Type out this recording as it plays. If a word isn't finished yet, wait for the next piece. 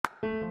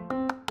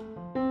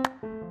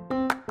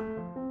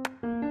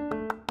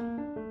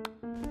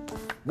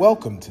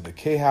Welcome to the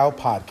K-How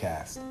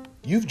Podcast.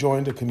 You've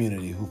joined a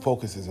community who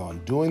focuses on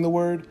doing the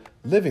Word,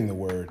 living the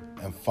Word,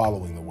 and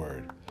following the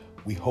Word.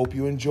 We hope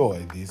you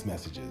enjoy these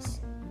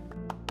messages.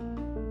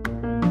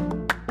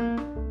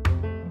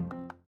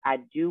 I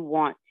do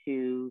want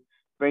to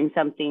bring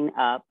something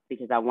up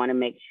because I want to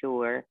make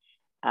sure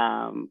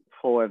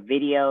for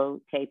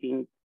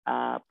videotaping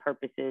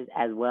purposes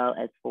as well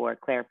as for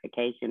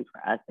clarification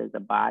for us as a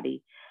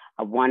body,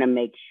 I want to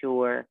make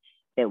sure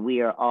that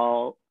we are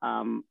all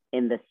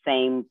in the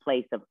same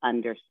place of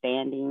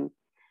understanding,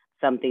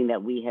 something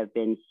that we have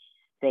been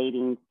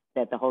stating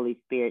that the Holy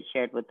Spirit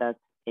shared with us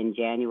in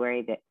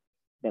January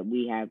that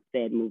we have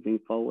said moving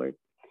forward,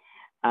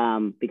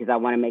 because I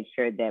want to make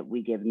sure that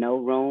we give no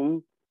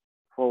room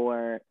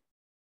for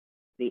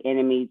the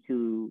enemy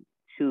to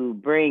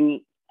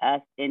bring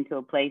us into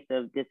a place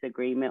of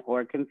disagreement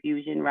or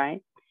confusion,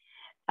 right?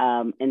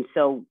 And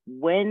so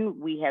when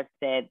we have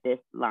said this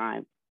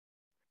line,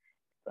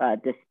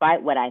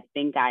 despite what I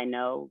think I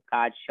know,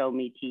 God show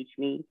me, teach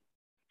me,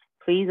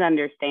 please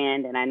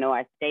understand, and I know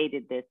I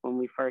stated this when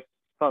we first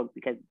spoke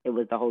because it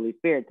was the Holy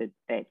Spirit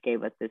that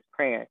gave us this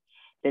prayer,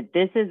 that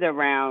this is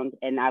around,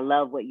 and I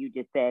love what you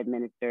just said,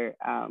 Minister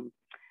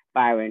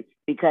Byron,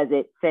 because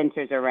it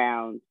centers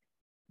around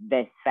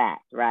this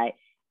fact, right?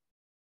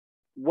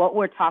 What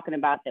we're talking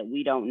about that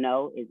we don't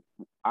know is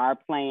our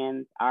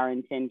plans, our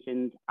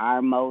intentions,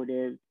 our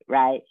motives,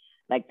 right?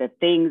 Like the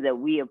things that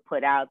we have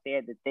put out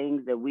there, the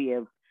things that we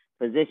have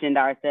positioned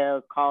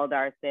ourselves, called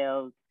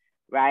ourselves,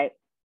 right?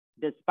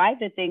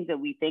 Despite the things that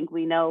we think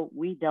we know,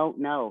 we don't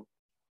know.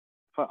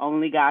 For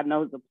only God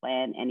knows the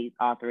plan, and he's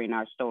authoring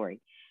our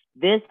story.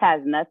 This has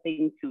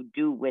nothing to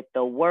do with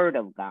the word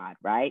of God,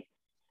 right?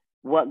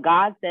 What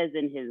God says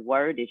in his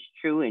word is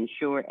true and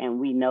sure, and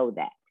we know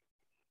that.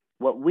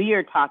 What we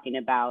are talking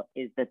about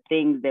is the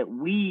things that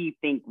we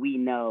think we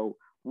know,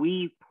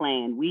 we've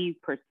planned, we've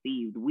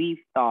perceived, we've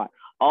thought,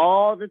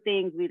 all the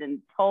things we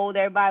done told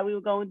everybody we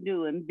were going to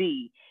do and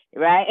be,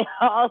 right?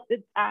 All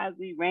the times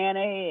we ran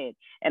ahead.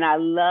 And I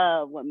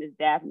love what Miss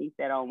Daphne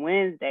said on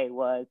Wednesday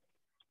was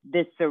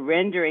this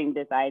surrendering,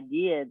 this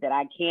idea that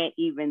I can't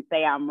even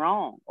say I'm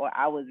wrong or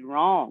I was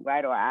wrong,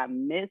 right? Or I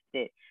missed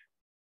it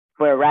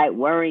for, right,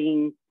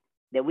 worrying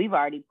that we've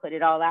already put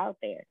it all out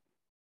there.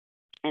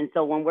 And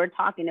so when we're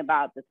talking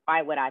about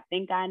despite what I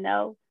think I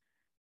know,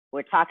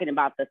 we're talking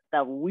about the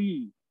stuff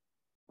we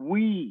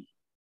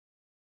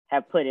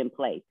have put in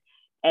place.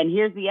 And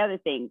here's the other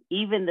thing,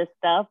 even the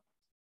stuff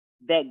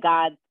that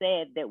God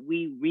said that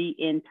we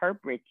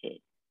reinterpreted,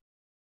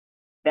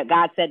 that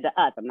God said to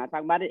us. I'm not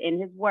talking about it in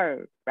his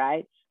word,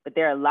 right? But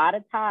there are a lot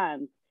of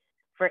times,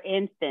 for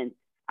instance,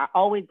 I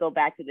always go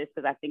back to this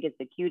because I think it's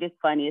the cutest,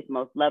 funniest,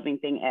 most loving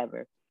thing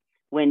ever.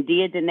 When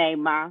Dia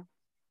Dene Ma,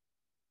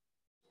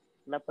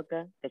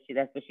 Lepica,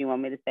 that's what she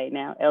want me to say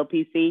now,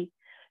 LPC,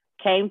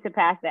 came to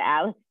Pastor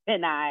Alice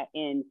and I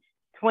in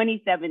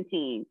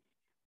 2017,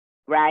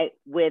 right,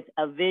 with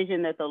a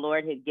vision that the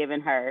Lord had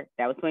given her.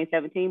 That was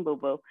 2017,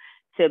 boo-boo,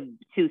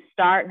 to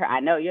start her. I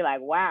know you're like,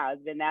 wow,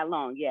 it's been that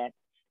long. Yes,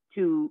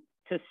 to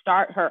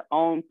start her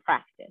own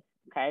practice,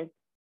 okay?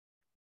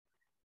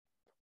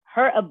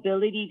 Her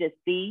ability to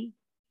see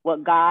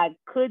what God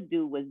could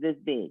do was this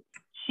big.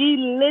 She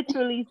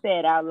literally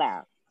said out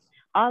loud,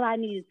 all I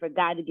need is for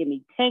God to give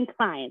me 10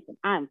 clients and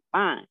I'm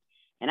fine.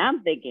 And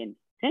I'm thinking,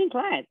 10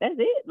 clients, that's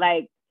it?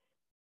 Like,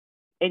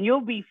 and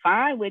you'll be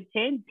fine with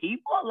 10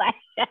 people?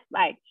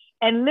 Like,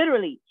 and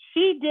literally,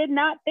 she did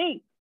not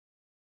think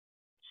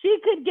she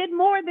could get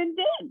more than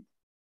 10,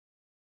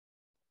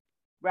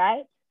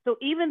 right? So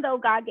even though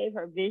God gave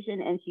her vision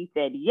and she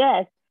said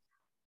yes,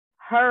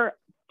 her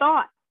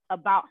thoughts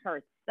about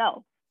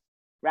herself,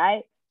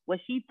 right?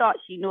 What she thought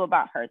she knew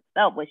about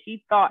herself, what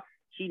she thought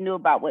she knew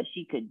about what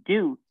she could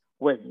do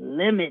was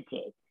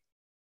limited.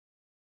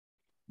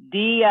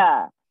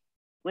 Dia,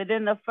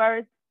 within the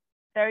first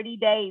 30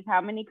 days, how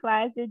many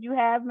clients did you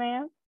have,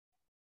 ma'am?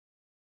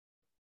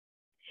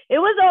 It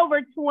was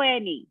over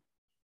 20.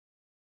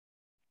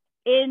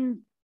 In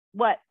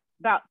what,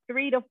 about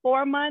 3 to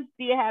 4 months,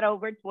 Dia had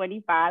over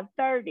 25,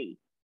 30.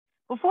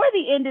 Before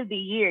the end of the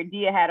year,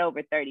 Dia had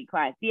over 30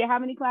 clients. Dia, how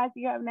many clients do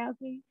you have now,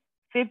 see?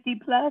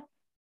 50 plus?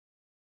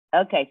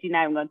 Okay, she's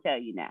not even going to tell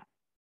you now.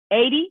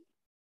 80?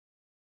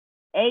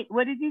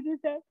 What did you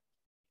just say?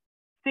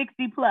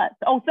 60 plus.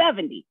 Oh,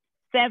 70.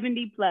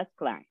 70 plus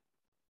clients.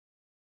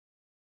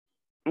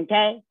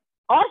 Okay?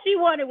 All she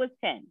wanted was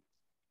 10.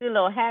 She's a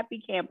little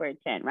happy camper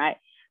at 10, right?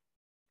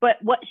 But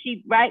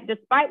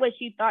despite what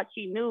she thought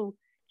she knew,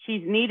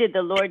 she's needed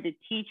the Lord to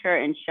teach her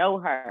and show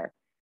her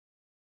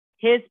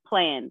his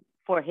plan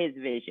for his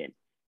vision,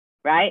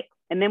 right?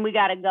 And then we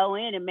got to go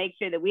in and make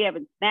sure that we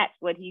haven't snatched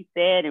what he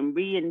said and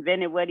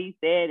reinvented what he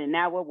said, and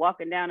now we're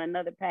walking down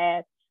another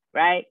path,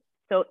 right?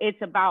 So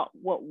it's about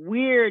what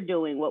we're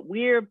doing, what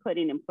we're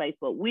putting in place,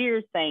 what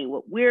we're saying,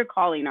 what we're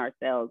calling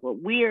ourselves,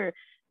 what we're,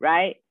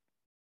 right?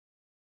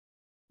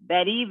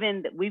 That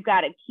even we've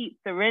got to keep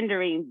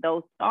surrendering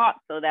those thoughts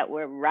so that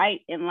we're right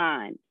in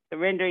line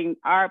surrendering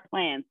our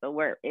plans. So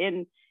we're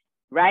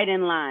right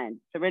in line,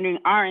 surrendering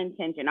our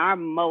intention, our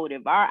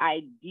motive, our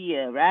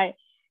idea, right?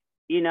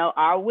 You know,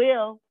 our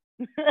will,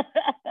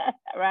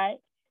 right?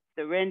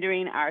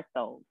 Surrendering our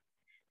souls.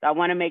 So I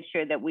want to make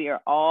sure that we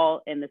are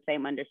all in the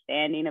same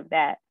understanding of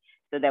that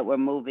so that we're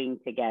moving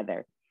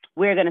together.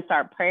 We're going to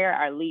start prayer.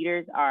 Our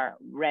leaders are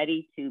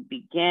ready to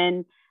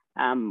begin.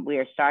 We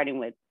are starting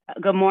with,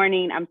 good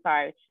morning. I'm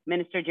sorry.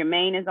 Minister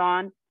Jermaine is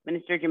on.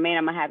 Minister Jermaine,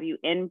 I'm going to have you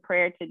in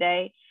prayer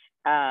today.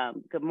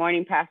 Good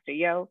morning, Pastor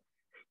Yo.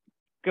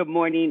 Good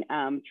morning,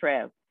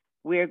 Trev.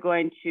 We're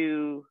going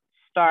to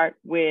start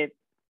with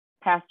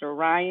Pastor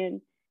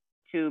Ryan,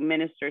 to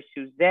Minister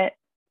Suzette,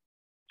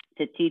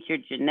 to Teacher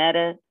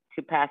Janetta,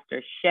 to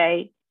Pastor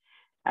Shay.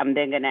 I'm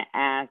then going to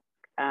ask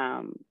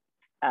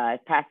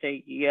Pastor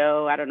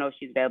Yo, I don't know if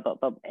she's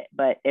available,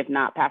 but if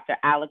not, Pastor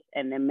Alex,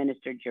 and then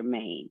Minister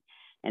Jermaine.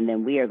 And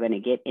then we are going to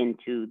get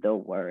into the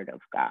Word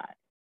of God.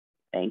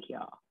 Thank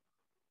y'all.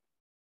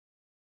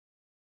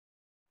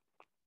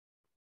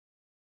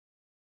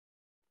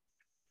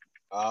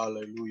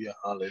 Hallelujah,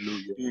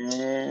 hallelujah.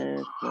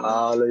 Yes,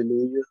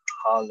 hallelujah,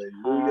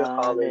 hallelujah,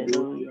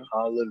 hallelujah,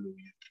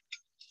 hallelujah.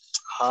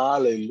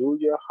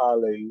 Hallelujah,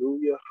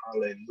 hallelujah,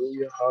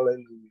 hallelujah,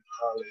 hallelujah,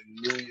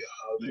 hallelujah,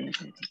 hallelujah.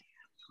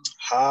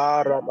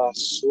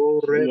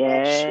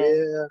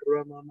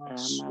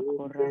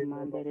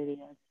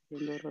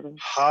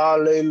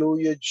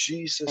 Hallelujah,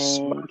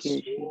 Jesus.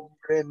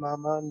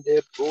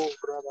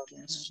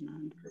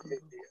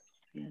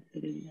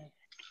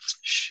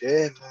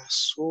 Shema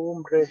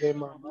sombre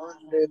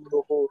hemamande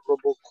broho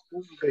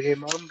robokumbre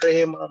hemambre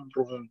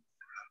hemambrohum.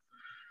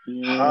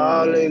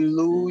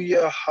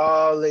 Hallelujah,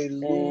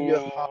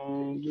 hallelujah,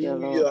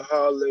 hallelujah,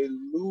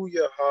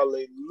 hallelujah,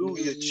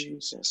 hallelujah,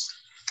 Jesus.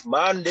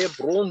 Mande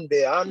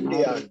brunde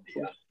ande ande.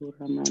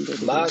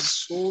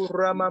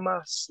 Masura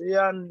mama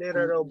seande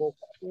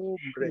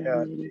robokumbre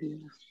ande.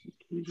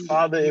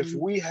 Father, if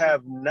we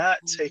have not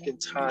taken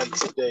time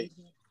today,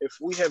 if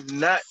we have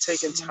not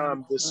taken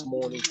time this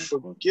morning,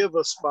 forgive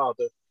us,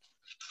 Father.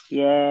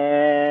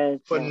 Yes.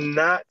 For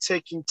not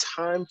taking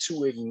time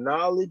to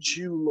acknowledge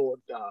you,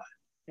 Lord God.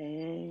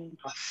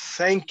 I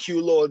thank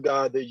you, Lord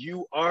God, that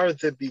you are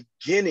the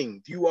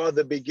beginning. You are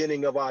the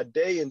beginning of our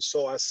day. And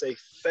so I say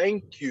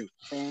thank you.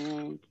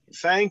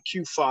 Thank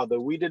you, Father.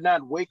 We did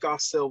not wake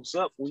ourselves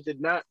up. We did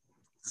not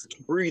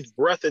breathe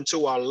breath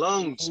into our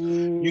lungs.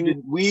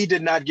 We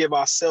did not give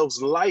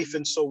ourselves life.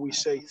 And so we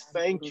say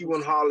thank you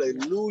and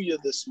hallelujah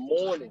this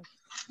morning.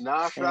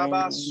 I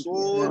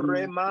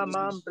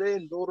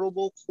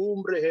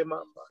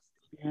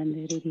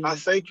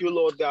thank you,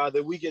 Lord God,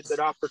 that we get that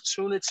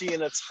opportunity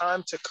and a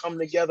time to come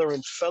together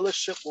and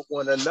fellowship with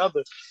one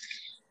another.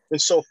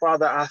 And so,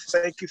 Father, I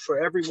thank you for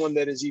everyone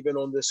that is even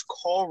on this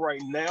call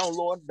right now,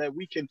 Lord, that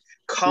we can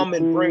come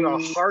and bring our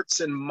hearts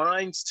and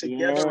minds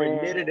together and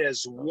knit it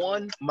as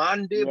one.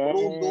 Mande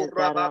brundo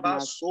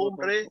rababa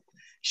sombre,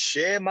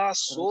 shema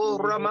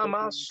sora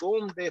mama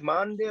sombre,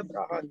 mande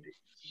brahande.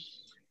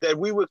 That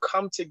we would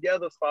come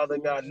together, Father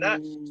God,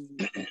 not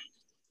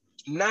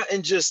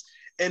in just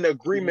an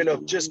agreement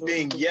of just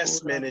being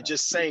yes men and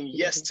just saying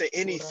yes to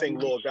anything,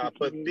 Lord God,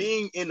 but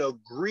being in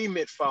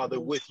agreement, Father,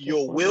 with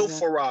your will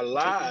for our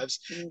lives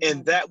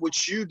and that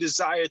which you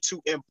desire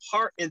to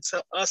impart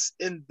into us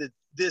in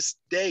this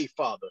day,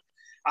 Father.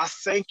 I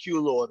thank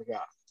you, Lord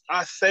God.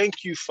 I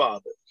thank you,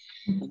 Father,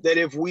 that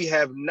if we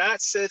have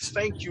not said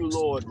thank you,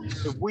 Lord,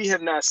 if we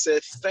have not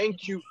said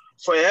thank you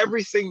for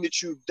everything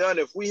that you've done,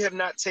 if we have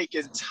not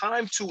taken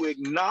time to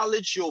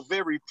acknowledge your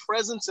very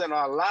presence in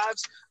our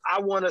lives, I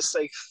want to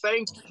say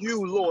thank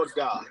you, Lord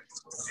God.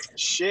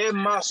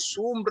 Shema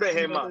sumbre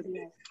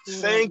hemande.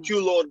 Thank you,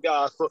 Lord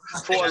God, for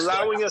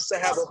allowing us to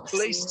have a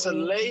place to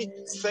lay.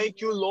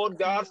 Thank you, Lord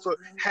God, for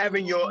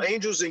having your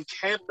angels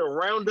encamped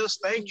around us.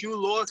 Thank you,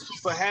 Lord,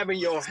 for having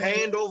your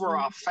hand over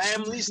our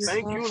families.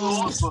 Thank you,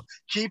 Lord, for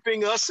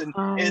keeping us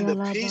in the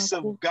peace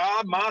of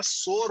God.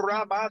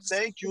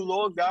 Thank you,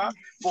 Lord God,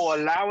 for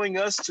allowing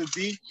us to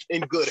be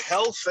in good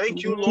health.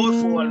 Thank you, Lord,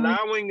 for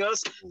allowing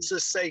us to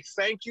say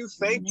thank you.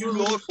 Thank you,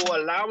 Lord, for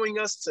allowing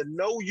us to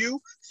know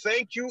you.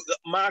 Thank you,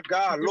 my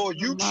God, Lord,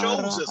 you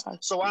chose us.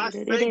 So I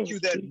thank you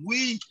that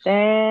we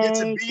get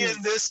to be in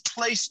this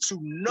place to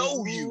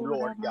know you,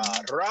 Lord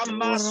God.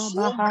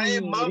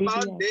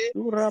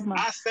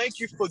 I thank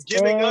you for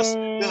giving us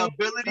the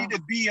ability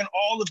to be in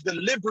all of the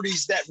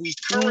liberties that we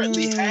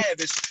currently have.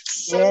 There's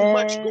so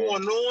much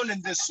going on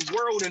in this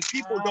world, and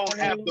people don't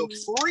have the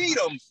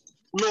freedom,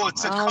 Lord,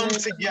 to come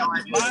together.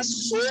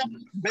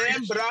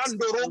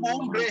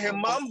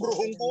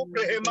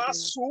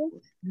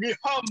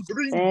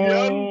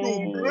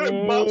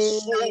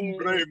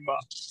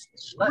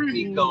 Let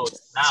me go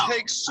now.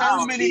 Take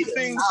so many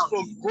things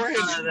for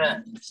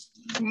granted.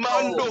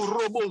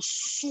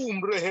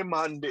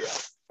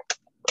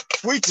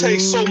 We take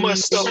so much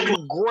stuff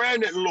for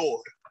granted,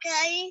 Lord.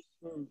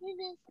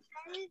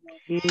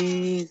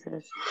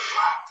 Jesus.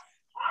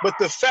 But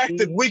the fact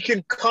that we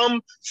can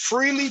come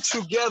freely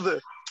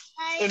together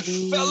and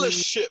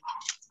fellowship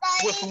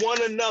with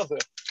one another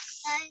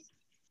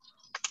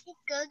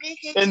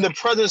in the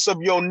presence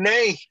of your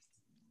name.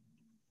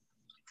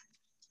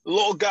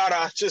 Lord God,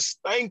 I just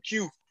thank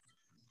you.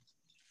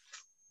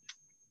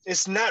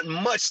 It's not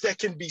much that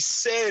can be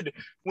said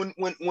when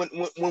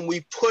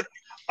we put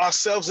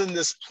ourselves in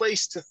this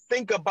place to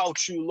think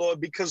about you,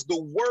 Lord, because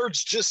the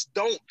words just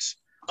don't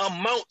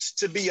amount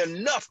to be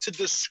enough to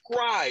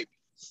describe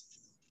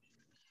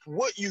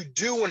what you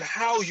do and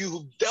how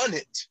you've done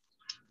it,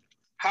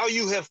 how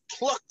you have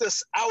plucked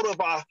us out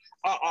of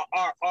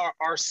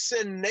our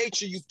sin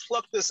nature. You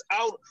plucked us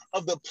out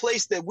of the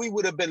place that we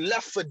would have been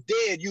left for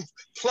dead. You've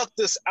plucked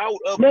us out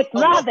of a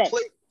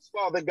place,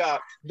 Father God,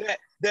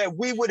 that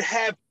we would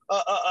have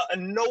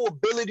no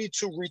ability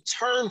to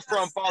return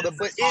from, Father,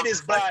 but it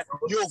is by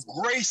your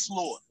grace,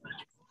 Lord.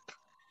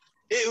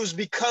 It was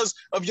because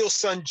of your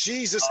son,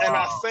 Jesus, and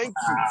I thank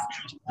you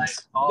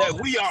that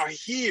we are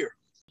here.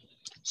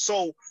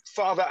 So,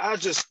 Father, I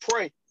just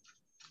pray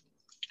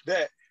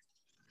that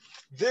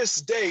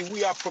this day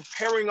we are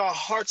preparing our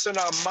hearts and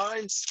our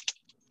minds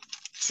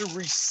to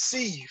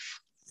receive.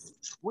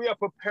 We are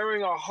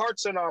preparing our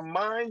hearts and our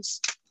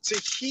minds to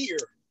hear.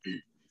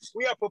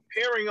 We are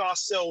preparing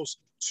ourselves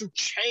to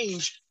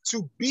change,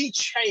 to be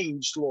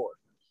changed, Lord.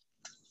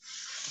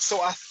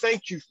 So I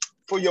thank you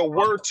for your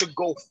word to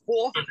go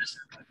forth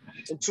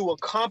and to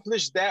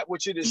accomplish that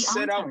which it is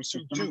set out to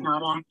do.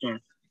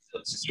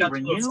 To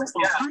renew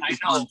or purchase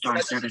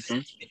OnStar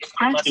services,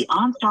 press the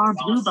OnStar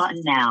blue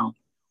button now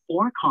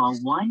or call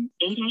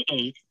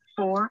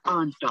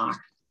 1-888-4OnStar.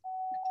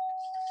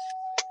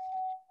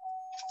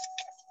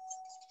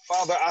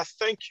 Father, I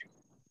thank you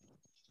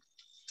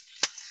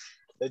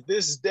that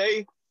this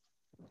day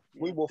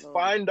we will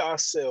find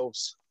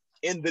ourselves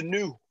in the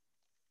new,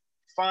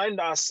 find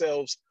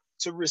ourselves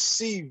to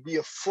receive the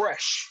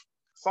afresh,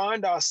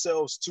 find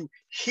ourselves to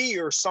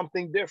hear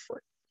something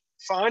different,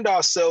 find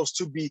ourselves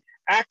to be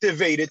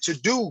activated to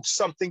do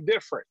something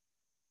different.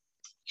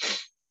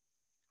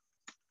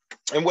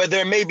 And where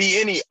there may be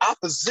any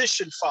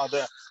opposition,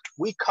 Father,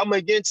 we come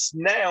against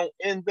now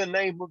in the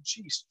name of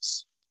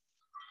Jesus.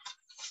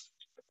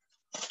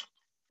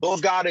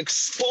 Lord God,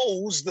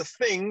 expose the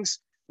things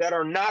that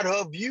are not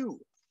of you.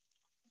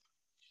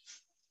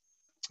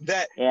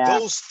 That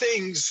those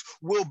things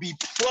will be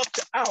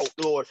plucked out,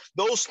 Lord.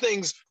 Those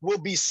things will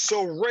be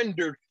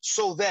surrendered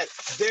so that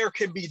there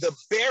can be the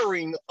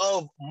bearing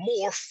of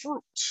more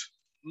fruit.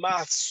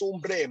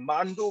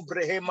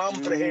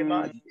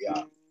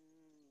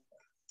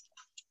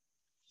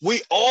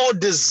 We all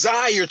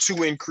desire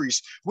to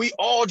increase. We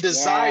all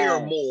desire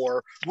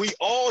more. We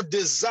all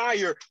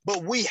desire,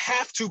 but we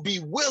have to be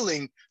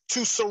willing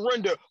to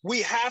surrender.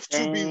 We have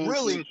to be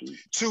willing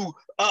to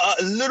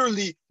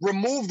literally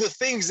remove the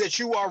things that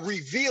you are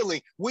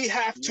revealing. We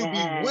have to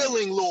be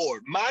willing,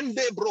 Lord.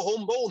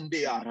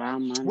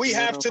 We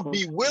have to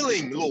be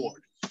willing,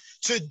 Lord,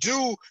 to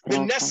do the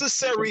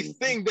necessary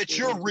thing that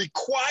you're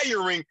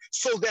requiring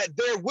so that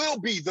there will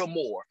be the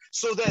more,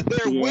 so that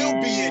there will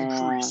be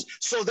increase,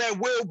 so that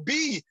will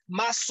be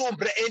my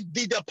sombra and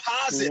the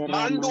deposit.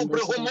 Mando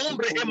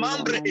brehomombre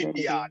hemambre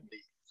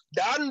indiani.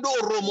 Dando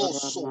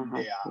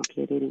romosondea.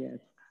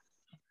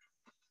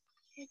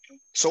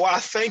 So I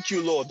thank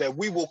you, Lord, that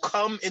we will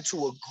come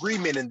into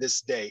agreement in this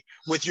day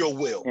with your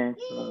will. Yes,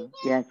 Lord.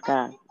 Yes,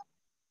 God.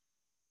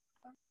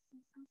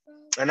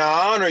 And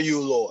I honor you,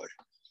 Lord.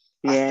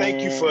 I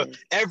thank you for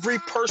every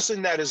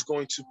person that is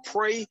going to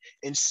pray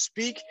and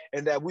speak,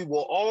 and that we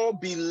will all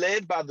be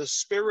led by the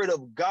Spirit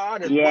of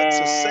God and what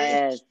to say.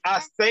 I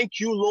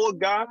thank you, Lord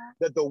God,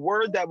 that the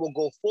word that will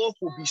go forth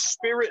will be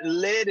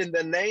Spirit-led in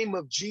the name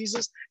of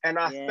Jesus. And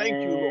I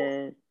thank you,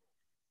 Lord,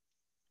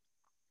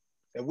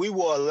 that we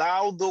will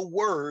allow the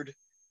word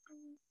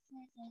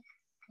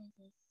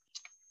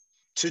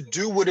to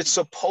do what it's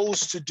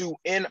supposed to do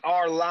in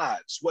our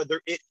lives, whether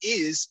it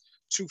is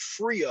to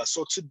free us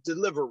or to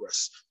deliver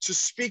us, to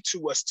speak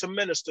to us, to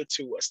minister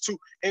to us, to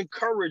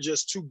encourage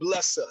us, to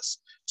bless us,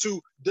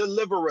 to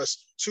deliver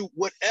us, to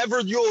whatever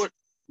your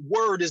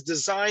word is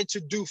designed to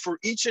do for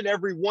each and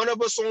every one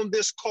of us on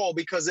this call,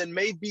 because it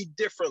may be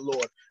different,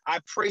 Lord. I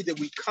pray that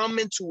we come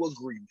into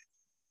agreement.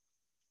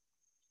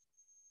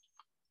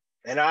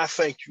 And I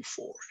thank you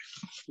for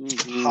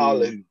it.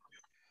 Hallelujah.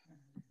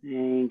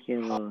 Thank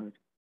you, Lord.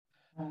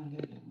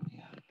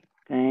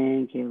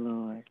 Thank you,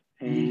 Lord.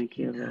 Thank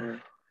you,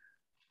 Lord.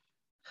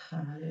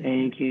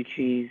 Thank you,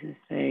 Jesus.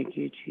 Thank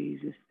you,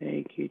 Jesus.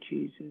 Thank you,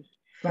 Jesus.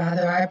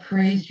 Father, I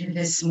praise you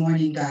this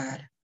morning,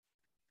 God.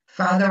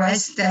 Father, I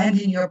stand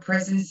in your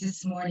presence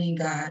this morning,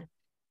 God,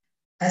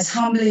 as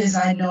humbly as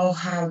I know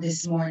how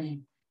this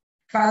morning.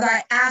 Father,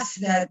 I ask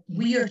that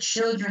we, your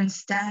children,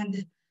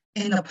 stand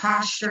in a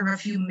posture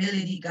of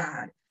humility,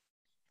 God.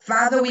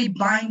 Father, we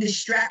bind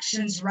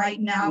distractions right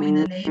now in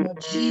the name of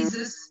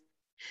Jesus.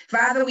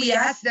 Father, we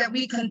ask that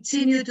we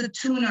continue to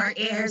tune our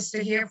ears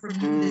to hear from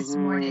you this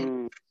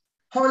morning.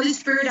 Holy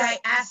Spirit, I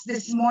ask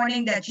this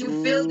morning that you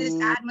fill this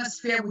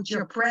atmosphere with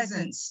your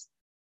presence,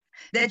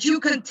 that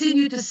you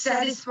continue to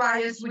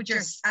satisfy us with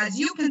your, as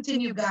you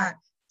continue, God,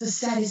 to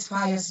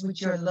satisfy us with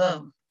your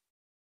love.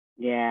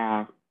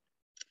 Yeah.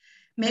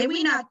 May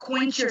we not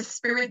quench your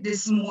spirit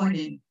this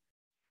morning.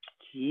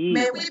 Jesus.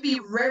 May we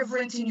be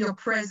reverent in your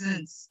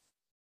presence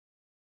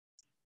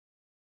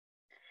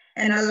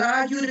and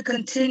allow you to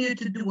continue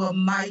to do a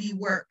mighty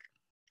work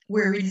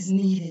where it is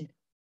needed.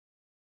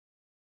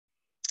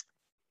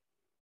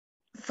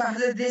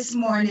 Father, this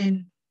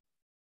morning,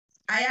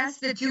 I ask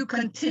that you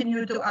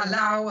continue to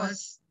allow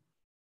us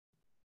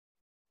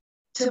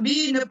to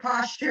be in the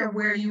posture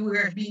where you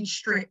are being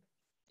stripped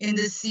in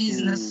this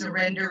season of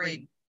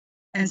surrendering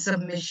and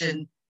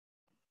submission.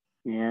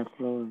 Yes,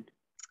 Lord.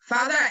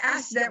 Father, I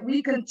ask that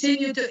we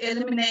continue to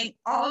eliminate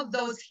all of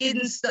those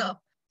hidden stuff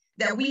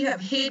that we have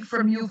hid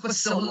from you for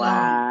so long.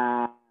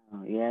 Wow.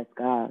 Yes,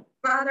 God.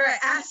 Father, I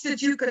ask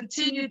that you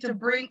continue to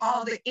bring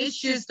all the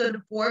issues to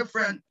the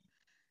forefront.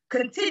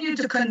 Continue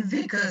to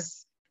convict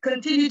us.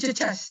 Continue to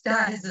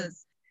chastise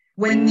us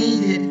when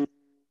needed.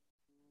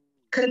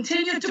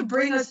 Continue to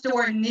bring us to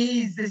our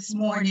knees this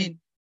morning,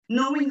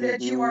 knowing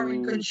that you are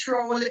in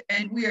control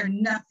and we are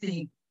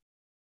nothing.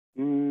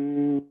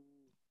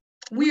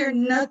 We are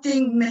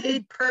nothing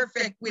made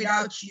perfect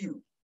without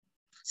you.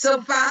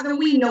 So, Father,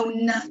 we know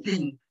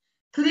nothing.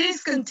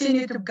 Please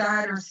continue to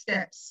guide our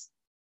steps.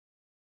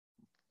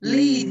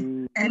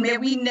 Lead, and may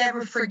we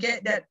never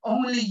forget that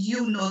only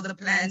you know the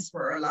plans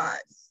for our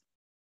lives.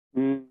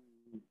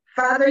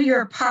 Father,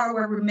 your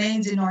power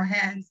remains in our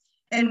hands,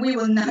 and we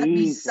will not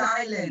be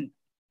silent.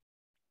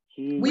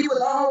 We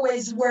will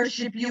always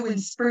worship you in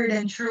spirit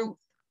and truth,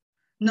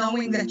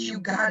 knowing that you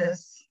got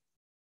us.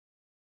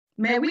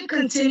 May we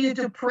continue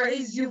to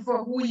praise you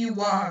for who you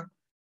are.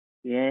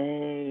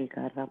 Yay,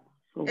 God.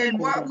 And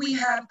what we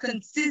have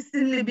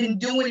consistently been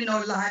doing in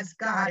our lives,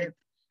 God,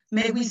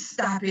 may we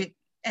stop it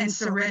and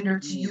surrender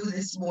to you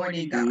this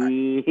morning, God.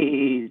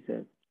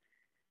 Jesus.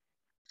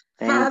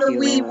 Father,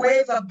 we Lord.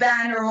 wave a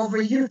banner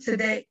over you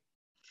today.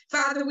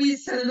 Father, we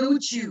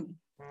salute you.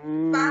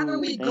 Father,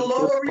 we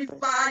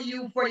glorify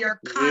you for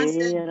your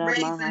constant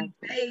grace and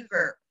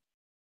favor.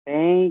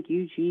 Thank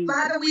you, Jesus.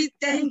 Father, we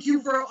thank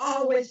you for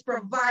always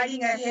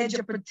providing a hedge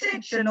of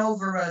protection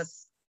over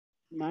us.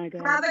 My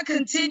God. Father,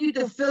 continue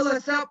to fill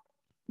us up.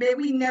 May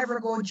we never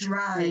go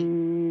dry.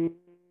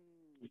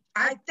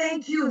 I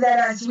thank you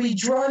that as we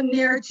draw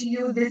near to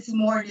you this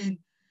morning,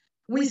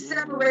 we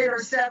separate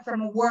ourselves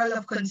from a world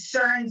of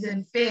concerns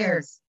and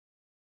fears.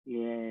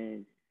 Yes.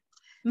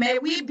 May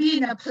we be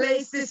in a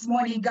place this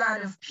morning,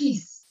 God, of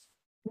peace.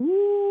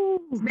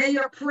 May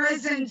your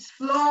presence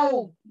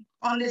flow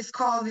on this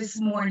call this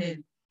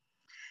morning.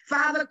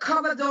 Father,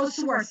 cover those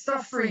who are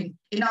suffering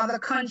in other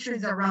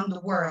countries around the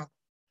world.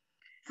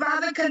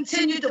 Father,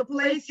 continue to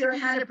place your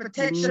hand of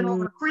protection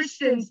over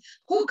Christians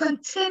who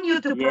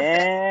continue to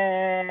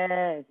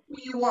profess who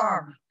you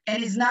are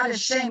and is not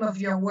ashamed of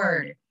your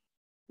word.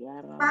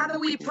 Father,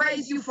 we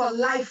praise you for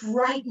life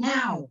right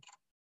now.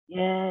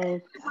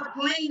 Yes. For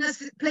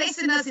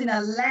placing us in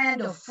a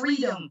land of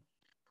freedom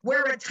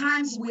where at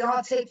times we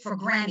all take for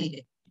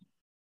granted.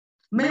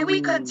 May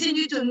we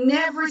continue to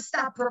never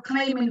stop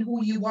proclaiming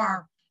who you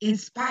are in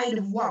spite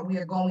of what we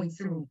are going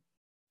through.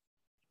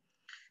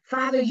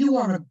 Father, you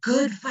are a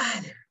good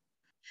Father.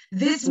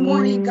 This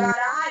morning, God,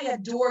 I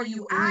adore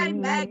you. I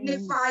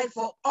magnify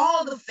for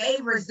all the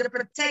favors, the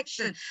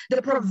protection,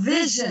 the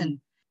provision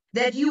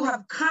that you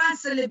have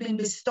constantly been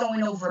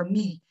bestowing over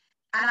me.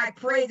 And I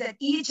pray that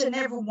each and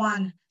every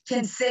one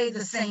can say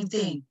the same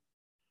thing.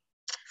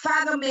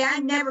 Father, may I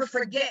never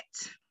forget.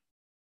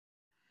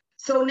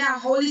 So now,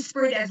 Holy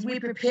Spirit, as we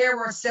prepare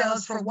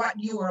ourselves for what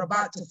you are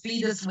about to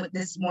feed us with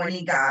this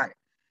morning, God,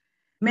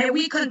 may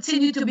we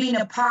continue to be in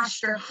a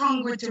posture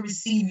hungry to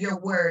receive your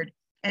word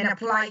and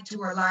apply it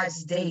to our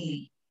lives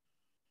daily.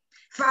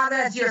 Father,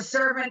 as your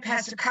servant,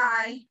 Pastor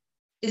Kai,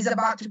 is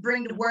about to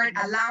bring the word,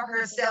 allow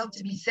herself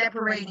to be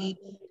separated,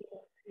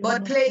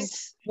 but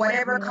place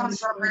whatever comes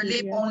from her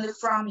lip only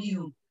from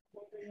you.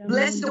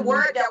 Bless the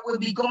word that will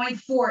be going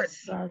forth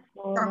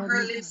from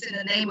her lips in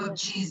the name of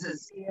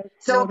Jesus.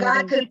 So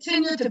God,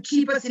 continue to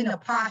keep us in a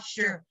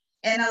posture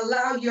and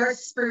allow your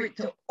spirit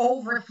to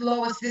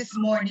overflow us this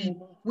morning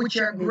with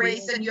your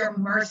grace and your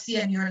mercy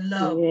and your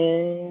love.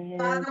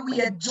 Father, we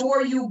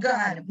adore you,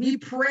 God. We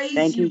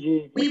praise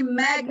you. We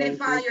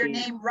magnify your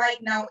name right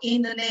now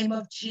in the name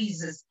of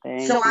Jesus.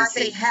 So I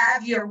say,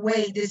 have your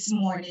way this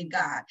morning,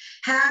 God.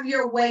 Have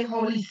your way,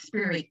 Holy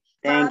Spirit.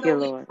 Father,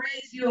 we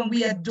praise you and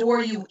we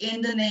adore you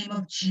in the name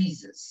of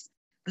Jesus.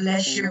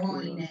 Bless your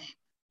holy name.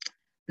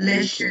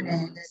 Bless your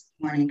name this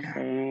morning, God.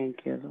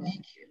 Thank you, Lord.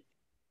 Thank you.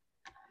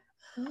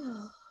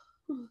 Oh.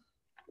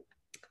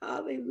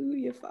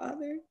 Hallelujah,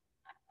 Father.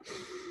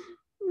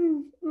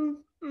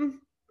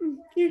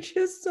 You're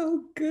just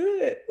so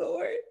good,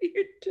 Lord.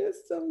 You're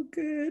just so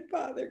good,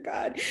 Father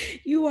God.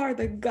 You are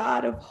the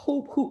God of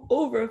hope who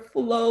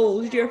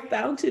overflows. Your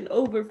fountain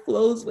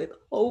overflows with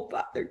hope,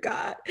 Father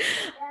God.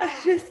 I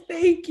just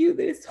thank you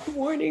this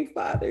morning,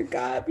 Father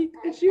God,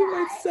 because you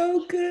are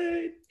so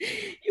good.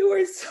 You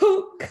are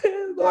so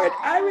good, Lord.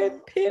 I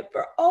repent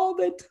for all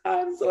the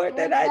times, Lord,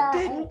 that I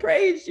didn't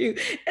praise you.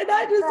 And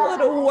I just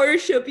want to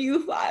worship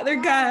you, Father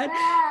God.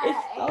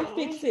 I'll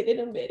fix it in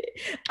a minute.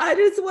 I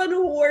just want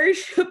to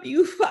worship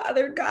you,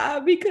 Father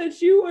God,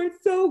 because you are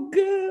so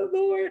good,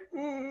 Lord.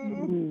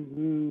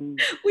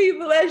 We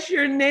bless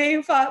your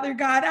name, Father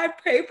God. I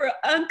pray for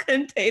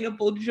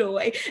uncontainable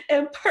joy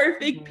and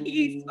perfect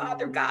peace,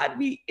 Father God,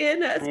 be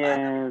in us by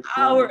the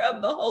power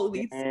of the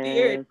Holy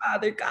Spirit,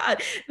 Father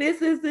God.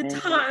 This is the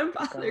time,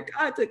 Father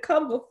God, to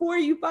come before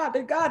you,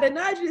 Father God. And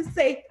I just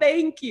say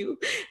thank you.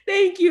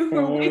 Thank you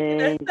for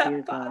waking us up,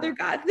 Father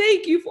God.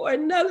 Thank you for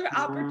another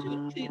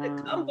opportunity to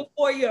come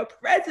before your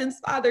presence,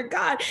 Father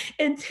God,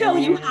 and tell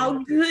you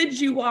how good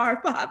you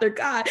are, Father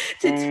God,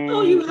 to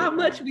tell you how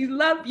much we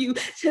love you,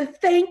 to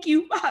thank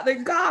you,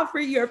 Father God, for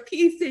your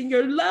peace and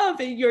your love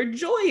and your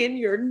joy and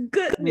your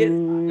goodness,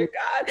 Father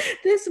God.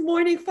 This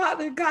morning,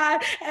 Father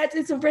God, as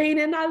it's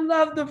raining, I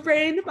love the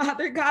rain,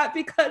 Father God,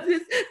 because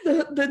it's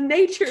the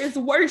nature is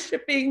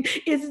worshiping,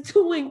 is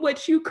doing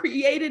what you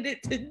created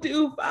it to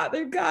do,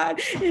 Father God.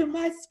 In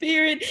my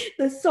spirit,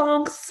 the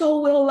song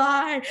 "So Will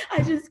I."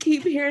 I just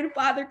keep hearing,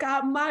 Father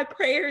God, my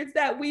prayer is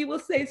that we will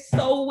say,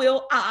 "So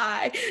will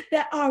I,"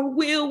 that our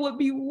will would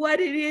be what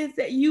it is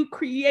that you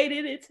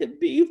created it to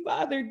be,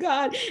 Father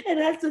God. And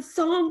as the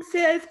song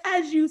says,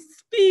 as you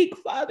speak,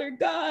 Father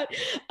God,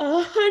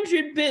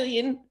 100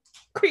 billion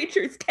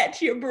creatures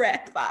catch your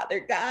breath, Father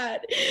God.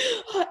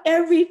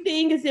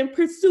 Everything is in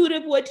pursuit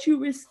of what you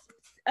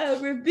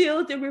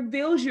revealed. It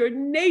reveals your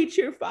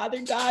nature,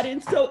 Father God.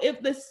 And so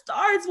if the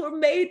stars were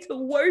made to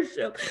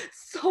worship,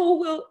 so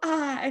will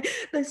I.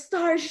 The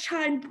stars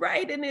shine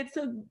bright and it's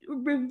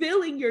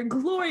revealing your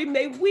glory.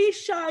 May we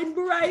shine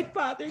bright,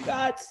 Father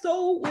God.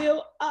 So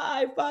will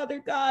I, Father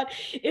God.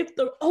 If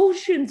the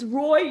oceans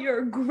roar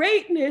your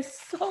greatness,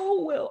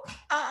 so will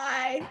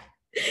I.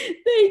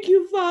 Thank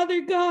you,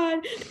 Father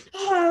God.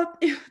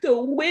 If the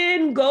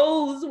wind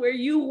goes where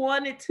you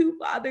want it to,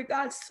 Father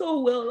God, so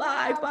will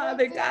I,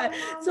 Father God.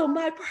 So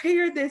my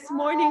prayer this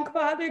morning,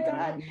 Father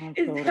God,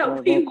 is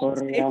that we will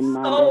say,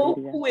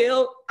 so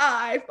will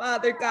I,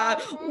 Father God.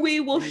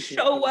 We will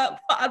show up,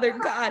 Father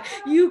God.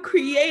 You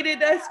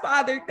created us,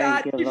 Father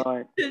God,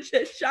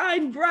 to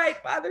shine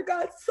bright, Father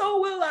God. So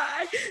will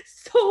I.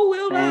 So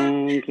will I.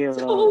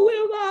 So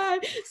will I.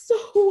 So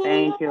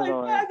will I,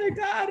 Father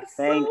God.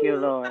 So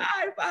will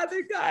I,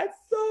 Father God.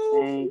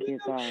 So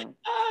will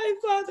I,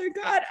 Father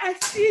God. I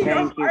see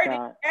your heart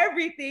in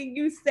everything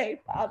you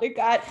say, Father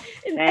God.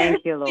 In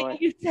everything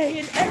you say,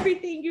 in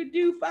everything you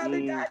do,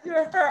 Father God.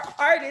 Her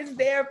heart is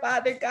there,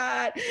 Father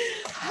God.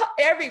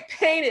 Every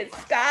painted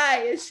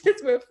sky is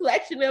just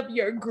reflection of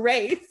your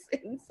grace.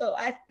 And so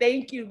I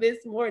thank you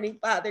this morning,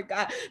 Father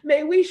God.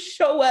 May we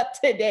show up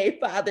today,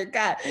 Father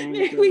God.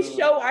 May we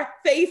show our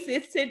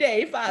faces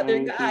today,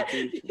 Father God.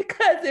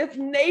 Because if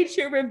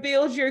nature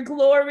reveals your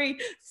glory,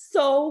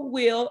 so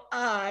will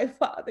I,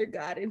 Father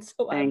God. And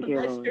so I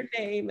bless your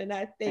name and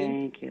I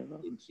thank you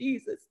in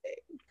Jesus'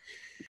 name.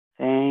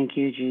 Thank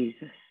you,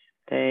 Jesus.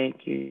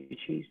 Thank you,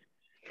 Jesus.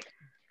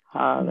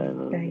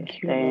 Hallelujah.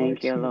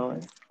 Thank you,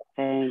 Lord.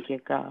 Thank you,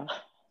 God.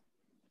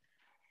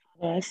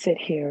 Well, I sit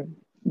here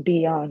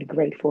beyond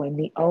grateful, and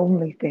the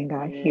only thing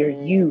I hear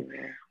you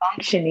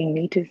unctioning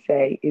me to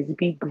say is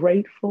be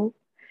grateful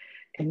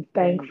and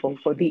thankful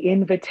for the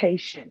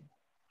invitation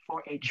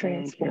for a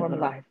transformed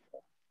life.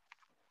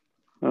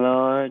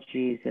 Lord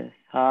Jesus.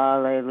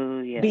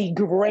 Hallelujah. Be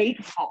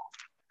grateful.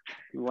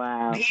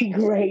 Wow. Be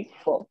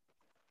grateful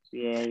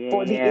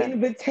for the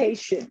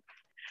invitation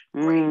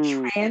for a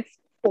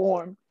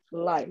transformed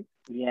life.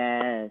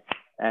 Yes,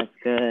 that's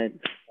good.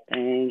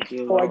 Thank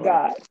you, Lord Lord.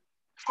 God,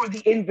 for the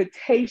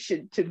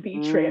invitation to be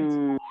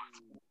transformed.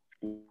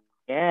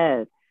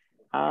 Yes.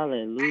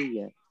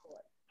 Hallelujah.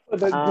 For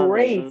the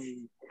grace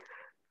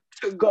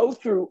to go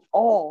through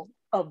all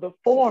of the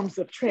forms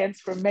of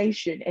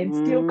transformation and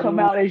still come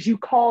out as you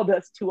called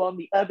us to on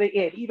the other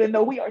end, even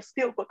though we are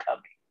still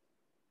becoming.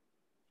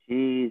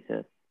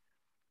 Jesus.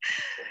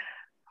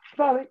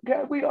 Father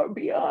God, we are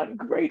beyond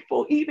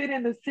grateful, even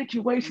in the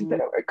situations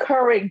that are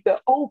occurring, the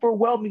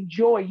overwhelming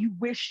joy you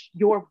wish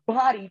your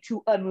body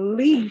to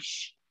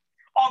unleash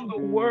on the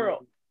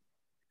world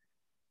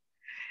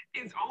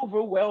is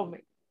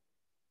overwhelming.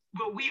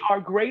 But we are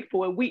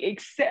grateful and we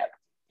accept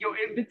your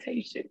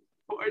invitation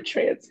for a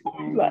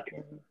transformed life.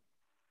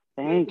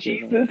 Thank you.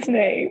 In Jesus'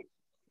 name.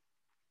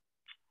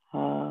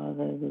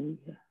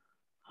 Hallelujah.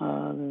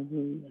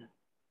 Hallelujah.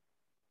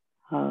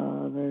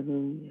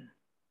 Hallelujah.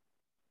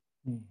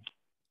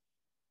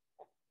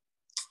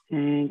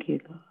 Thank you,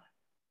 God.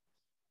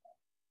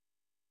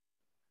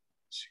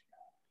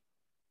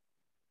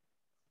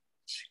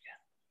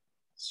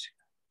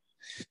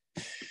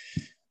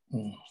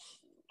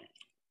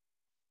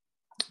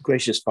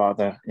 Gracious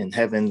Father in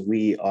heaven,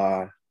 we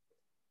are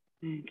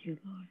Thank you,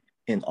 Lord.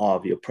 In awe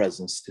of your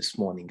presence this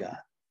morning, God.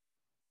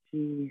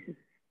 Jesus.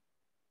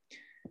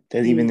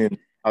 That even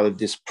out of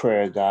this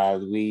prayer,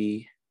 God,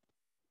 we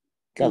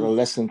got a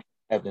lesson from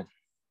heaven.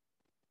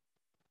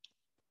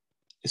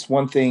 It's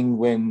one thing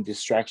when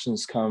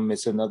distractions come.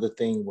 It's another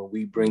thing when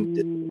we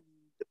bring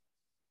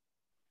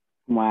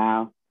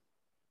Wow.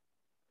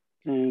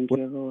 Thank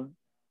you, Lord.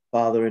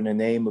 Father, in the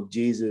name of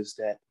Jesus,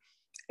 that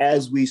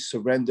as we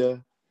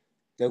surrender,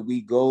 that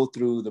we go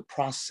through the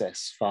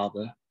process,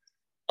 Father,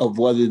 of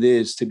what it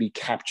is to be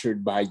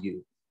captured by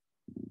you.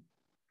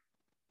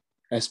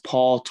 As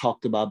Paul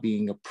talked about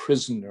being a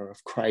prisoner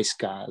of Christ,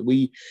 God,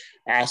 we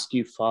ask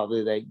you,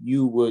 Father, that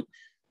you would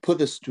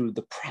put us through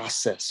the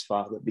process,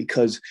 Father,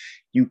 because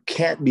you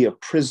can't be a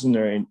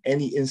prisoner in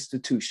any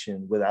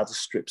institution without a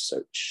strip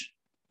search.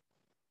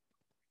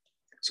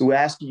 So we're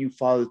asking you,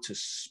 Father, to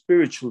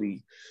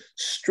spiritually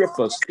strip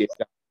us, dear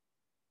God,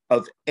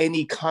 of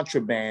any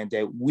contraband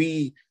that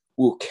we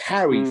will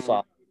carry,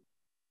 Father.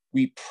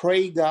 We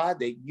pray, God,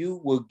 that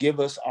you will give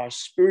us our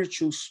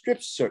spiritual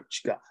strip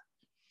search, God.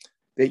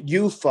 That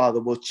you, Father,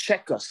 will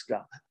check us,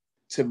 God,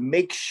 to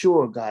make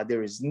sure, God,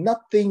 there is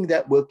nothing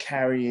that we're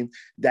carrying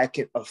that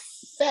can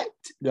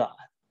affect, God,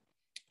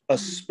 a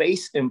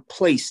space and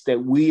place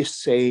that we are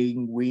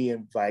saying we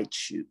invite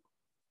you.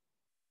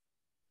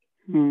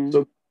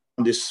 So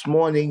this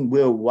morning,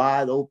 we're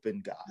wide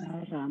open, God.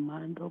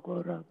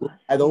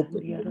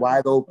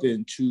 Wide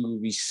open to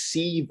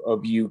receive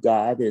of you,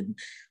 God. And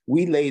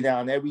we lay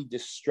down every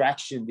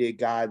distraction, dear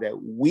God,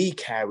 that we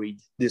carried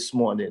this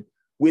morning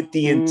with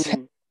the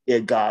intent,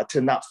 dear God,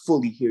 to not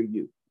fully hear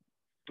you.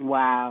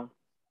 Wow.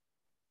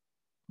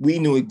 We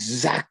knew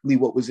exactly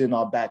what was in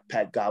our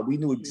backpack, God. We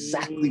knew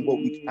exactly what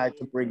we tried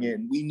to bring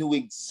in. We knew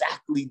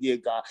exactly, dear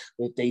God,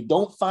 that they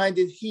don't find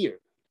it here.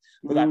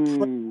 But I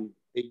pray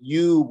that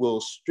you will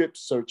strip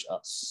search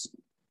us.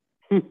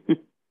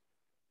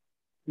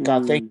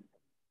 God,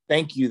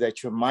 thank you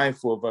that you're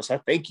mindful of us. I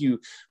thank you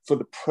for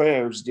the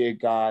prayers, dear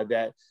God,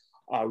 that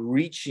are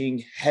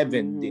reaching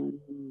heaven,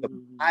 to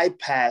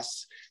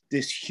bypass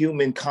this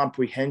human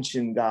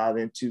comprehension, God,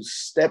 and to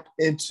step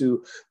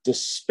into the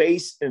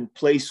space and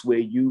place where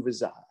you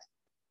reside.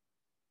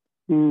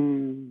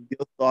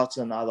 Your thoughts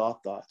are not our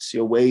thoughts.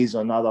 Your ways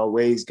are not our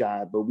ways,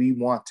 God, but we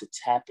want to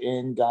tap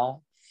in, God,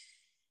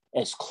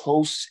 as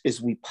close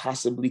as we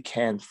possibly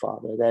can,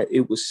 Father, that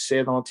it was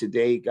said on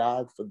today,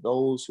 God, for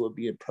those who are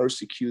being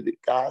persecuted,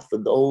 God, for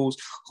those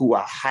who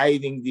are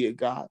hiding, dear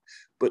God,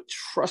 but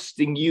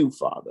trusting you,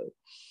 Father,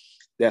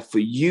 that for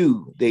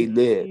you they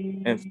live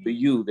and for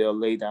you they'll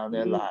lay down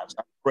their lives.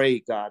 I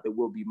pray, God, that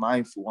we'll be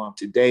mindful on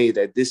today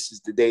that this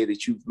is the day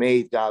that you've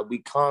made, God. We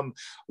come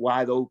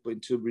wide open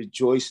to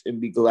rejoice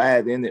and be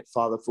glad in it,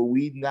 Father, for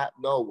we not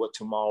know what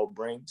tomorrow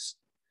brings.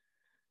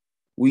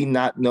 We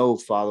not know,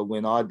 Father,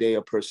 when our day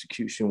of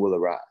persecution will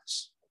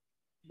arise.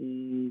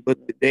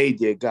 But today,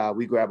 dear God,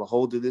 we grab a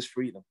hold of this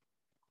freedom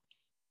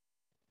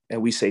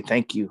and we say,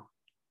 thank you.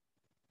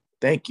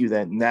 Thank you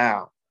that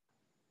now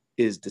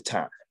is the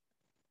time.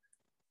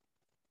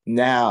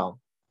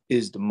 Now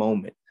is the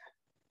moment.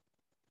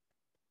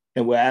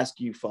 And we're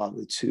asking you,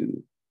 Father,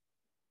 to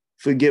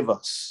forgive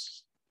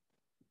us.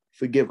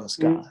 Forgive us,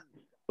 God,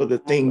 for the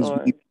things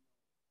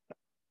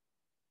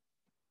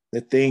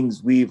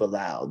we've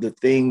allowed, the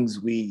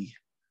things we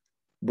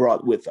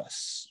brought with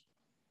us.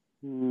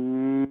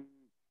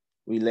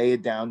 We lay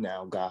it down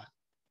now, God.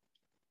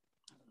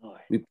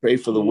 We pray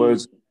for the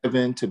words of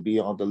heaven to be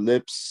on the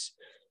lips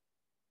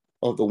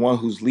of the one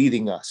who's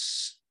leading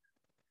us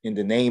in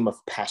the name of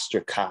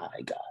Pastor Kai,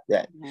 God,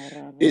 that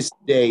this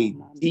day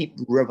deep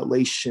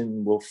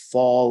revelation will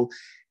fall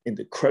in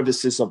the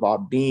crevices of our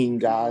being,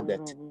 God,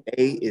 that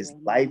today is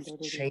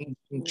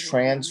life-changing,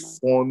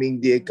 transforming,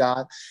 dear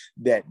God,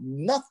 that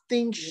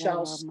nothing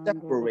shall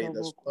separate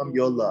us from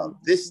your love.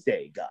 This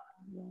day, God,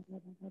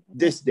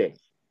 this day,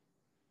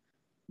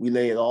 we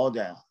lay it all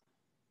down.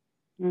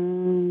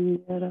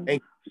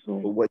 Thank you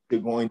for what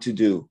you're going to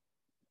do.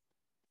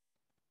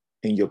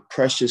 In your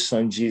precious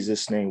Son,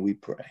 Jesus' name, we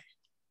pray.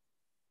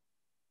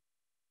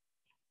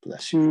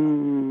 Bless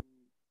you.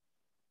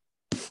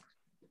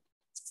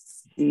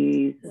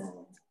 Jesus.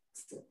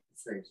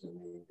 Praise your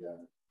name,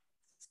 God.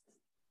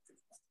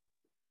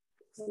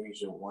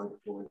 Praise your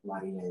wonderful and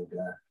mighty name,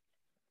 God.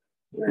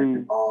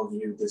 We're all of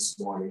you this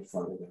morning,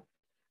 Father God.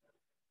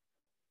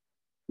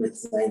 We're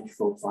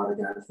thankful, Father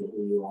God, for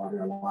who you are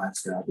in our lives,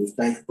 God. We're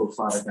thankful,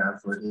 Father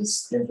God, for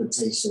this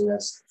invitation,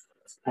 as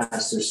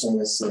Pastor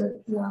Shana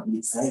said. God,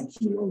 we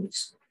thank you, Holy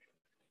Spirit.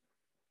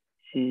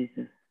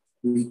 Jesus.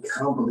 We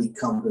humbly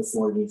come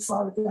before you,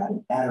 Father God,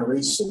 in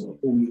adoration of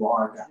who you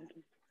are, God.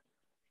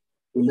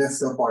 We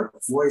lift up our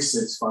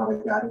voices,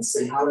 Father God, and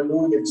say,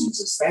 hallelujah,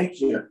 Jesus.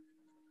 Thank you.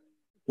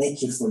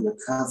 Thank you for your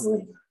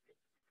covering.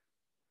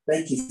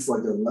 Thank you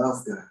for your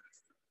love, God.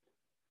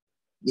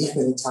 Even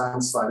in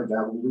times, Father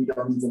God, when we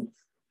don't even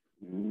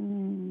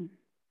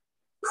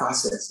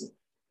process it,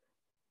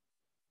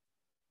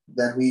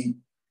 that we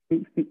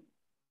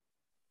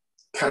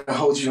kind of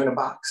hold you in a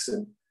box,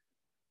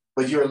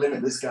 but you're a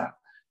limitless God.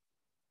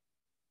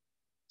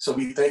 So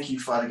we thank you,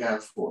 Father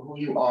God, for who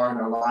you are in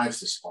our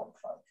lives this morning,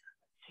 Father God.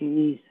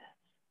 Jesus.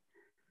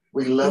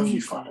 We love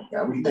you, Father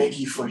God. We thank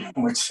you for your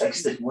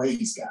majestic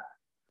ways, God.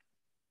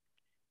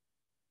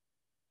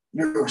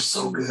 You're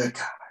so good,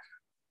 God.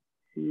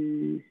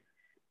 We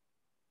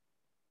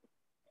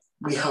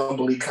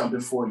humbly come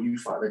before you,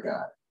 Father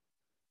God,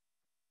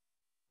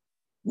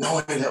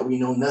 knowing that we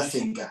know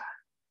nothing, God.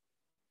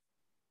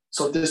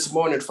 So this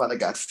morning, Father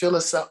God, fill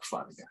us up,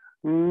 Father God.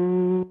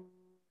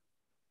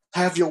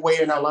 Have your way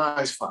in our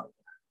lives, Father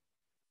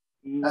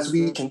God. As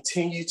we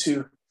continue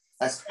to,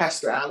 as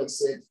Pastor Alex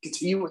said,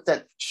 continue with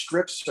that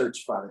strip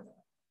search, Father God.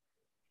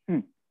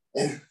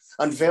 And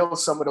unveil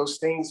some of those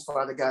things,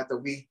 Father God, that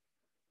we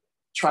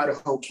try to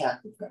hold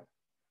captive, God.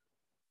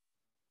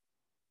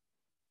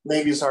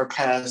 Maybe it's our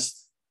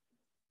past,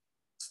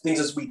 things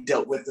as we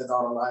dealt with in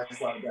our lives,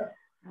 Father God.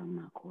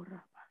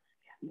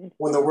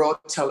 When the world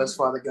tells us,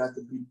 Father God,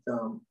 to be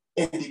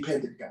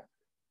independent, God,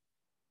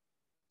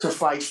 to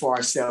fight for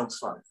ourselves,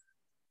 Father.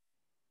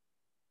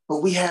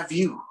 But we have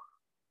you.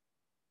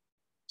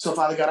 So,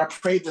 Father God, I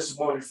pray this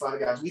morning, Father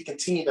God, as we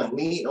continue to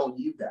lean on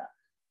you, God.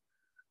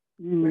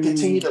 We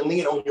continue to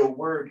lean on your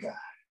word, God.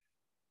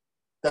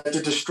 That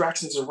the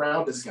distractions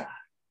around us, God,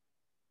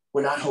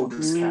 will not hold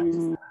us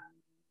captive, God.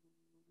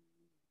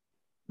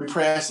 We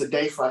pray as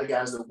today, Father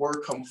God, as the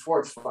word come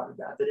forth, Father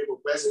God, that it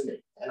will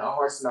resonate in our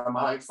hearts and our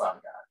minds,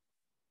 Father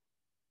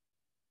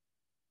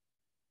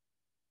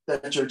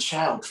God. That your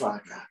child,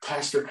 Father God,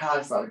 Pastor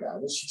Kai, Father God,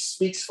 when she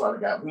speaks, Father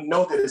God, we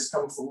know that it's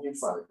coming from you,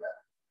 Father God.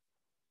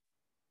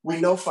 We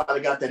know,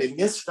 Father God, that in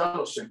this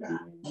fellowship, God,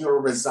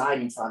 you're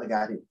residing, Father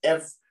God, in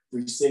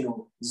every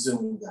single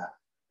Zoom, God.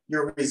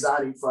 You're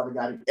residing, Father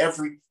God, in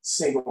every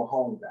single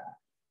home, God.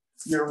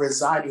 You're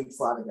residing,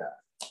 Father God,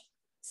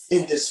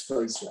 in this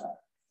place, God.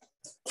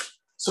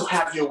 So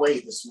have your way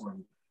this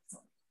morning.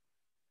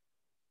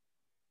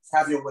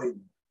 Have your way.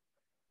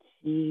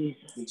 In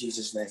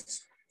Jesus' name,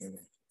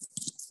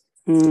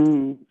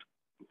 amen.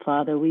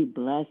 Father, we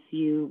bless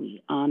you,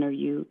 we honor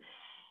you,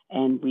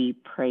 and we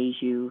praise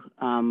you.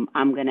 I'm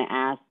going to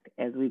ask,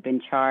 as we've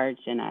been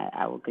charged, and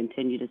I will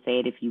continue to say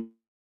it, if you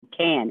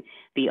can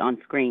be on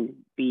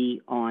screen,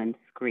 be on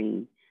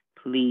screen.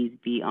 Please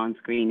be on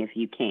screen if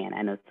you can.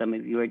 I know some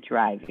of you are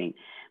driving,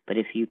 but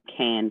if you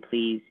can,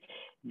 please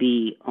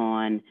be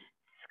on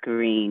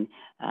screen.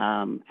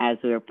 As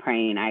we were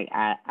praying,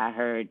 I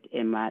heard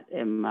in my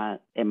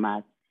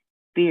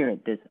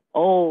spirit this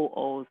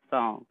old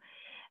song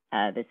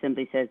that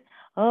simply says,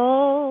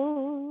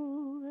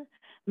 "Oh,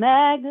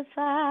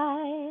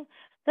 magnify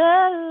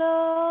the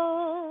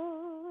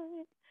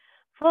Lord,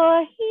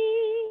 for he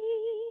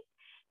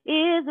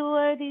is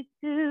worthy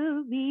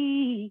to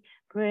be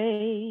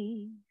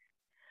praised.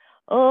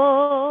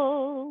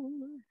 Oh,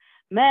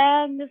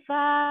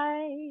 magnify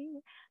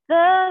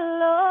the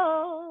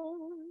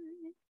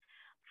Lord,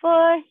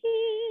 for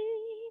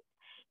he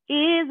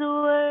is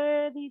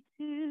worthy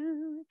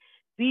to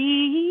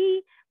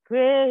be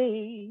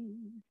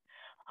praised.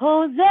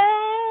 Hosanna,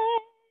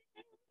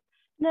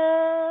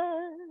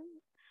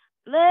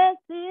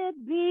 blessed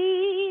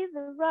be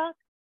the rock,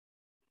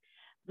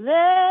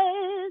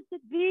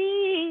 blessed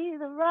be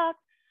the rock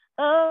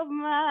of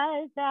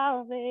my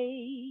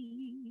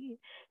salvation.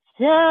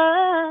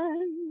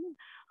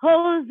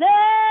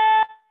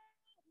 Hosanna,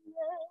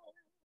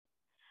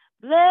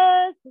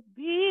 blessed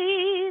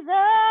be the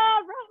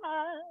rock,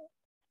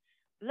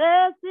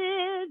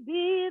 blessed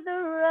be the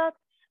rock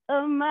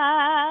of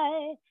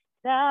my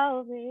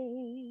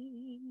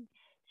salvation.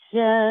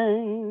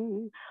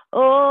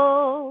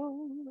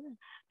 Oh,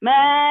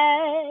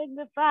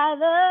 magnify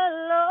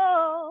the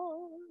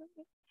Lord,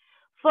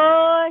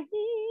 for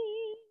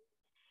he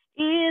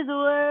is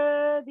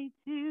worthy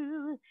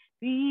to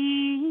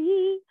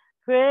be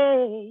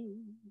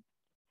praised.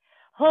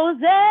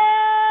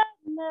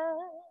 Hosanna,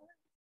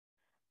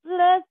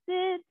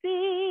 blessed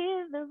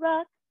be the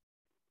rock,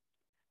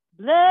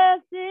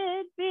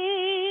 blessed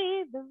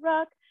be the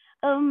rock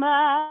of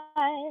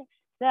my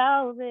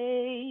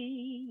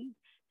salvation.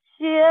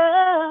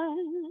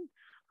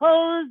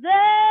 Hosanna,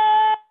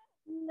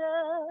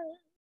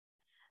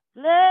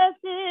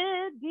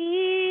 blessed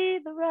be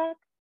the rock,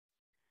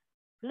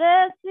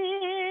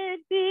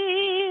 blessed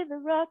be the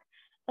rock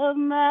of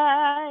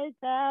my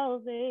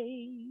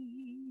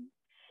salvation.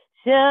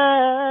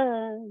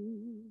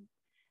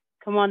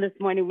 Come on, this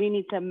morning, we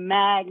need to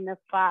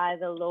magnify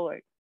the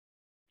Lord.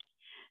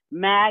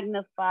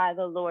 Magnify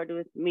the Lord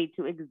with me,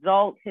 to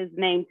exalt his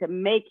name, to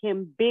make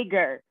him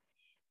bigger.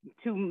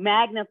 To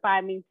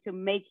magnify means to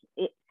make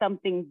it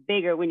something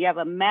bigger. When you have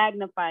a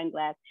magnifying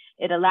glass,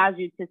 it allows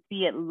you to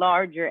see it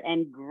larger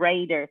and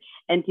greater,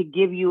 and to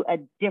give you a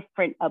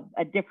different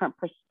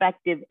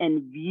perspective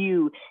and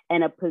view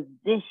and a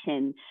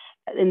position.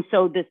 And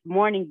so this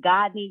morning,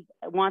 God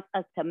wants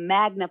us to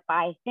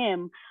magnify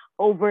him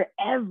over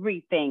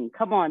everything.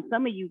 Come on,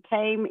 some of you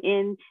came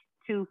in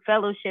to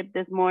fellowship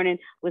this morning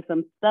with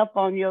some stuff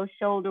on your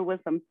shoulder, with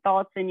some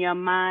thoughts in your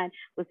mind,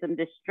 with some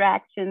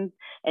distractions,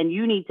 and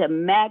you need to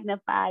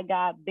magnify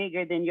God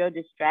bigger than your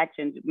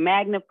distractions,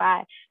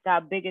 magnify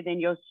God bigger than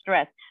your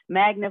stress,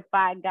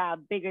 magnify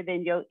God bigger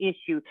than your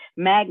issue,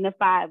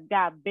 magnify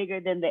God bigger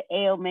than the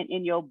ailment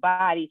in your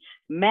body,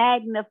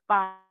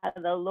 magnify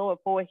the Lord,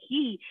 for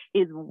he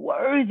is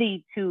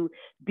worthy to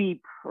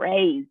be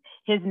praised.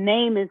 His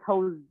name is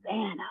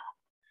Hosanna.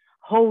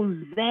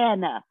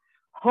 Hosanna,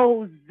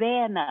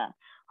 Hosanna,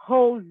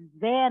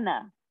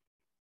 Hosanna.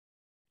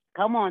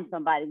 Come on,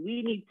 somebody.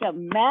 We need to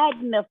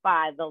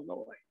magnify the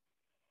Lord.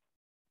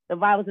 The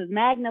Bible says,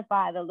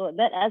 magnify the Lord.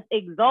 Let us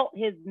exalt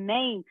his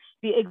name.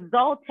 The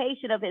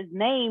exaltation of his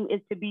name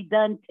is to be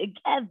done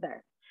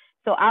together.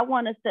 So I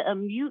want us to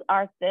unmute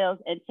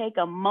ourselves and take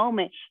a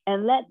moment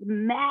and let's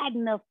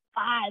magnify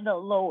the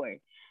Lord,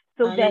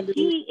 so that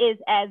he is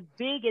as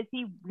big as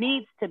he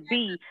needs to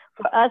be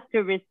for us to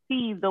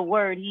receive the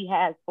word he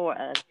has for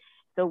us.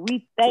 So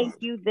we thank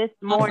you this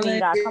morning,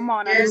 God. Come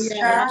on,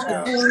 unmute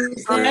yourself.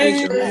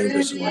 Praise your name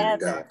this morning,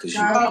 God, because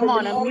you Come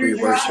on, we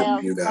unmute worship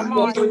yourself. you, God. Come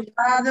on.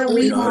 Father, We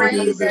we honor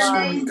you praise this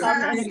your morning, name,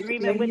 God. Come in God.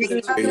 agreement with We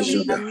me. Father, praise we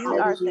you, God. Unmute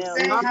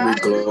ourselves. say We hallelujah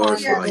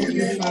glorify to your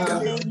your name, name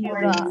God. this Thank you,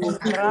 morning, God. Father,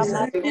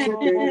 we Praise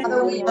you praise for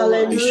who you. you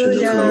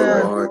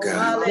Hallelujah. are,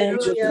 God.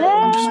 Hallelujah.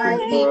 Holy Spirit.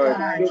 Almighty Lord,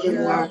 God, you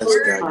are Yes,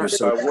 God, you're worthy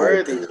so to be good,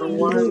 worthy. God.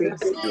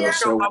 praised. You are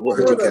so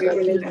worthy, God.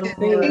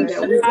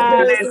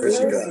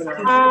 Yes,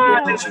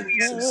 God. I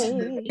Jesus.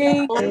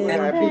 say, Where would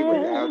I be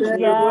without you?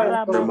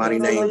 Your mighty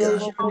name,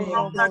 God.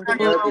 Love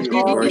you We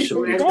all the worship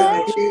you, glory.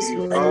 God. Give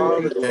you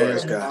all the Yes,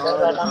 glory, God. all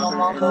the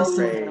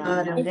honor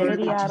and the praise.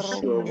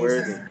 You are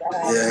worthy.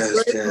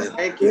 Yes, God.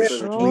 Thank you Your for the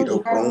sweet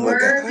kingdom. aroma,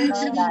 God. Worthy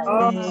to be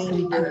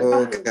praised.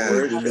 Oh, The God, we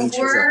worship. need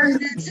you, God. Worthy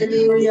to be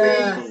Thank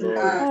praised, you, Lord.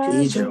 God. We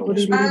need you,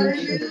 Holy Spirit.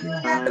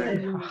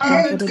 Hallelujah.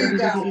 Yes, Thank you, God.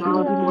 God.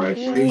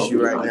 Praise you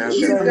right Thank now,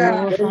 you, God.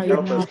 God.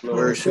 Help us, Lord.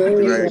 Worship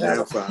you right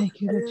now, Father.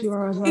 Thank you that you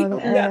are above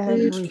In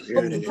every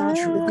spirit and in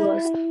truth.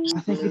 situation. I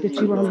thank you Love that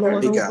you, you are Lord.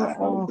 Lord Hey, over God.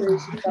 all, God.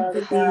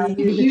 Thank you Thank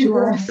that you, you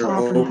are a God. You're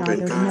sovereign God. open,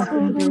 There's God.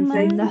 nothing, there's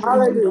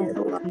nothing you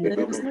don't see. There's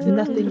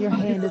nothing your Hallelujah.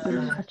 hand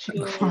isn't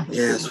touching, Father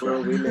Yes, God. Lord,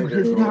 Father. we If live it,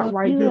 it's Lord. not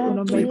right, You you're are going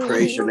to We make right,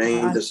 praise your big. God.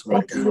 name I this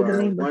morning, thank God. you You in the are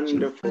name of Jesus.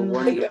 wonderful,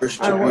 wonderful I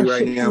Worship you God. right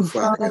worship now, you,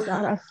 Father Father God.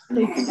 God. I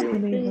thank Thank you in the you.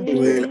 name of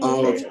We're in Jesus.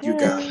 all of you, The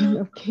God. King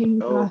of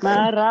Kings, and Oh, I thank you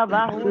in the name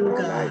of none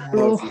Jesus. like God. you.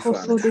 All of you, Father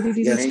God.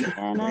 Yes, Thank God.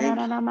 you. Thank you.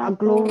 I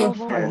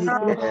glorify Yes, you.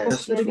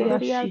 yes, Yes, Father.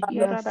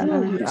 Yes,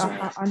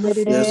 Father.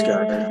 Yes,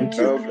 God. Thank you.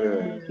 so good.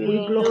 Thank you, We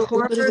Lord.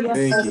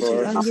 Thank you,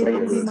 Lord, Jesus. so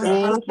good.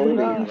 Thank you, Holy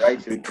and God. We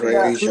righteous King.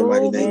 praise your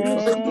mighty name,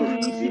 Father.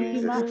 Thank you,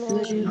 We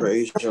Lord.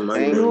 praise your mighty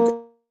Thank name, you. God.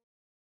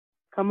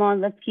 Come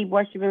on, let's keep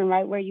worshiping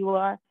right where you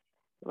are.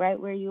 Right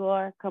where you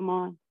are. Come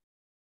on.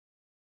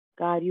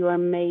 God, you are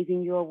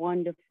amazing. You are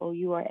wonderful.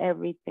 You are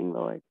everything,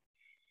 Lord.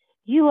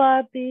 You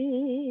are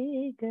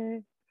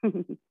bigger.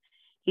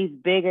 He's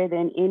bigger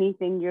than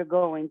anything you're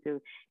going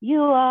through.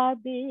 You are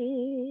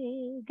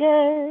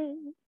bigger.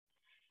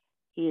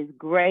 He is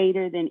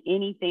greater than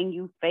anything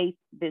you face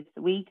this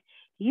week.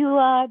 You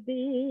are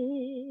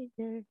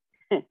bigger.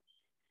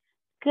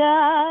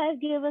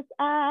 God, give us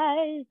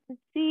eyes to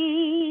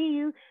see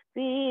you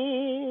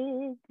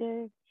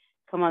bigger.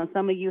 Come on,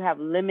 some of you have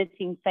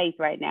limiting faith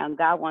right now, and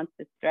God wants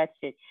to stretch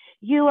it.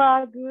 You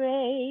are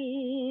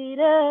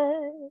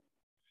greater.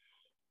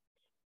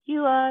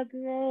 You are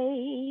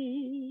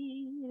greater.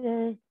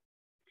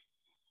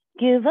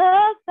 Give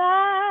us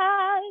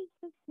eyes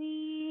to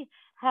see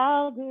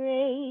how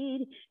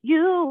great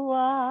you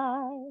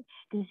are,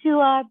 because you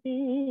are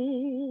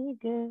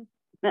bigger.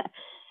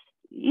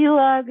 You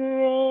are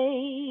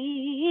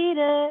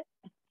greater.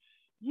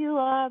 You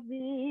are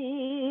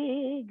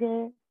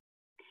bigger.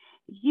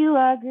 You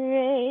are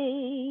greater.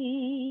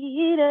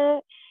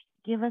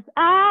 Give us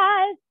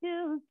eyes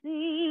to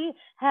see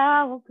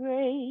how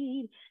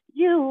great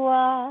you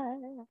are.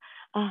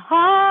 A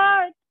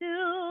heart to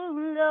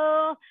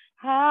know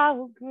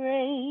how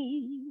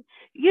great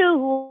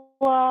you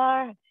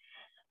are.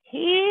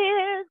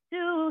 Ears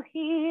to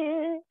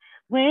hear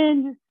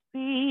when you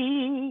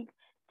speak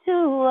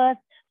to us,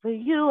 for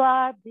you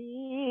are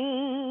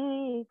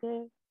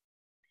bigger.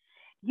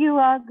 You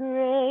are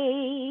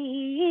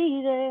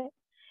greater.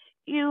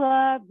 You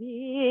are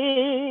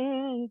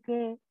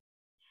bigger.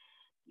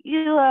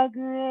 You are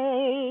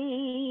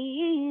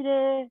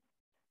greater.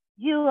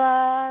 You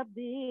are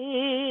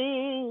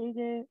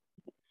bigger.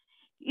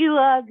 You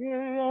are greater.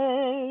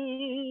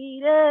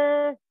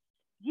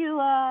 You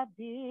are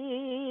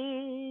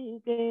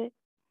bigger.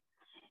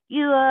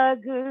 You are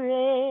greater,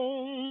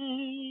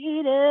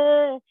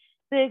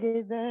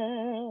 bigger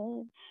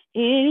than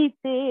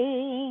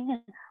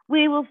anything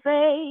we will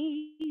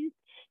face,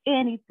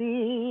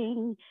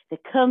 anything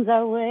that comes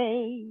our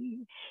way,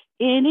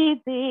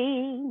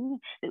 anything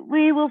that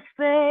we will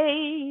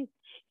face,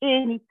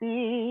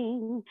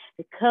 anything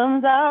that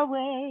comes our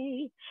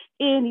way,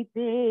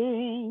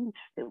 anything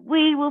that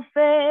we will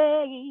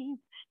face,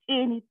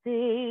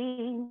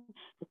 anything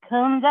that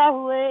comes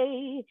our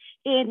way,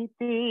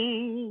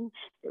 anything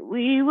that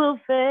we will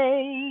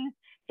face,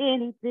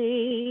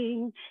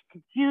 anything,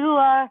 because you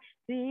are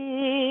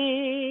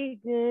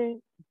bigger,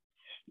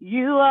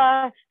 you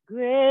are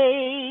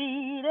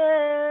greater,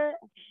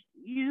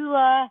 you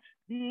are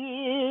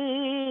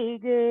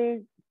bigger,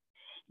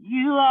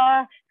 you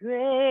are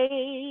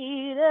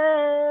greater,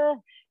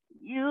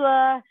 you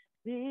are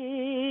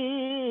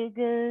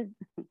bigger,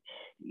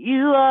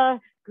 you are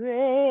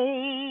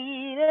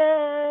greater,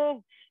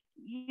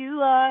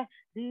 you are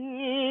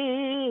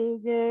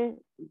bigger,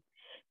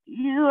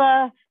 you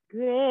are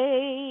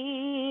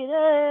greater.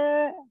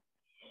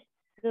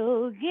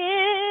 So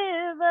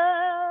give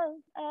us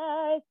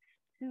eyes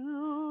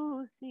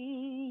to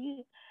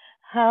see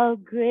how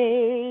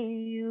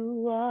great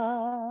you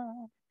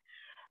are.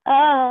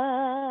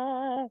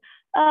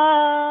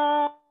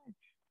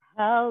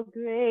 How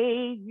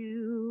great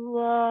you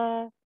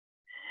are.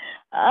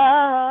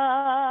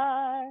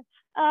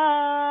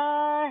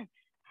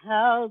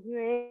 How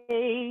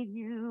great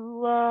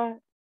you are.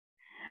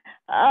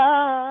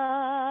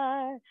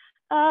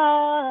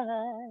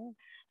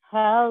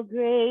 How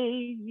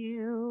great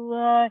you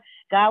are.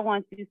 God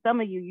wants you, some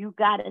of you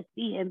got to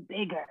see him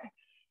bigger.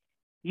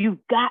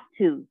 You've got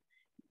to.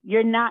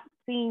 You're not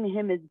seeing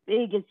him as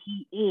big as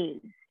he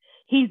is.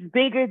 He's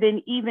bigger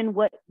than even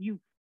what you've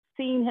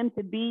seen him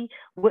to be,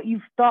 what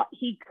you thought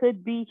he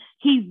could be.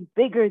 He's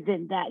bigger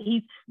than that.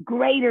 He's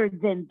greater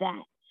than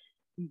that.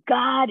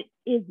 God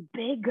is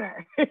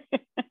bigger.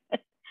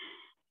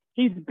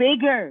 He's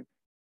bigger.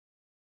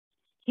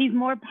 He's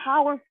more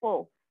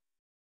powerful.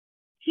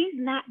 He's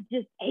not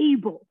just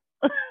able,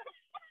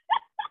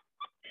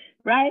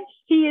 right?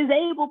 He is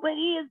able, but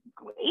he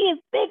is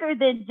bigger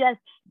than just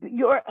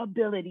your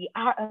ability,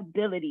 our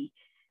ability.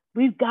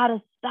 We've got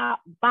to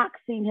stop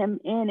boxing him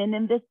in. And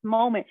in this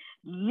moment,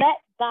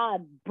 let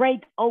God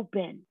break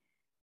open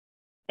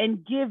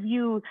and give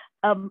you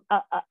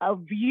a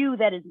view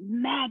that is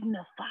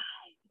magnified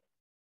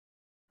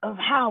of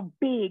how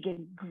big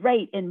and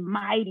great and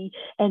mighty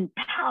and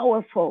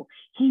powerful.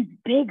 He's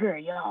bigger,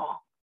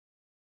 y'all.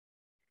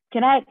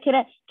 Can I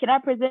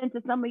present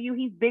to some of you,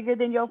 he's bigger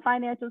than your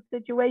financial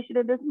situation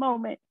in this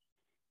moment?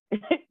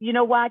 You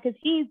know why? Because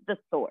he's the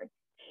source.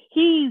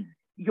 He's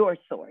your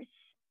source.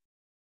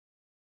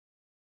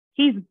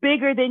 He's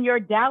bigger than your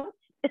doubt,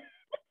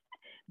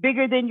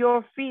 bigger than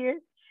your fear,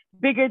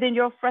 bigger than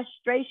your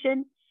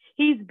frustration.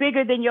 He's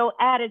bigger than your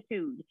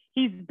attitude.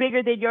 He's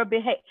bigger than your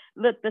behavior.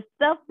 Look, the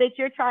stuff that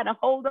you're trying to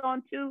hold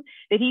on to,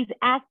 that he's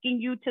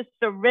asking you to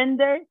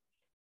surrender,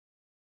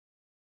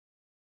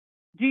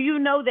 do you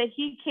know that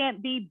he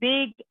can't be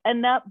big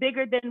enough,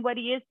 bigger than what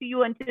he is to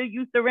you until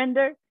you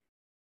surrender?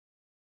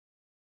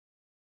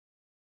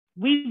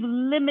 We've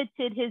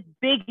limited his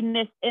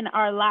bigness in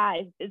our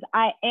lives, his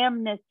I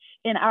amness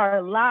in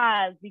our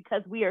lives,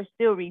 because we are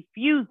still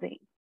refusing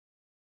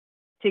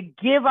to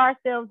give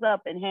ourselves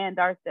up and hand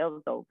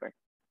ourselves over.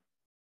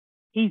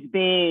 He's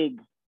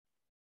big.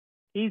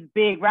 He's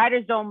big.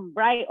 Writers don't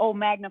write, oh,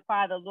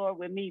 magnify the Lord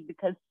with me,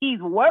 because he's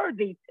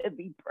worthy to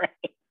be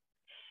praised.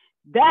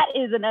 That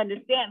is an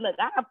understanding. Look,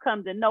 I've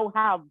come to know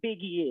how big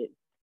he is,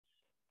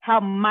 how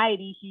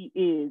mighty he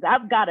is.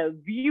 I've got a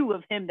view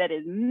of him that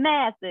is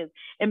massive.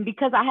 And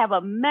because I have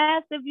a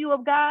massive view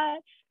of God,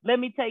 let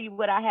me tell you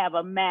what I have,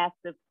 a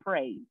massive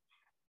praise.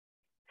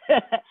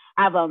 I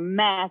have a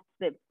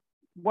massive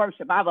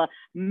worship. I have a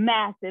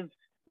massive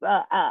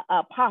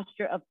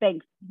posture of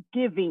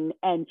thanksgiving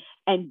and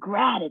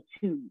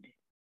gratitude,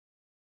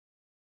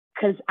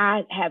 because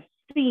I have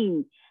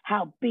seen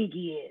how big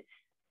he is,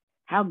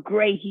 how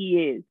great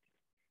he is.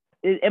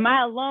 Am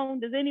I alone?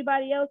 Does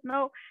anybody else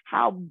know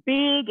how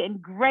big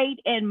and great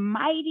and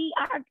mighty?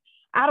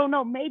 I don't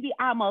know, maybe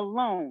I'm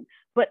alone,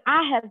 but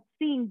I have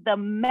seen the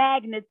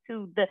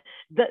magnitude,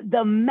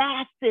 the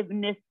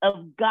massiveness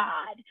of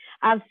God.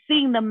 I've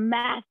seen the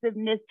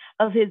massiveness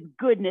of his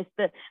goodness,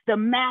 the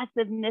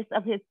massiveness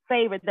of his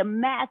favor, the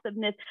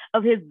massiveness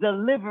of his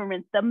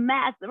deliverance, the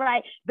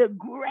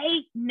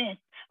greatness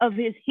of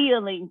his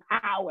healing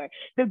power,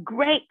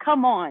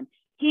 come on,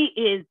 he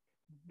is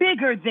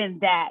bigger than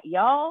that,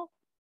 y'all.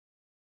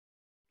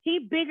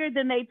 He's bigger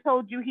than they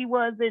told you he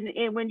was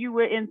in when you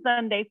were in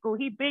Sunday school.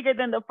 He's bigger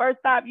than the first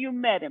time you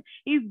met him.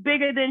 He's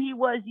bigger than he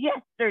was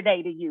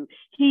yesterday to you.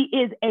 He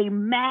is a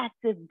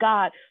massive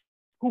God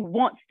who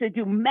wants to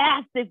do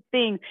massive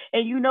things.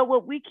 And you know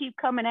what? We keep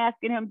coming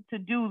asking him to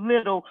do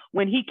little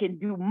when he can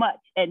do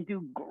much and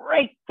do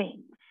great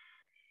things.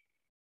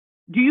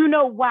 Do you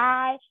know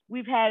why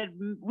we've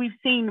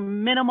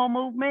seen minimal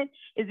movement?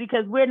 Is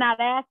because we're not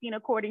asking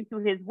according to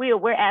his will.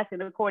 We're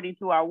asking according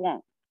to our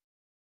wants.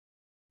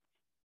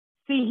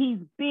 See, he's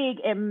big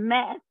and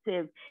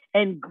massive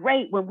and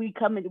great when we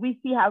come in. We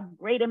see how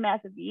great and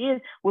massive he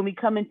is when we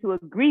come into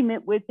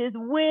agreement with his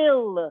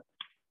will.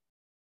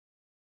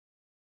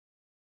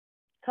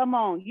 Come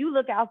on, you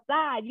look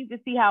outside, you can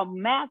see how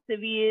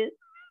massive he is.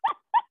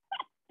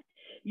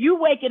 You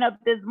waking up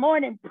this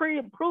morning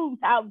proves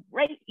how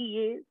great he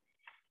is.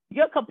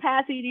 Your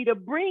capacity to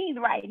breathe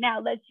right now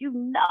lets you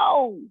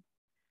know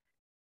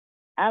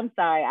I'm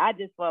sorry. I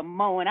just for a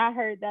moment, I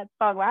heard that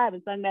song. I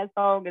haven't sung that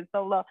song in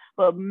so long.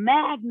 But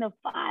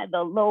magnify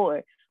the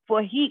Lord,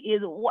 for he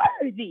is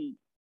worthy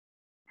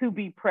to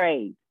be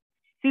praised.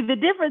 See, the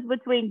difference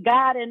between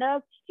God and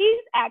us,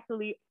 he's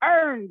actually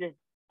earned.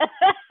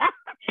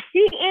 He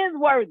is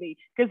worthy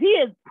because he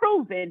has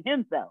proven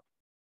himself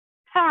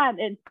time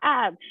and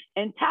time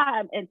and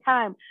time and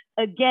time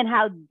again.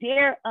 How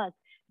dare us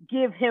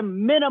give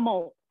him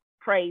minimal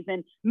praise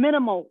and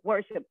minimal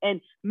worship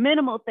and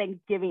minimal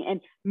thanksgiving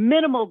and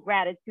minimal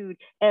gratitude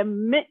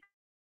and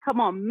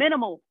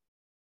minimal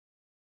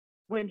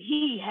when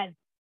he has,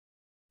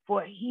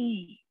 for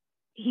he's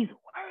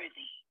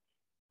worthy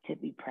to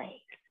be praised.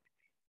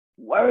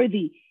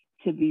 Worthy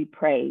to be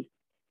praised.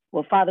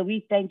 Well, Father,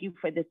 we thank you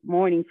for this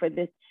morning, for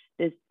this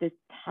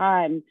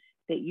time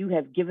that you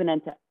have given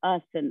unto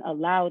us and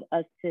allowed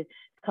us to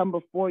come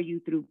before you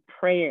through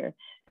prayer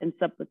and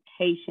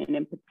supplication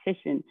and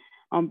petition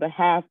on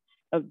behalf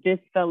of this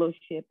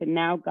fellowship. And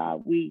now,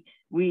 God, we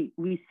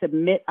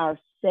submit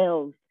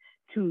ourselves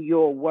to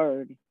your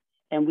word,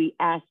 and we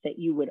ask that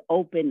you would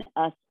open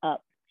us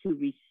up to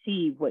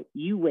receive what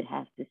you would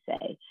have to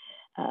say.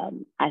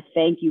 I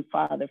thank you,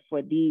 Father,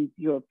 for these,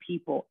 your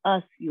people,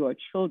 us, your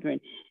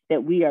children,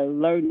 that we are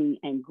learning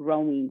and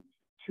growing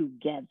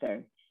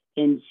together.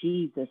 In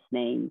Jesus'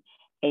 name,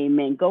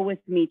 amen. Go with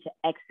me to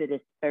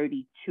Exodus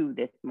 32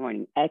 this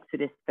morning.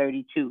 Exodus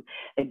 32.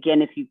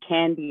 Again, if you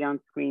can be on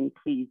screen,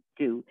 please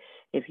do.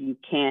 If you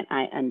can't,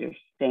 I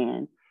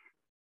understand.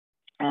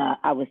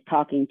 I was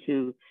talking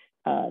to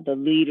the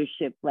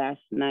leadership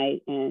last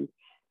night, and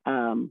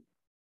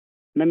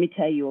let me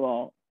tell you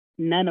all,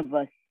 none of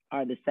us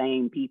are the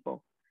same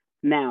people.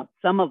 Now,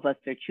 some of us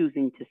are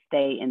choosing to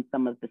stay in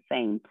some of the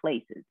same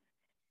places.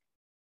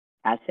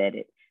 I said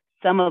it.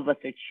 Some of us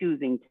are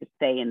choosing to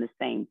stay in the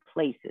same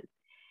places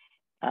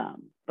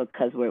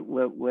because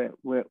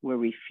we're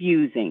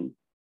refusing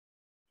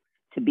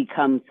to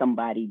become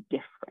somebody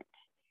different.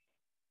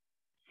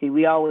 See,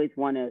 we always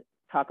want to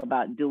talk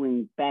about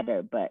doing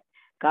better, but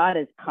God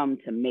has come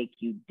to make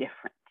you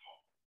different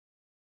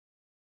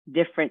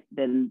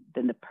than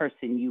the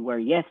person you were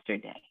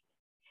yesterday.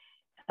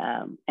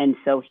 And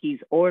so he's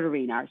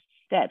ordering our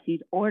steps.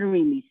 He's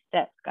ordering these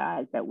steps,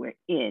 guys, that we're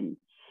in.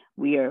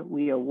 We are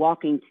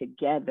walking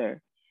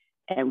together,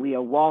 and we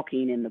are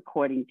walking in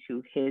according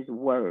to his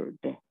word.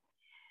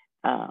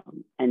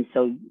 And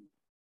so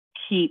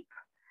keep,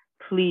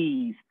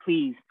 please.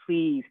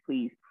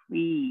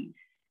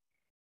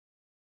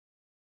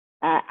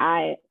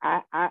 I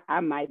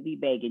might be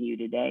begging you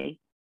today.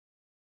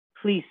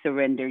 Please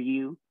surrender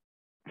you.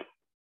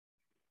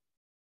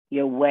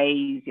 Your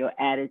ways, your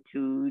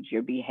attitudes,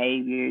 your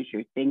behaviors,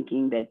 your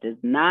thinking that does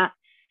not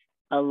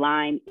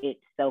align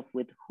itself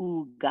with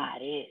who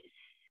God is.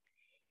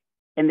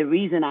 And the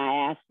reason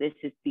I ask this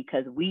is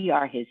because we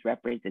are his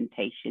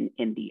representation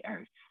in the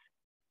earth.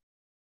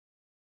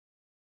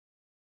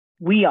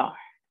 We are.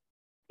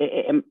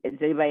 Does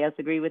anybody else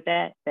agree with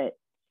that? That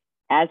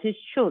as his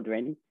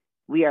children,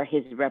 we are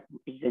his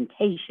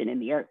representation in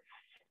the earth.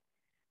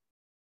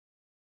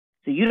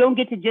 So you don't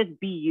get to just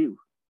be you.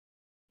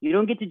 You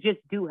don't get to just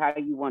do how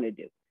you want to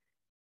do.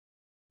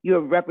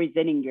 You're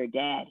representing your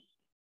daddy.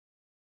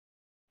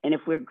 And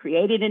if we're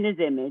created in his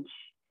image,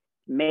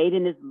 made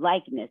in his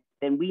likeness,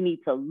 then we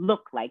need to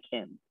look like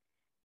him,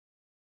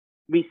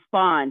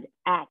 respond,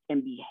 act,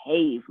 and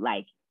behave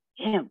like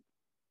him,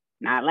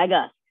 not like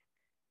us,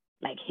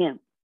 like him.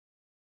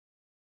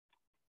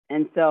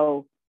 And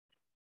so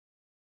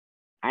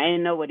I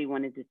didn't know what he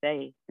wanted to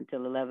say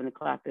until 11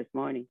 o'clock this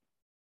morning.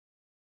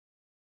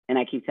 And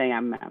I keep saying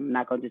I'm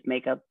not going to just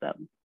make up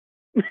something.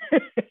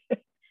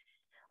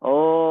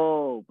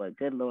 Oh, but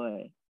good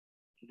Lord.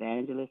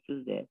 Evangelist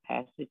is there.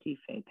 Pastor T.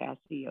 Faye, Pastor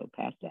Yo,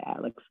 Pastor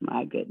Alex,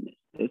 my goodness,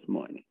 this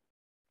morning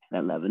at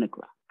 11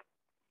 o'clock.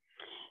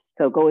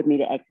 So go with me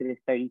to Exodus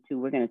 32.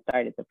 We're going to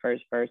start at the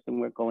first verse,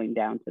 and we're going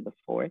down to the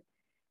fourth.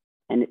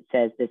 And it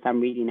says this, I'm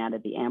reading out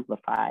of the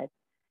Amplified.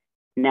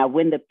 Now,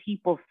 when the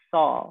people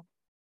saw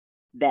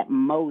that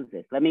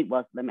Moses, let me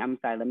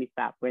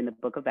stop. We're in the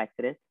book of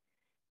Exodus.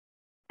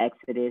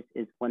 Exodus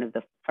is one of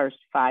the first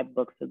 5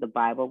 books of the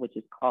Bible, which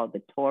is called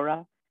the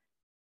Torah.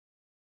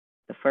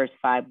 The first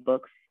 5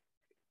 books.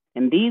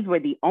 And these were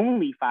the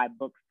only 5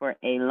 books for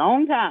a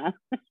long time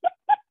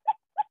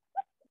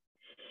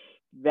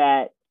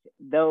that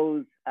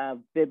those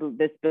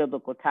this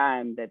biblical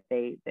time that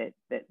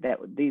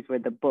these were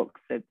the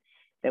books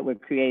that were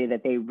created,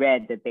 that they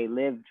read, that they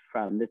lived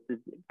from. This is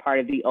part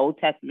of the Old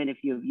Testament if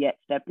you have yet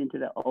stepped into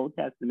the Old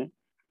Testament.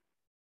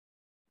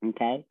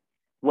 Okay.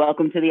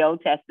 Welcome to the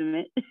Old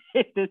Testament.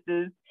 This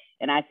is,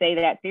 and I say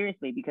that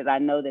seriously because I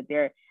know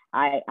that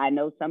I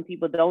know some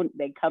people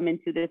they come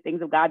into the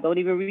things of God, don't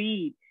even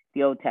read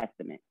the Old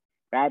Testament,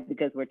 right?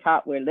 Because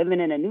we're living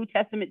in a New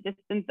Testament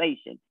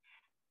dispensation.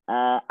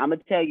 I'm going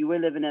to tell you, we're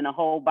living in a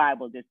whole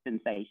Bible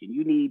dispensation.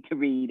 You need to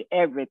read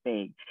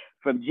everything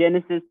from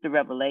Genesis to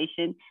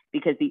Revelation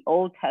because the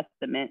Old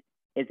Testament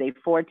is a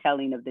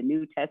foretelling of the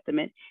New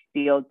Testament.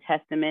 The Old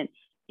Testament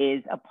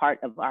is a part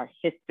of our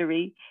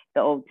history.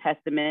 The Old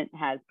Testament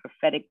has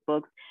prophetic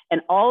books,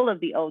 and all of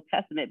the Old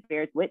Testament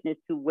bears witness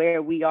to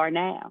where we are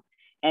now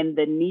and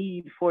the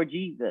need for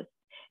Jesus,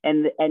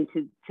 and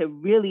to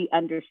really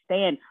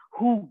understand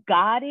who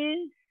God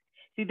is.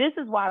 See, this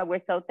is why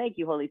we're so, thank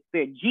you, Holy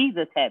Spirit,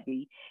 Jesus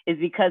heavy, is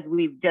because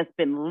we've just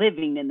been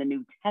living in the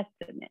New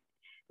Testament,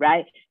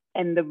 right?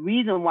 And the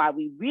reason why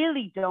we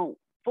really don't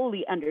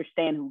fully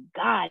understand who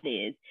God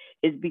is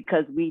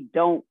because we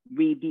don't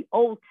read the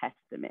Old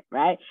Testament,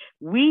 right?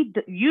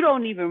 You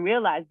don't even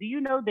realize, do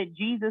you know that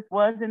Jesus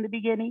was in the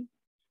beginning?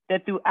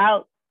 That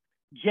throughout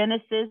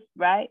Genesis,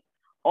 right,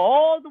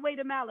 all the way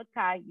to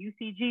Malachi, you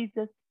see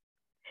Jesus?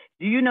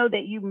 Do you know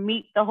that you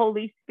meet the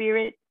Holy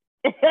Spirit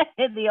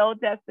in the Old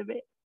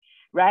Testament,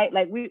 right?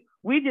 Like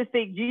we just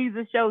think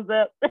Jesus shows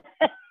up.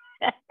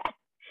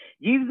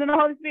 Jesus and the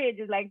Holy Spirit,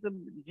 just like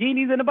some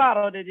genies in a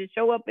bottle that just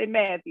show up in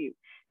Matthew.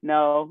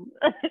 No,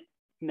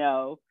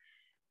 no.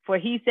 For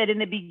he said in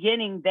the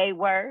beginning, they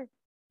were.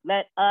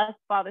 Let us,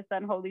 Father,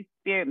 Son, Holy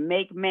Spirit,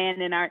 make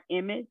man in our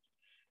image.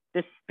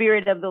 The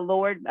Spirit of the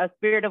Lord, a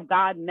Spirit of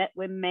God met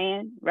with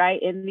man,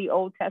 right, in the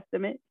Old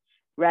Testament,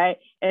 right?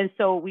 And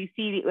so we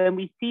see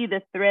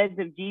the threads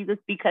of Jesus,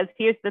 because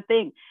here's the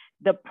thing.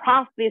 The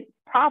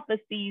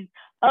prophecies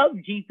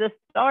of Jesus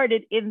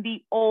started in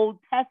the Old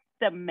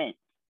Testament,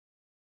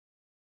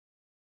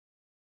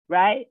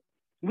 right?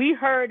 We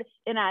heard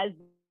in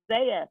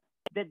Isaiah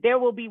that there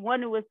will be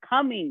one who is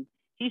coming.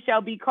 He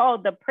shall be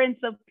called the Prince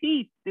of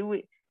Peace,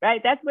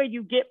 right? That's where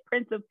you get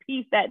Prince of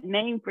Peace, that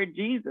name for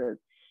Jesus,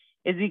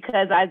 is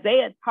because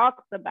Isaiah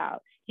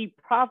he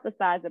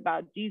prophesies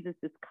about Jesus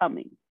is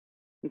coming,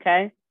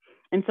 okay?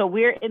 And so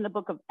we're in the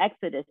book of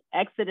Exodus.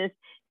 Exodus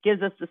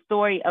gives us the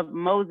story of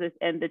Moses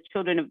and the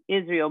children of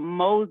Israel.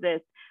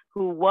 Moses,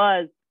 who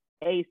was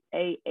a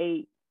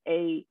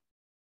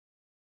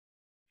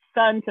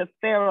son to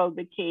Pharaoh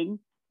the king,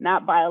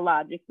 not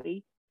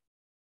biologically,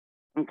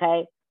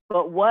 okay,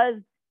 but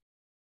was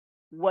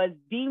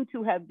deemed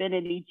to have been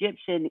an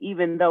Egyptian,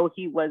 even though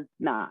he was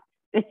not.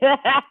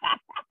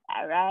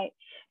 All right.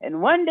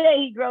 And one day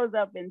he grows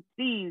up and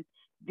sees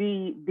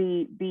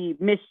the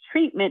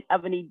mistreatment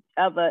of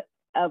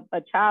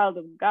a child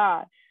of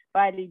God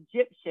by an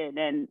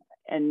Egyptian,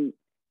 and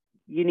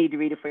you need to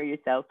read it for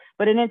yourself.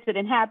 But an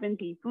incident happens,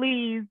 he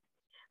flees,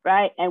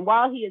 right? And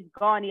while he is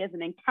gone, he has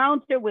an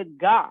encounter with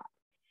God.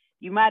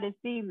 You might have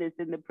seen this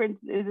in is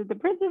it the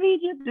Prince of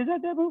Egypt? Is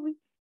that movie?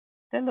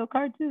 That little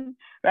cartoon,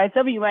 right?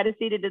 Some of you might have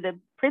seen it in the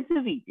Prince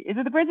of Egypt. Is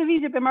it the Prince of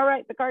Egypt? Am I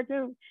right? The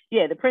cartoon?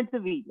 Yeah, the Prince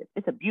of Egypt.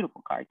 It's a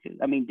beautiful cartoon.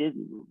 I mean,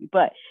 Disney movie.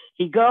 But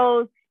he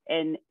goes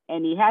and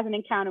he has an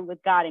encounter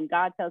with God, and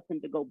God tells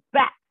him to go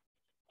back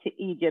to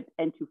Egypt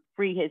and to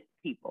free his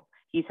people.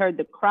 He's heard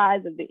the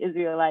cries of the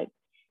Israelites.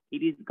 He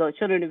needs to go,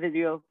 children of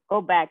Israel,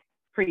 go back,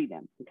 free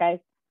them, okay?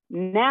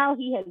 Now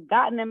he has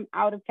gotten them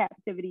out of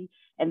captivity,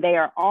 and they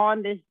are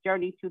on this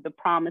journey to the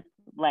promised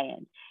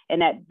land.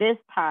 And at this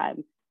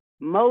time,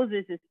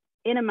 Moses is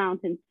in a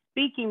mountain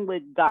speaking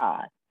with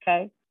God,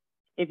 okay?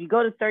 If you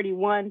go to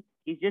 31,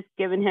 he's just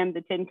given him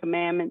the 10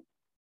 commandments,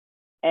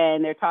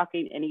 and they're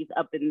talking, and he's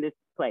up in this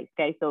place,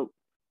 okay? So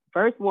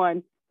verse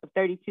 1 of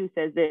 32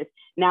 says this: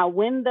 Now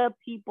when the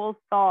people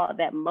saw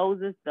that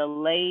Moses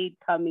delayed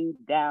coming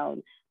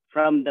down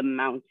from the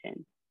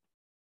mountain,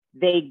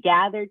 they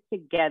gathered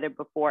together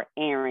before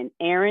Aaron.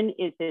 Aaron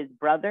is his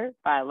brother,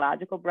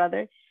 biological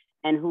brother,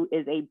 and who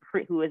has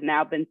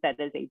now been set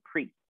as a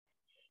priest.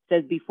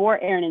 Says before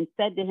Aaron, and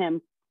said to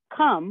him,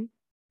 come,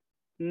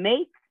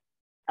 make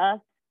us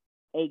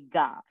a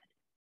God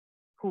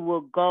who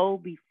will go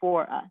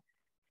before us.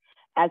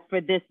 As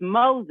for this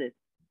Moses,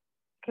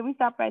 can we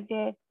stop right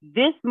there?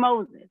 This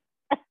Moses,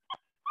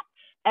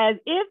 as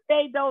if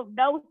they don't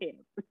know him.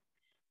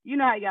 You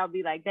know how y'all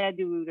be like, that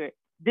dude.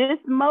 This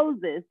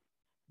Moses,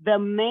 the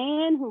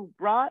man who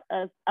brought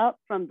us up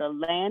from the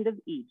land of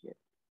Egypt,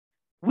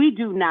 we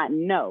do not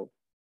know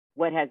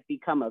what has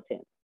become of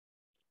him.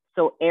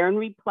 So Aaron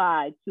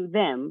replied to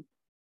them,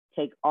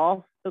 take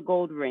off the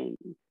gold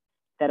rings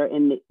that are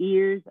in the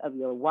ears of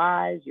your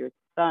wives, your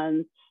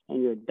sons,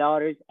 and your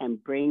daughters,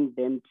 and bring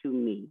them to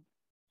me.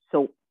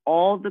 So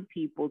all the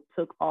people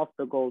took off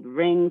the gold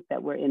rings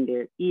that were in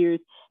their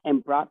ears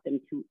and brought them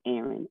to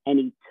Aaron. And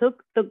he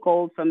took the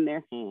gold from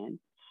their hands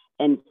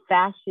and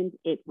fashioned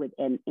it with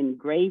an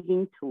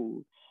engraving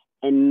tool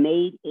and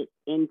made it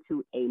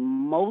into a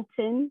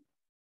molten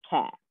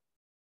calf.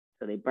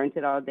 So they burnt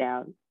it all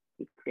down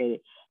and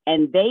created.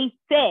 And they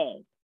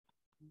said,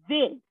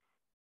 this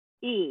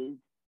is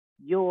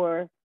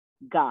your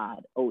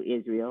God, O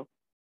Israel,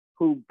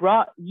 who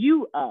brought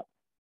you up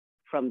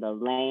from the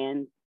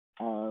land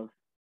of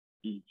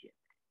Egypt.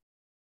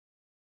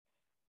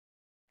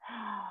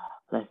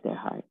 Bless their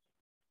hearts.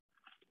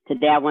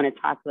 Today I want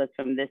to talk to us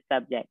from this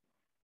subject.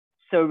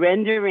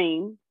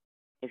 Surrendering,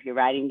 if you're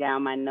writing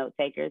down, my note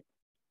takers,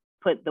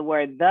 put the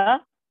word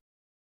the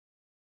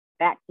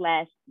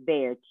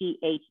 /their,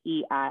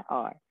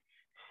 THEIR.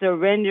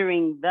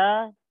 Surrendering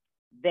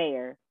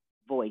their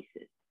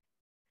voices.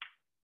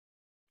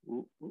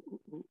 Ooh, ooh,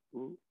 ooh,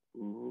 ooh,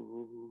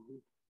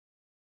 ooh.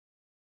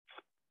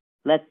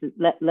 let's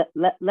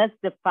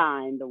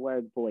define the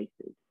word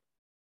voices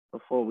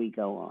before we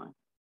go on.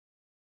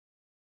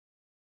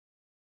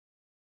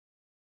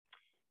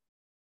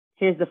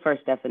 Here's the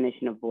first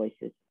definition of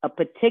voices: a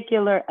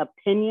particular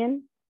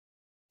opinion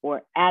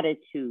or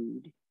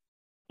attitude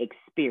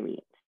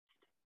experienced.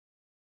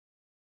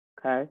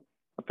 Okay?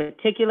 A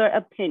particular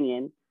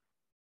opinion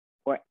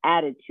or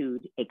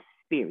attitude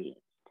experienced.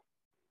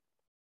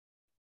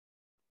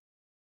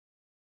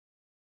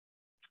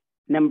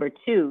 Number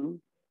two,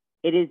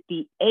 it is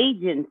the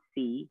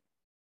agency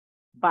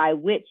by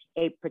which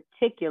a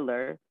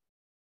particular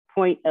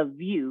point of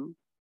view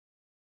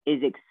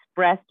is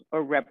expressed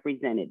or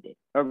represented.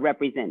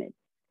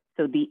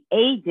 So the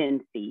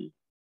agency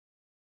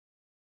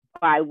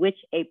by which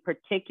a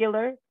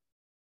particular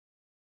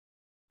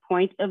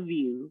point of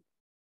view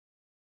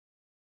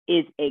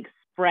is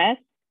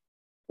expressed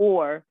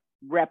or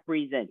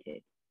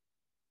represented.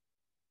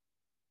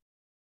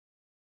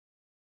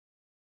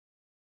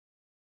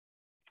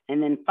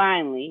 And then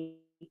finally,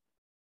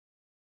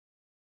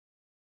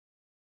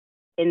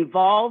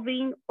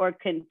 involving or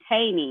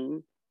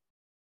containing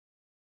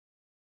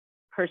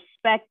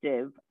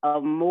perspective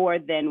of more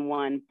than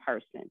one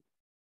person.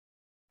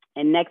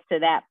 And next to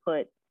that,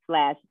 put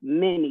 /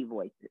 many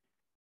voices.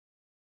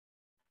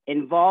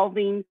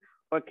 Involving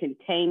or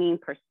containing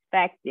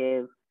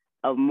perspective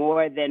of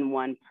more than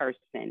one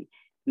person,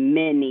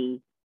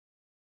 many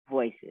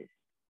voices.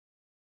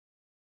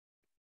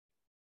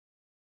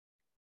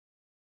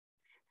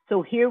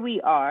 So here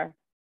we are.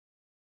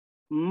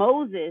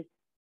 Moses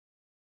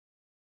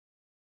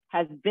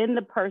has been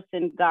the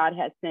person God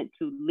has sent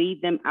to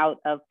lead them out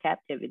of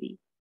captivity.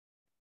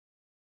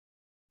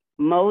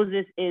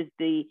 Moses is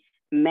the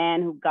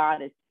man who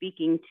God is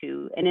speaking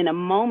to. And in a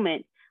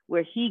moment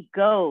where he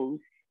goes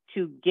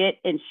to get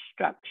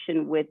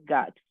instruction with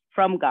God,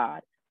 from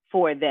God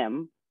for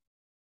them,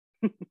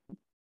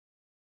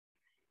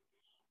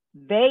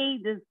 they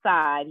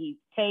decide he's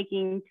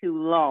taking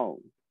too long.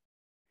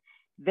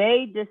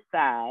 They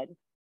decide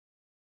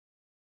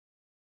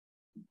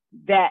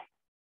that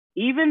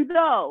even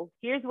though,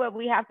 here's what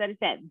we have to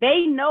understand,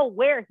 they know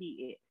where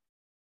he is,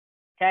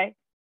 okay?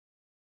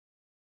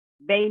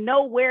 They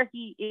know where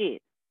he is.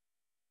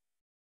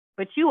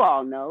 But you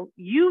all know,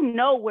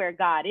 where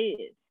God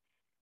is.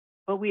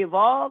 But we have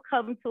all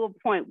come to a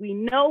point, we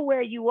know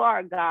where you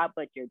are, God,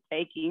 but you're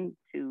taking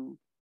too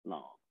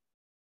long.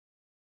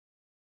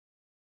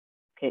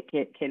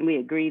 Can we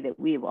agree that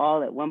we have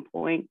all at one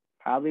point,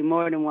 probably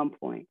more than one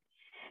point?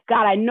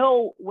 God, I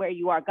know where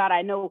you are. God,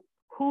 I know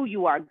who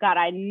you are. God,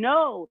 I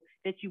know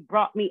that you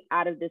brought me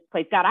out of this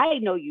place. God, I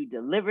know you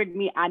delivered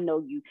me. I know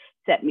you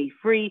set me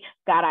free.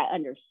 God, I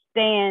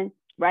understand,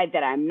 right,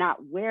 that I'm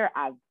not where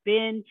I've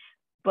been.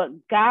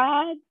 But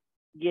God,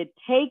 you're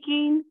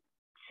taking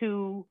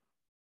too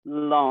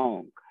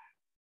long.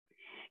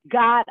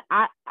 God,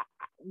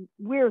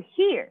 we're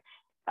here.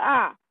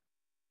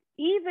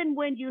 Even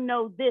when you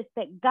know this,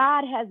 that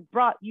God has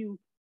brought you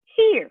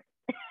here,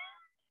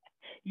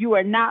 you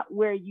are not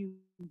where you've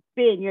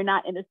been. You're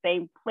not in the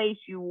same place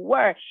you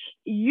were.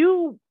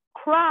 You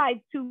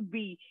cried to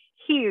be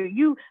here.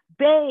 You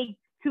begged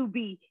to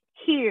be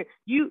here.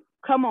 You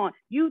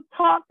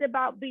talked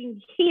about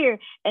being here,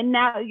 and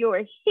now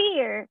you're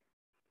here,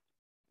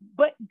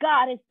 but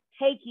God is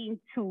taking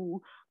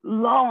too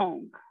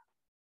long.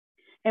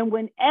 And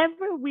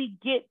whenever we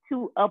get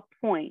to a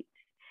point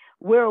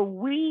where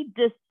we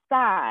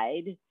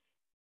decide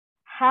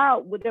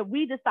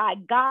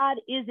God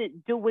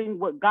isn't doing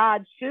what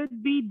God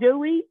should be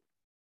doing,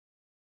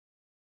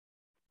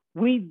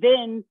 we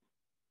then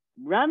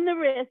run the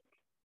risk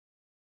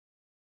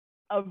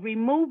of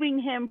removing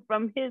him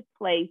from his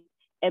place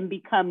and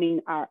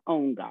becoming our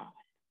own God.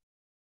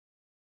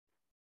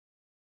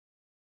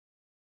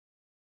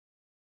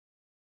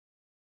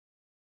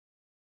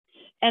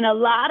 And a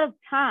lot of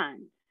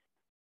times,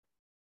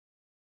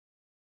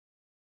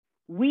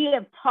 we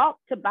have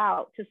talked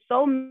about to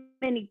so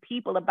many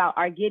people about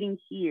our getting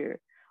here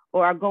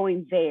or our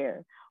going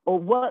there or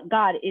what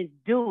God is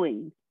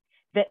doing,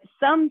 that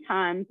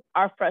sometimes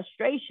our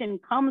frustration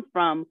comes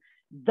from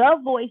the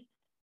voice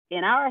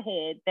in our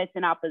head that's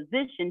in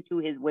opposition to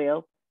his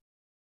will,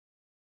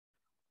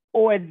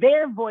 or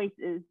their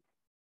voices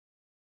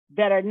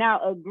that are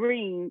now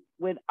agreeing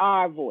with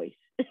our voice.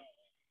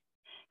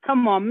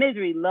 Come on,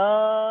 misery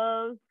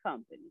loves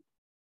company.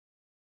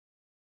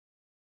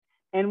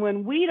 And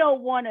when we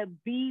don't want to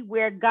be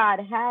where God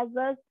has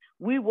us,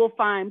 we will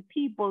find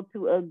people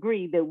to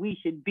agree that we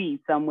should be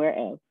somewhere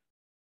else.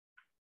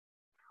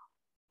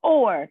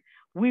 Or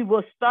we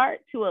will start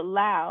to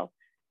allow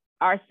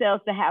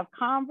ourselves to have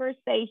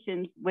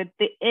conversations with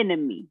the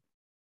enemy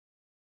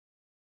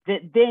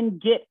that then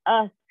get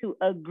us to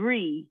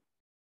agree.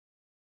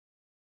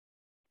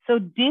 So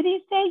did he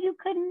say you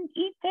couldn't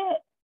eat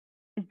that?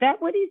 Is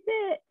that what he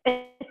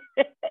said?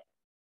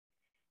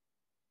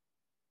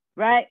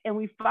 Right? And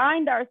we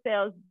find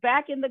ourselves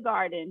back in the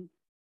garden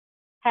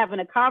having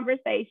a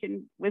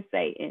conversation with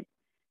Satan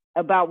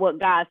about what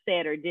God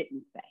said or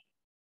didn't say.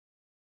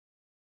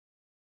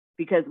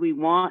 Because we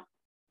want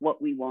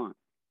what we want.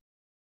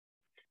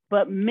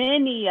 But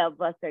many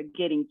of us are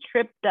getting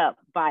tripped up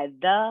by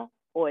the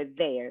or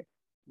their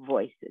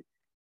voices.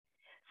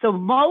 So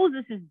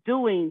Moses is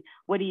doing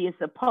what he is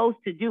supposed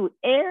to do.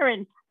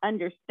 Aaron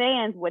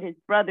understands what his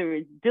brother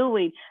is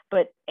doing,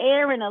 but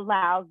Aaron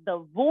allows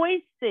the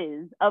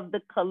voices of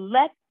the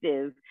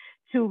collective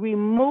to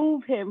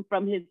remove him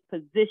from his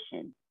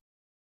position.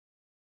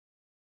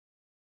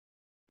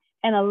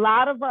 And a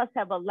lot of us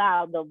have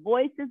allowed the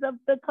voices of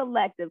the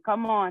collective,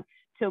 come on,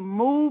 to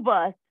move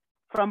us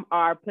from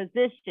our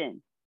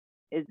position.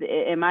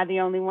 Am I the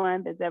only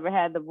one that's ever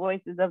had the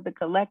voices of the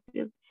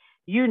collective?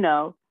 You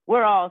know,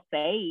 we're all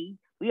saved.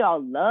 We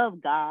all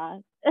love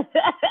God.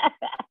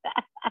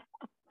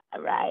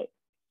 Right?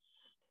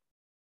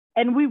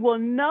 And we will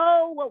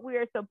know what we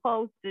are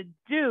supposed to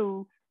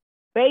do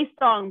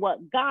based on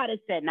what God has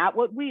said, not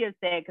what we have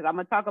said, because I'm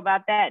going to talk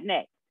about that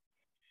next.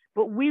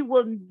 But we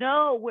will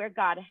know where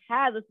God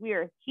has us. We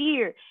are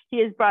here. He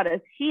has brought us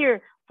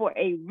here for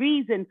a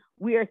reason.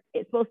 We are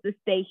supposed to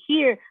stay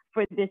here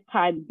for this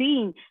time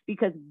being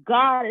because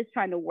God is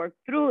trying to work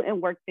through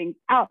and work things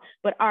out.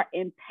 But our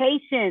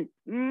impatience,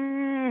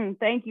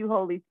 thank you,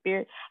 Holy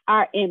Spirit,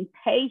 our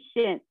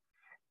impatience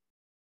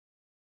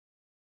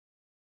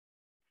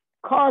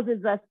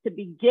causes us to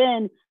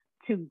begin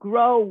to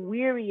grow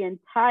weary and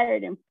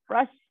tired and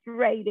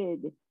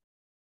frustrated.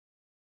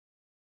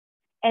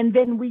 And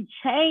then we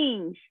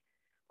change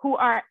who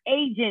our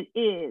agent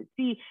is.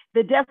 See,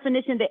 the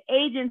definition, the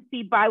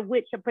agency by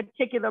which a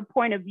particular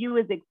point of view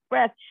is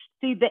expressed.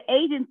 See, the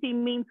agency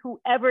means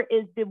whoever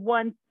is the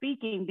one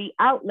speaking, the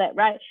outlet,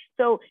 right?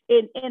 So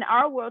in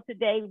our world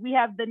today, we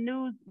have the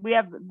news, we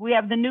have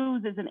the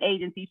news as an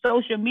agency.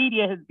 Social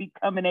media has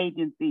become an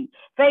agency.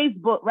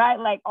 Facebook, right?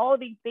 Like all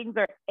these things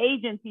are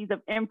agencies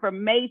of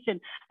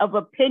information, of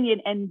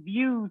opinion and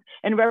views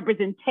and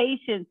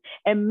representations.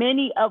 And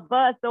many of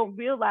us don't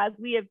realize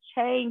we have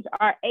changed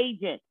our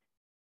agent.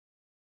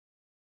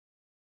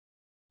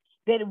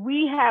 That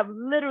we have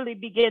literally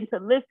begun to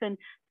listen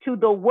to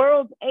the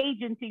world's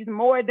agencies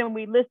more than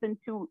we listen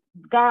to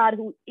God,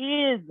 who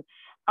is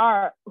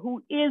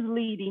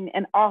leading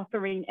and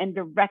authoring and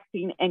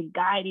directing and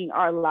guiding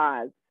our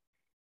lives.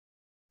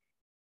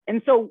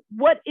 And so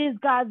what is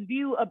God's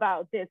view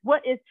about this?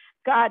 What is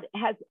how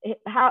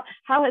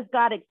has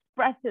God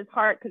expressed his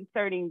heart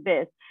concerning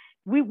this?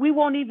 We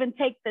won't even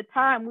take the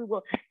time. We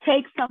will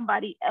take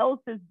somebody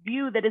else's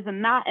view that is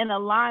not in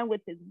line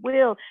with his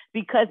will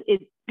because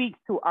it speaks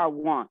to our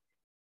wants.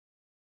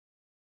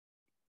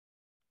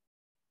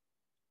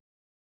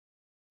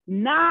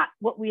 Not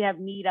what we have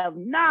need of,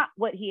 not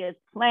what he has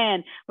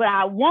planned, but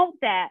I want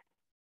that.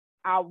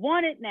 I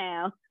want it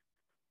now.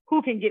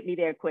 Who can get me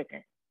there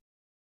quicker?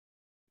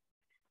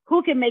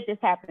 Who can make this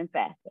happen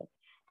faster?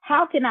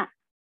 How can I?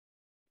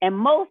 And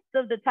most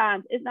of the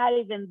times, it's not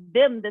even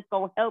them that's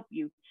going to help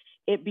you.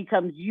 It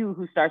becomes you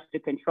who starts to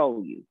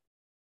control you.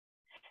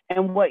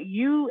 And what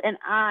you and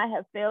I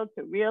have failed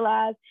to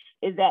realize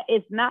is that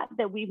it's not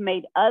that we've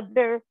made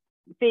other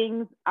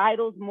things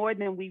idols more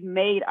than we've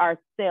made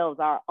ourselves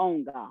our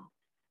own God.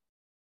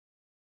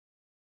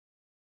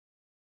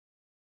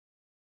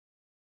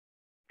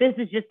 This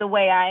is just the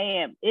way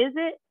I am. Is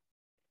it?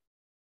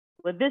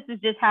 Well, this is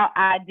just how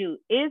I do.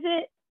 Is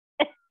it?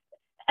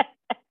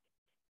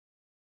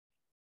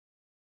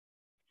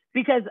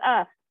 Because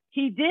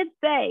he did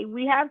say,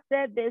 we have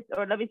said this,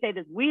 or let me say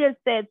this, we have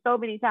said so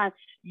many times,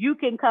 you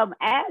can come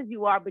as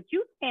you are, but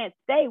you can't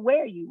stay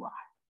where you are.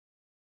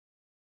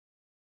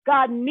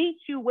 God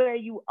meets you where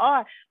you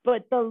are,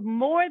 but the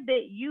more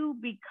that you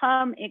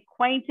become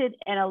acquainted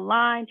and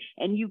aligned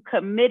and you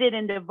committed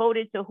and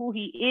devoted to who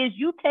he is,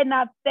 you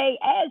cannot stay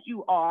as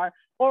you are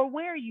or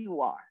where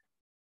you are.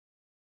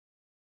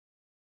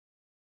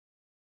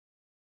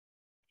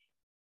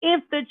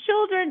 If the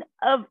children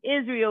of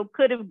Israel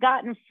could have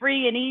gotten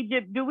free in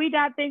Egypt, do we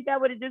not think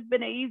that would have just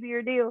been an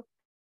easier deal?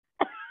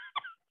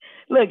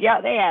 Look,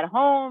 y'all, they had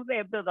homes, they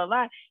had built a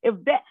lot.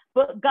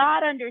 But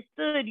God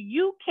understood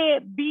you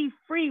can't be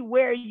free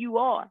where you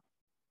are.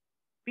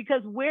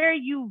 Because where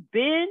you've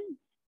been,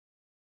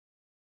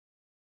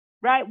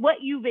 right,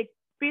 what you've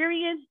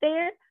experienced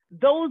there,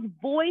 those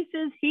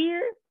voices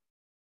here,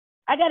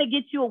 I got to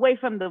get you away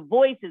from the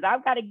voices.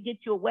 I've got to get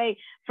you away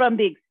from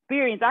the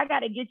experience. I got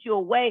to get you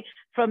away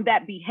from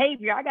that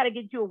behavior. I got to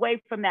get you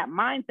away from that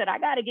mindset. I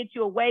got to get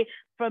you away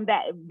from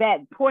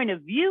that point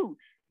of view.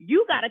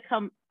 You got to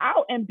come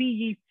out and be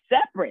ye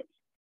separate.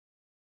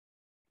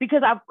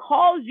 Because I've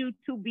called you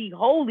to be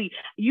holy.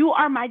 You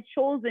are my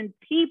chosen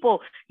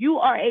people. You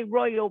are a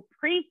royal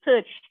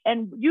priesthood,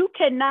 and you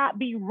cannot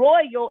be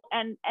royal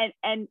and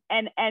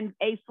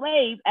a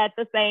slave at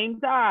the same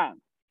time.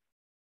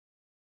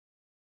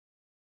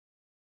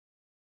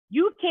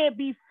 You can't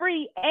be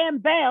free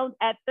and bound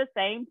at the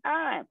same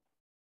time.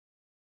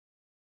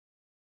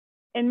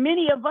 And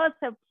many of us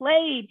have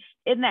played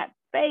in that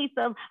space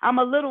of I'm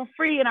a little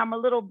free and I'm a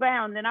little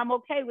bound, and I'm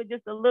okay with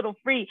just a little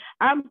free.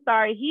 I'm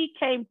sorry, he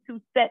came to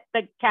set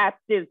the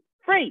captives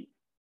free.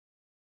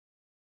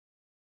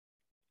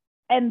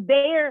 And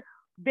there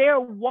their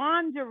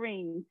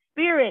wandering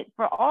spirit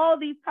for all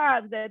these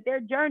times that their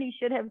journey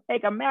should have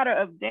taken a matter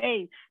of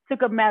days,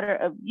 took a matter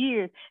of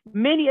years.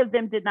 Many of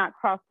them did not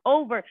cross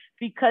over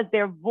because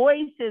their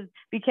voices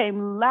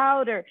became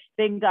louder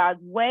than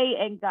God's way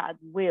and God's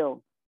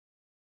will.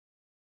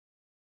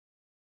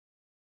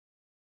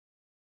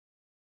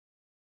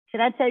 Can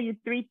I tell you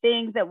 3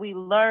 things that we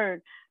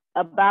learned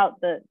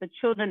about the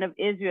children of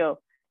Israel,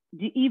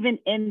 even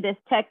in this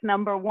text?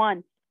 Number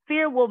 1,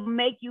 fear will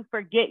make you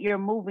forget you're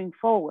moving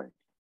forward.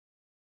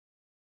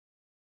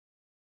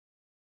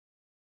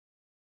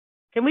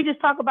 Can we just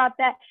talk about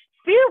that?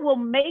 Fear will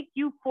make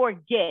you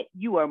forget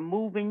you are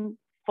moving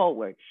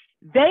forward.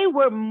 They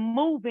were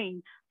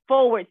moving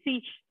forward.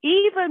 See,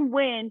 even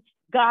when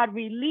God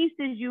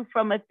releases you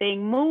from a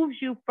thing, moves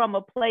you from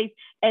a place,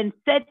 and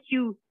sets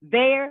you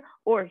there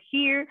or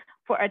here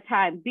for a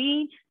time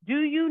being, do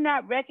you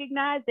not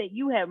recognize that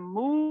you have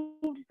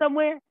moved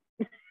somewhere?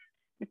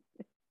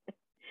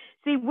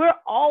 See, we're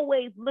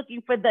always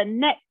looking for the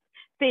next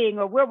thing,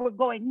 or where we're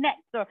going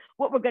next, or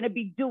what we're going to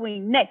be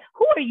doing next.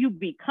 Who are you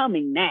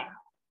becoming now?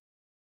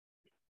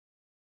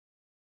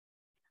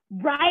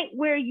 Right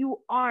where you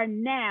are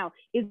now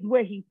is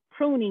where he's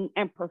pruning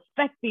and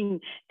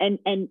perfecting and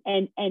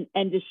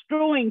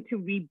destroying to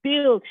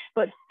rebuild.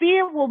 But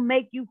fear will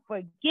make you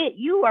forget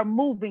you are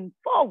moving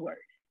forward.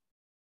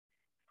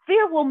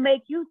 Fear will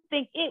make you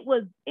think it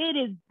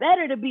is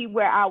better to be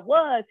where I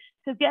was,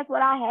 because guess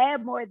what? I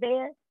had more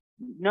there.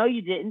 No,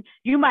 you didn't.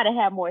 You might have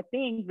had more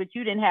things, but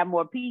you didn't have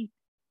more peace.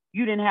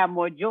 You didn't have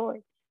more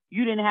joy.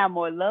 You didn't have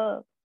more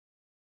love.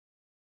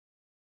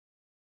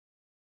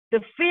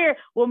 The fear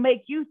will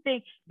make you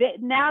think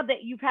that now that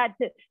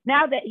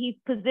he's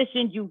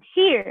positioned you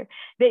here,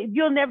 that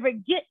you'll never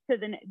get to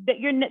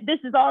this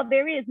is all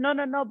there is.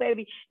 No,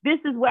 baby. This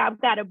is where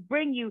I've got to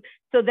bring you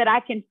so that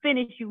I can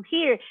finish you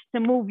here to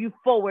move you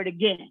forward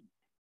again.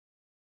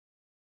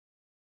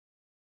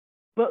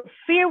 But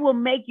fear will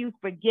make you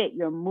forget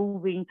you're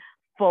moving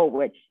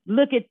forward.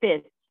 Look at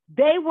this.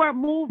 They weren't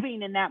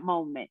moving in that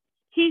moment.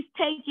 He's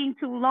taking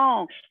too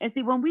long. And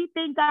see, when we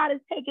think God is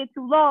taking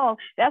too long,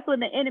 that's when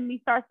the enemy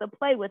starts to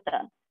play with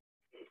us.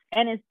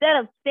 And instead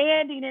of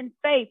standing in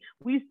faith,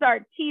 we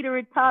start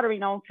teetering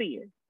on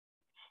fear.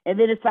 And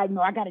then it's like,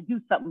 no, I got to do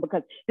something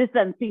because this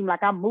doesn't seem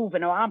like I'm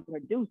moving or I'm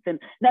producing.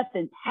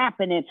 Nothing's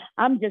happening.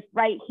 I'm just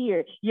right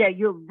here. Yeah,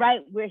 you're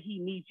right where he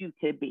needs you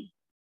to be.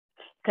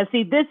 Because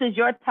see, this is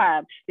your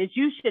time that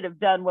you should have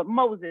done what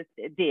Moses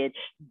did.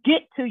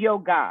 Get to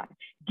your God.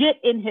 Get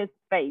in his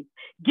face.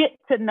 Get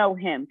to know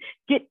him.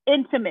 Get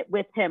intimate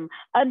with him.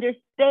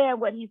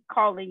 Understand what he's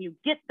calling you.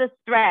 Get the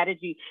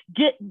strategy.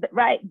 Get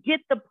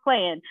the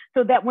plan,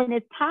 so that when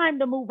it's time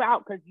to move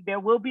out, because there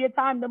will be a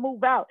time to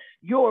move out,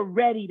 you're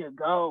ready to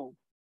go.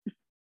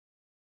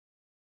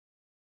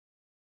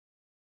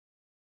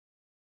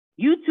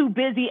 You too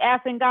busy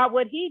asking God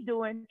what he's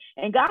doing,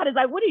 and God is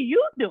like, what are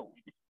you doing?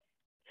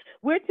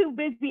 We're too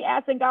busy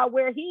asking God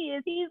where he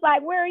is. He's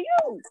like, where are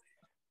you?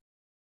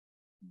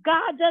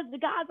 God's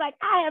like,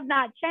 I have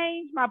not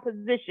changed my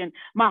position,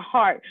 my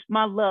heart,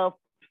 my love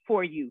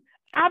for you.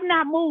 I've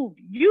not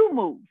moved. You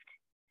moved.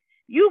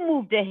 You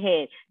moved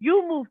ahead.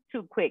 You moved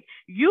too quick.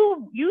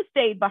 You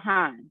stayed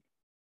behind.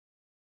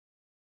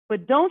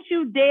 But don't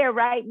you dare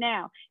right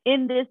now,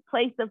 in this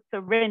place of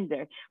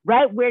surrender,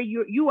 right where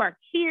you are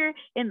here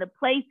in the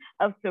place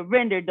of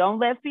surrender. Don't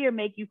let fear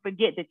make you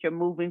forget that you're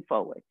moving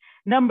forward.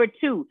 Number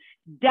 2,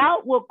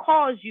 doubt will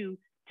cause you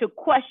to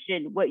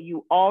question what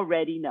you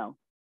already know.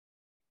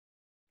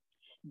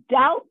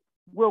 Doubt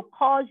will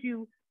cause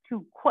you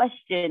to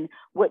question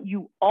what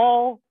you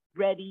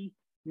already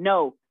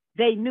know.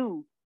 They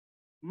knew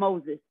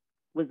Moses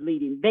was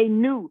leading. They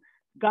knew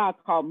God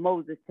called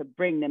Moses to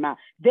bring them out.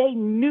 They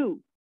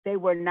knew they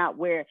were not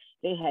where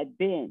they had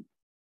been.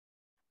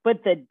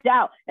 But the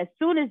doubt, as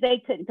soon as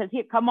they couldn't, because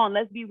here, come on,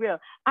 let's be real.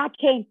 I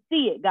can't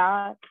see it,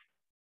 God.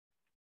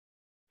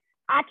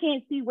 I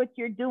can't see what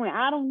you're doing.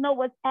 I don't know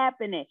what's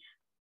happening.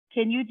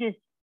 Can you just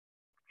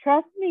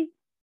trust me?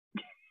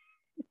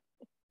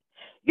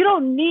 You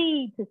don't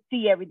need to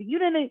see everything. You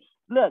don't need,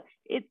 look,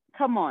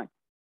 come on.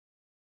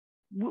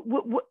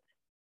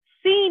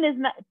 Seeing is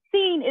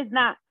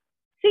not,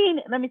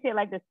 let me say it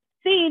like this.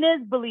 Seeing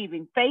is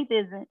believing. Faith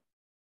isn't.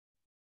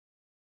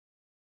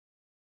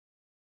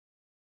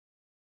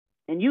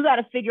 And you got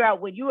to figure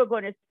out when you are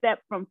going to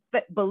step from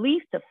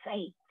belief to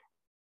faith.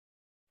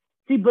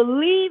 See,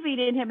 believing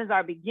in him is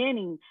our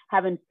beginning.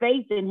 Having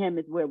faith in him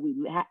is where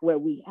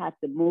we have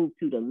to move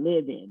to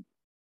live in.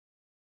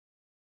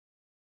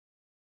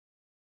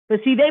 But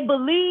see, they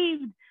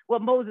believed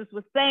what Moses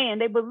was saying.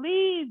 They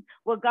believed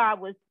what God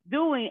was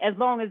doing as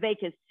long as they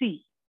could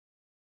see.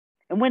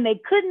 And when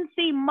they couldn't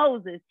see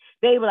Moses,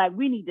 they were like,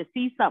 we need to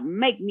see something.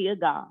 Make me a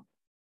God.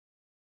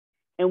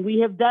 And we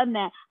have done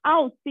that. I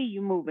don't see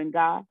you moving,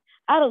 God.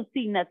 I don't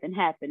see nothing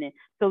happening.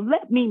 So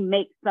let me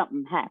make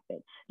something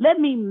happen. Let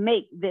me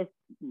make this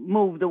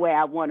move the way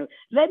I want to.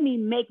 Let me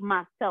make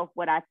myself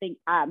what I think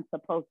I'm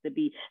supposed to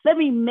be. Let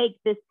me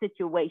make this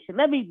situation.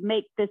 Let me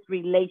make this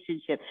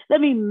relationship.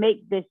 Let me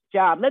make this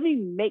job. Let me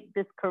make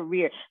this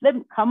career.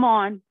 Come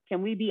on.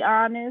 Can we be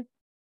honest?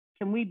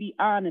 Can we be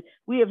honest?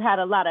 We have had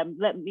a lot of,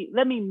 let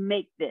me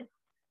make this.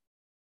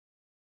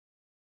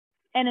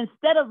 And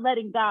instead of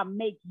letting God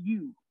make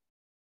you,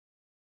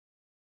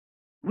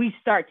 we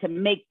start to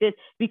make this,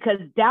 because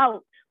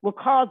doubt will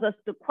cause us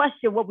to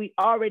question what we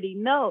already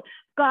know.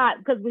 God,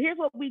 because here's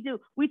what we do.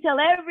 We tell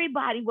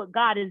everybody what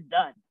God has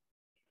done.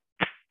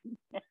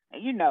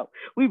 You know,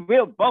 we're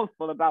real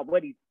boastful about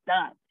what he's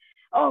done.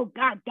 Oh,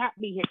 God got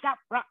me here. God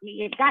brought me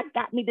here. God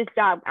got me this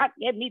job. God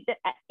gave me this.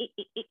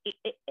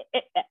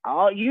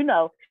 Oh, you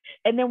know.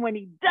 And then when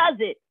he does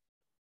it,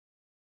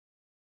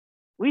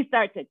 we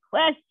start to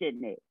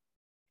question it.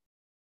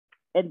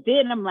 And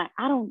then I'm like,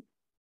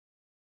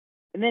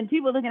 and then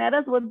people looking at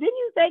us, well, didn't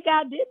you say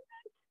God did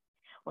that?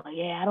 Well,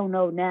 yeah, I don't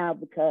know now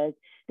because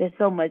there's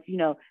so much,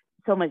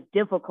 so much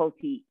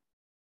difficulty.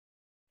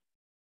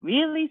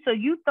 Really? So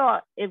you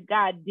thought if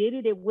God did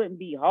it, it wouldn't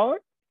be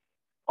hard?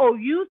 Oh,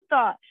 you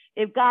thought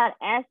if God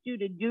asked you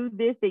to do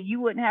this, that you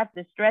wouldn't have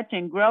to stretch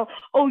and grow?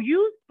 Oh,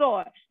 you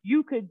thought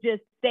you could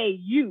just stay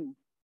you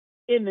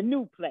in the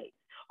new place?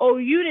 Oh,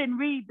 you didn't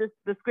read the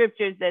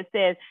scriptures that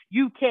says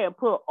you can't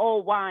put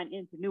old wine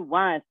into new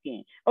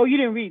wineskin. Oh, you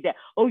didn't read that.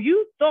 Oh,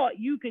 you thought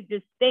you could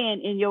just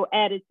stand in your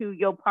attitude,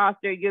 your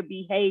posture, your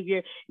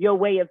behavior, your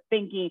way of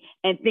thinking,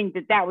 and think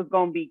that was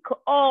going to be cool.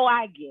 Oh,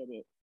 I get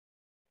it.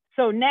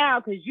 So now,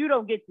 because you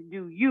don't get to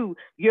do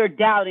you're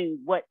doubting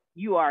what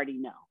you already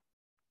know,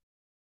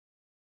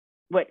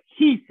 what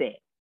he said.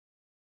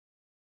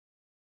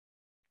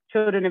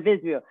 Children of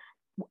Israel,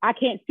 I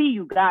can't see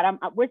you, God.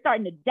 We're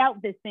starting to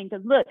doubt this thing,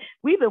 because look,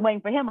 we've been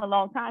waiting for him a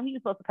long time. He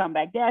was supposed to come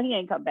back down. He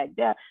ain't come back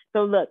down.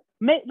 So look,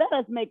 let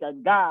us make a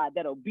God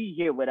that'll be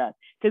here with us.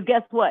 Because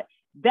guess what?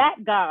 That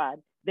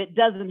God that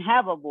doesn't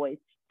have a voice,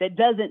 that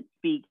doesn't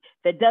speak,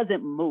 that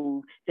doesn't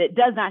move, that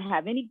does not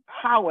have any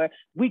power,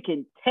 we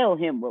can tell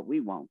him what we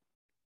want.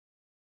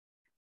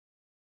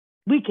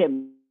 We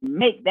can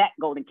make that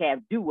golden calf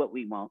do what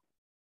we want.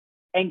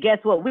 And guess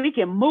what? We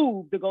can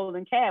move the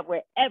golden calf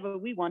wherever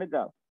we want to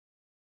go.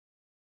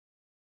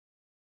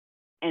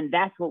 And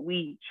that's what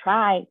we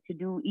try to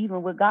do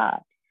even with God.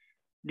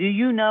 Do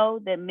you know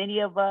that many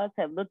of us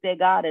have looked at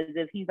God as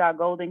if he's our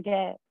golden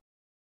calf?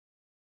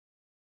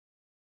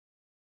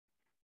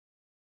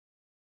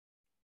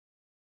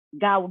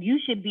 God, you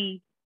should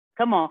be,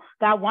 come on.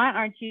 God, why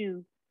aren't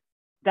you?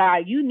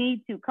 God, you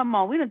need to, come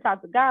on. We done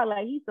talk to God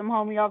like he's some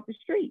homie off the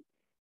street.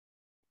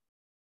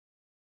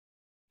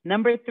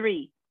 Number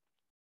 3,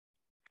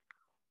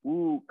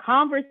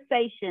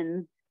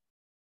 conversations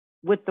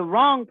with the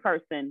wrong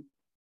person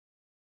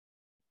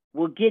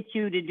will get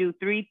you to do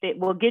 3 things,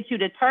 will get you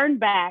to turn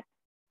back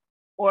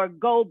or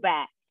go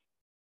back.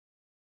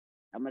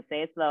 I'm going to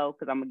say it slow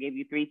because I'm going to give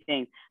you 3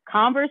 things.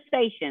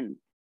 Conversations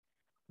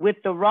with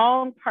the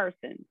wrong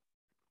person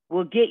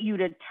will get you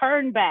to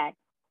turn back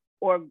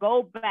or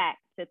go back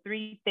to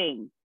 3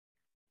 things: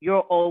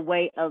 your old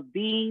way of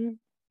being,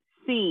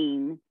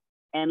 seeing,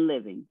 and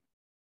living.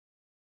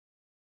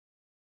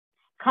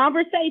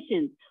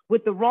 Conversations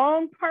with the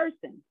wrong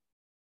person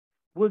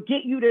will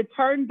get you to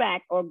turn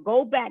back or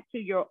go back to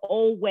your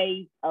old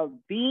ways of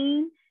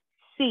being,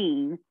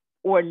 seeing,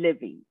 or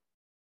living.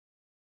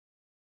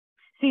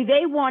 See,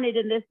 they wanted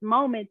in this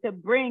moment to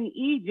bring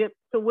Egypt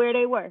to where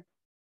they were.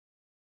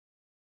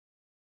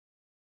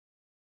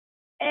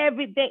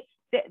 Every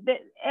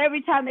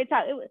time they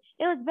talk, it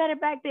was better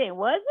back then,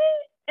 was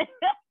it?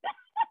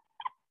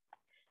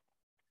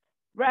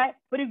 Right?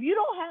 But if you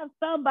don't have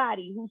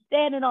somebody who's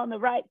standing on the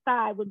right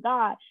side with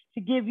God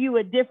to give you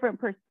a different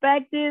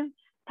perspective,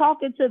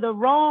 talking to the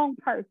wrong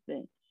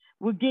person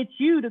will get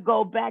you to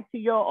go back to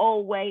your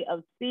old way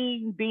of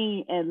seeing,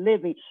 being, and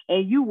living.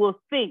 And you will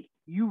think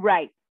you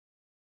right.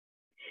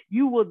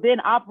 You will then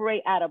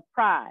operate out of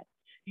pride.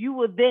 You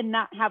will then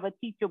not have a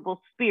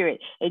teachable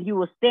spirit, and you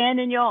will stand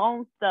in your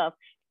own stuff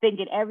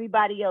thinking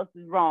everybody else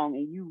is wrong.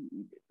 And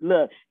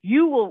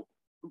you will,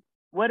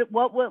 what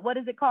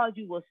is it called?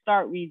 You will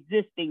start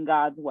resisting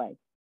God's way.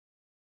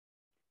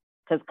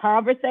 Because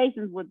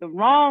conversations with the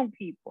wrong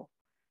people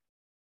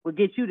will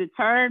get you to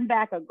turn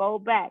back or go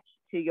back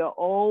to your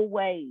old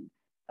ways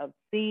of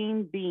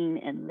seeing,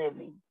 being, and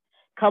living.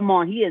 Come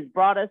on, he has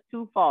brought us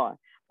too far.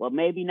 Well,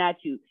 maybe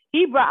not you.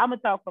 I'm going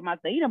to talk for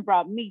myself. He done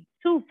brought me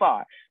too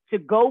far to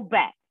go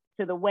back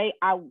to the way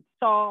I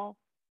saw,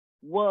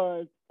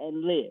 was,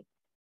 and lived.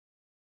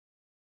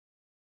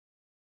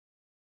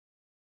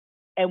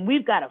 And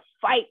we've got to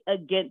fight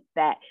against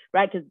that,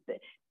 right? Because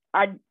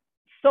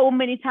so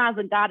many times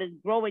when God is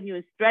growing you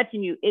and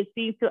stretching you, it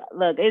seems to,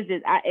 look,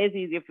 it's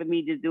easier for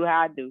me to do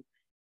how I do.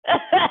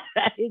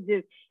 It's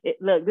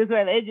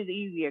just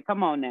easier.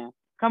 Come on now.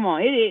 Come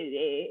on.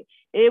 It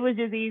was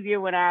just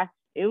easier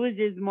it was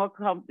just more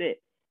comfort.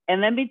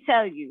 And let me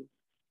tell you,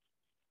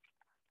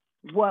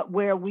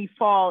 where we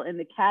fall in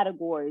the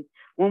categories,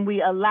 when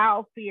we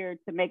allow fear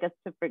to make us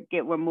to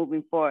forget we're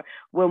moving forward,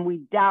 when we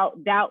doubt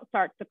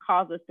starts to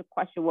cause us to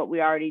question what we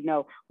already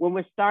know, when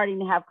we're starting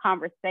to have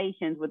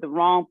conversations with the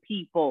wrong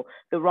people,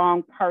 the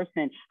wrong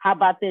person. How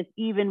about this?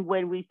 Even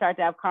when we start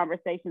to have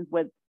conversations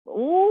with,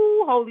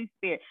 Holy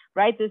Spirit,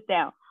 write this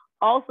down.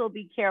 Also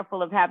be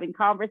careful of having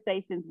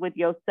conversations with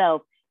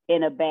yourself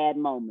in a bad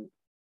moment.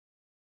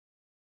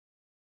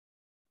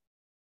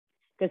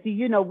 Because,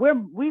 you know,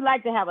 we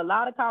like to have a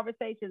lot of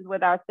conversations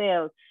with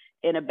ourselves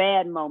in a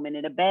bad moment,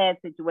 in a bad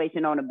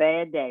situation, on a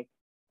bad day.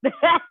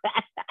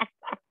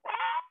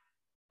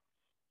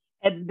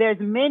 And there's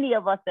many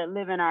of us that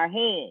live in our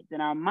heads,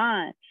 in our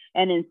minds.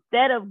 And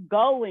instead of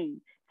going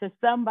to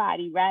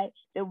somebody, right,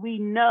 that we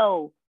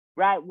know,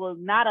 right, will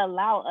not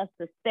allow us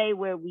to stay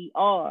where we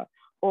are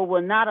or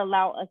will not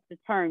allow us to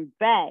turn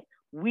back,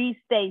 we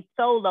stay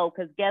solo.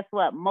 Because guess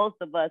what? Most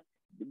of us,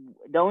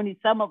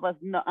 some of us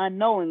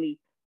unknowingly,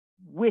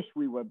 wish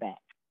we were back.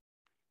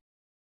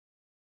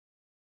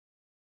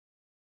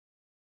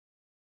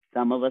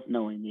 Some of us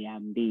knowingly,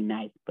 I'm being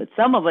nice, but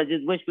some of us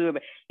just wish we were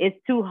back. It's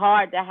too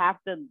hard to have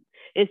to.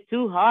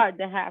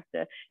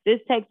 This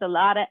takes a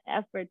lot of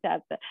effort to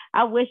have to.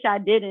 I wish I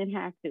didn't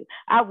have to.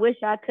 I wish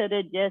I could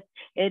have just,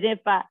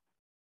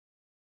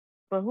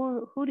 but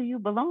who do you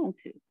belong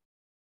to?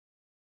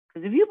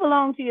 Because if you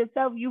belong to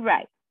yourself, you're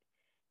right.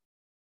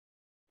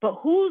 But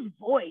whose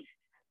voice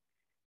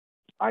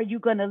are you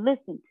going to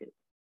listen to?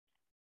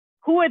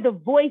 Who are the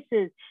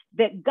voices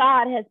that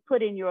God has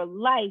put in your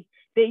life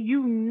that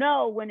you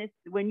know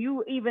when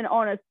you even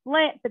on a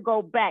slant to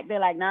go back,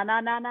 they're like, no,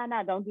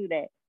 don't do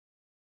that.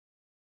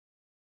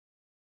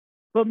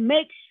 But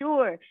make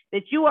sure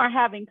that you are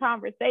having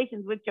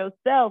conversations with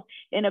yourself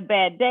in a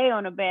bad day,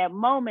 on a bad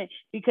moment,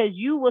 because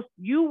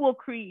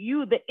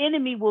the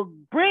enemy will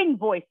bring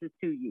voices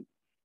to you.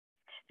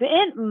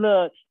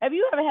 Look, have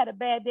you ever had a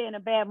bad day and a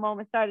bad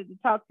moment, started to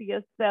talk to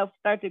yourself,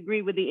 start to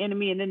agree with the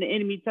enemy, and then the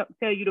enemy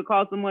tell you to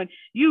call someone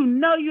you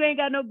know you ain't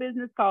got no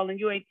business calling,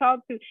 you ain't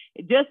talked to,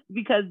 just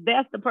because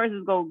that's the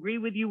person's going to agree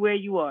with you where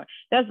you are.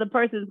 That's the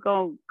person's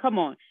going to, come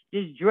on,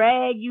 just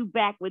drag you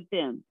back with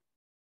them.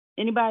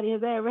 Anybody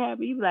has that ever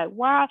happened? You be like,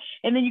 why?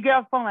 And then you get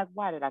off the phone like,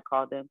 why did I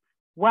call them?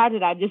 Why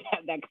did I just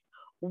have that?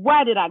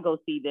 Why did I go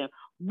see them?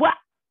 What?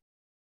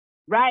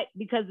 Right?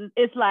 Because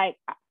it's like,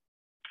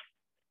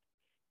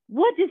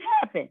 what just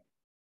happened?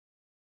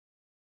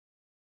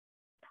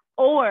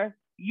 Or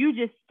you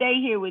just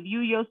stay here with you,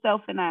 yourself,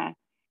 and I,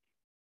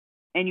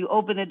 and you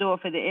open the door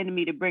for the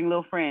enemy to bring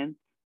little friends.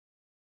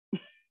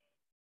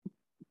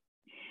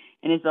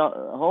 And it's a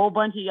whole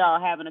bunch of y'all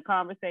having a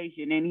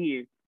conversation in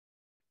here.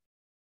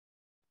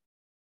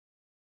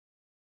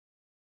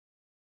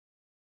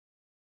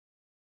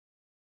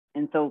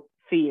 And so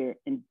fear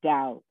and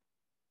doubt,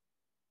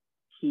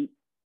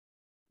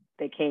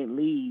 they can't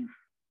leave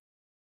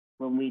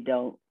when we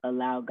don't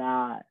allow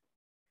God.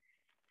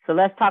 So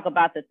let's talk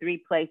about the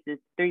three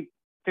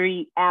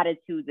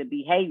attitudes and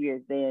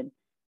behaviors then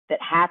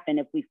that happen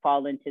if we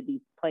fall into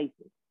these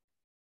places.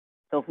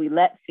 So if we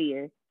let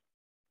fear,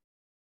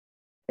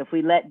 if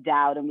we let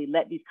doubt, and we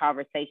let these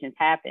conversations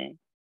happen,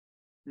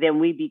 then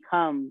we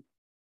become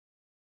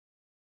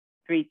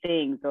three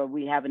things, or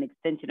we have an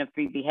extension of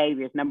three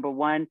behaviors. Number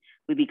one,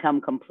 we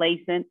become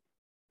complacent.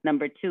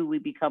 Number two, we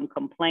become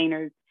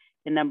complainers.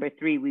 And number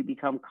three, we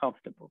become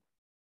comfortable.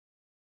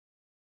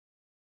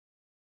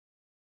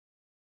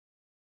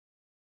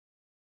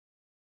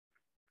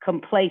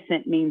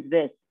 Complacent means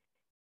this: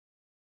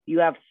 you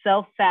have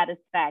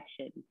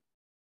self-satisfaction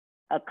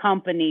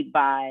accompanied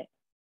by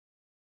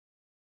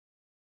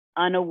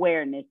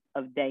unawareness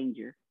of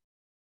danger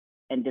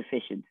and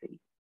deficiency.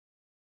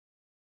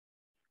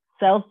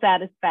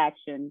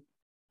 Self-satisfaction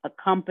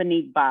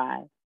accompanied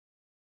by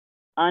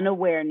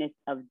unawareness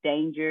of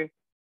danger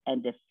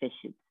and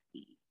deficiency.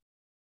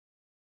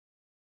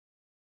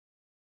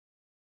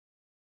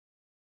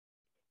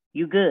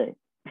 You good?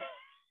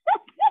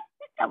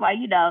 Come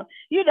on, you know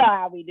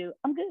how we do.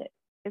 I'm good.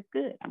 It's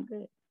good. I'm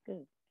good. It's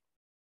good.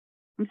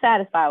 I'm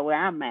satisfied where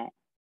I'm at.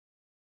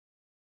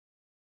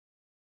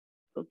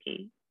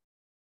 Okay.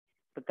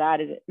 But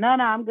God is it. No,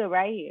 I'm good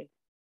right here.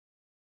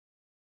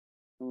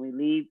 When we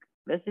leave,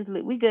 let's just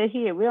leave. We good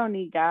here. We don't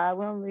need God.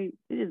 We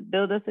just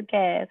build us a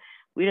cab.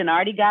 We done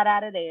already got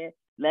out of there.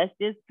 Let's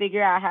just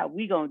figure out how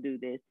we gonna do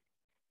this.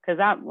 Cause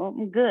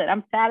I'm good.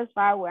 I'm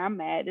satisfied where I'm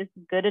at. This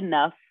is good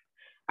enough.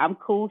 I'm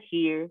cool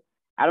here.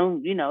 I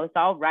don't, it's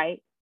all right.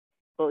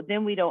 But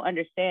then we don't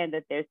understand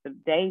that there's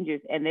some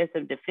dangers and there's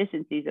some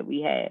deficiencies that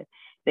we have.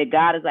 That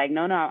God is like,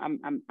 no,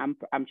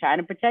 I'm trying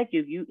to protect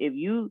you. If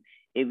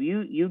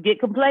you get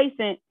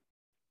complacent,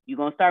 you're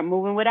gonna start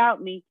moving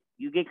without me.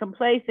 You get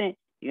complacent,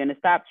 you're gonna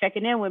stop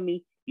checking in with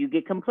me. You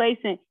get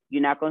complacent,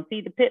 you're not gonna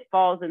see the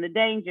pitfalls and the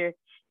danger.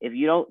 If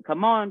you don't,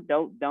 come on,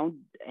 don't.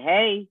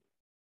 Hey,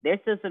 there's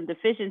still some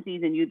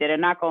deficiencies in you that are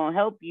not gonna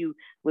help you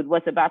with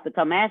what's about to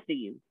come after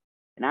you.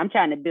 And I'm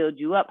trying to build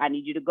you up. I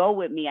need you to go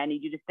with me. I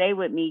need you to stay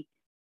with me.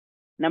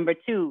 Number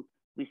two,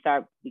 we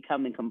start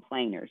becoming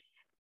complainers.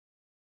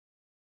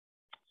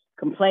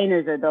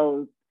 Complainers are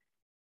those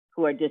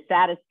who are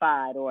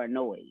dissatisfied or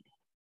annoyed.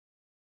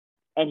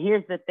 And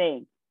here's the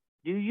thing.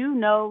 Do you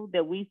know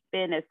that we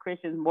spend as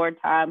Christians more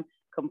time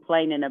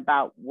complaining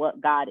about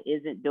what God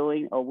isn't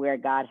doing or where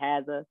God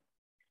has us?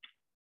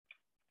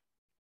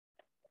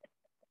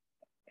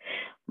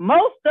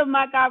 Most of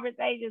my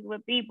conversations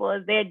with people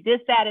is their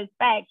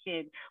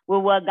dissatisfaction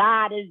with what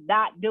God is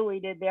not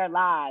doing in their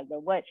lives,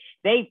 or what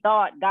they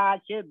thought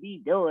God should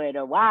be doing,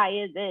 or why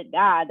isn't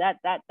God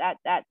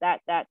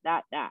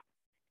that.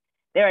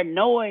 They're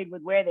annoyed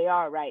with where they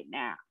are right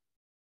now.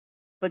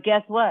 But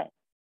guess what?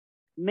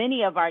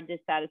 Many of our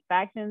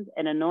dissatisfactions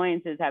and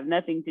annoyances have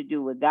nothing to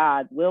do with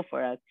God's will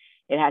for us.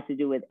 It has to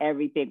do with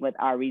everything with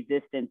our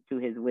resistance to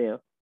his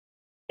will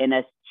and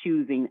us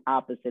choosing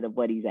opposite of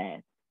what he's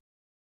asked.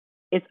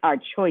 It's our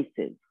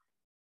choices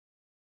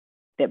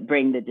that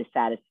bring the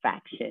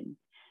dissatisfaction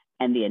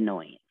and the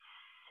annoyance.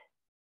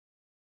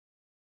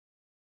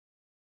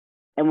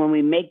 And when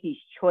we make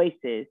these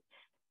choices,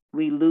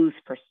 we lose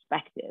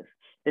perspective.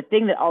 The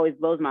thing that always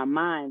blows my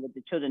mind with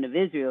the children of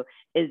Israel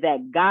is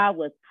that God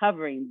was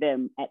covering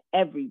them at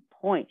every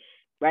point,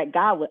 right?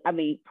 God was,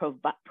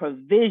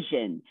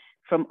 provision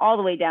from all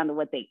the way down to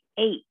what they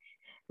ate,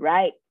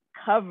 right?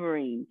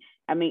 Covering.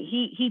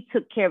 He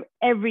took care of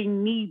every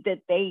need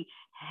that they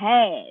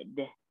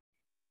had.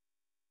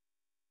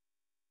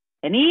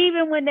 And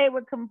even when they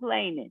were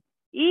complaining,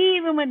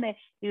 he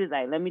was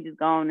like, let me just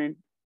go on and,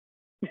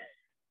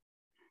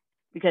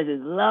 because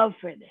his love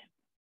for them.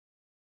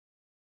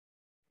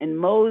 And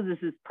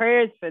Moses'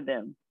 prayers for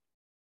them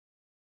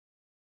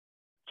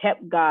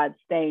kept God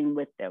staying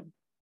with them.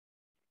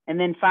 And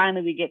then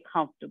finally we get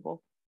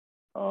comfortable.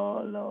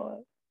 Oh,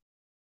 Lord.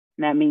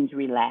 And that means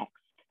relaxed.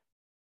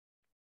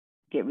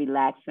 Get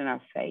relaxed in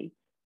our faith,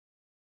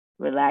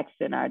 relaxed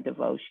in our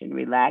devotion,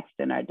 relaxed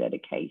in our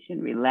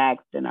dedication,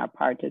 relaxed in our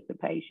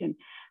participation,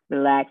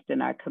 relaxed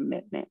in our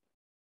commitment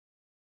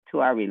to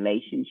our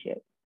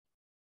relationship.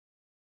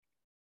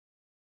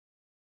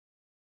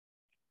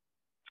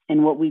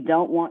 And what we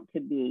don't want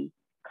to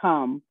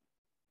become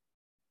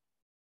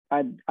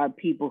are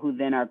people who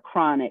then are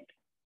chronic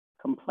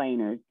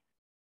complainers.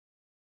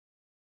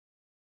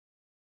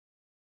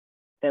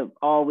 That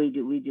all we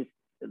do,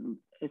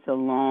 it's a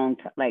long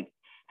time. Like,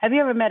 have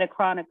you ever met a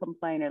chronic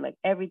complainer? Like,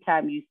 every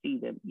time you see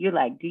them, you're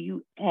like, do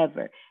you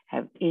ever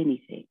have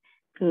anything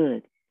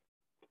good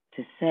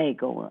to say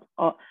going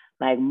on?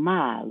 Like,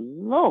 my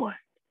Lord.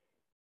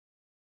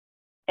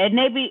 And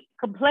they be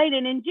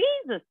complaining in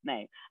Jesus'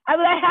 name. I'm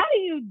like, how do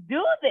you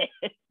do this?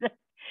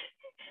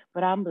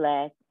 But I'm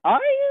blessed.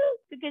 Are you?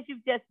 Because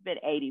you've just been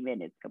 80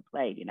 minutes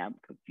complaining. I'm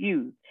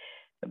confused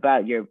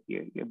about your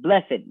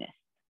blessedness,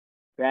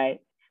 right?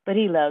 But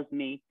he loves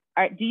me.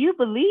 All right, do you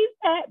believe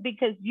that?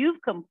 Because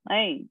you've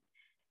complained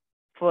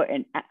for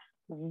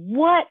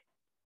what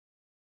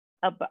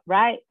about,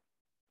 right?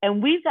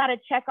 And we've got to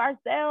check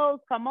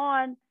ourselves. Come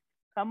on,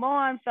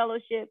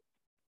 fellowship.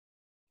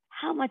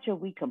 How much are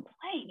we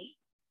complaining?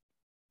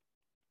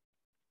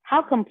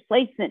 How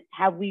complacent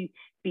have we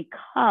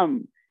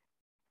become?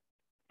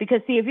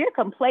 Because see, if you're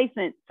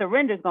complacent,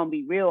 surrender is going to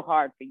be real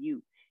hard for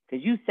you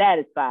because you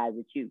satisfied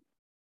with you.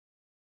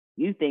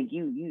 You think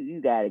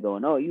you got it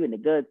going. Oh, you in the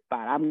good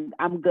spot.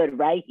 I'm good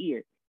right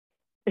here.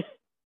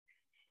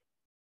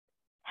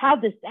 How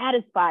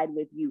dissatisfied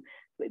with you.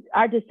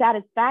 Our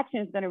dissatisfaction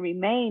is going to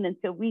remain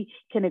until we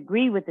can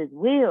agree with his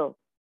will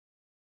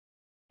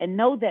and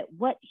know that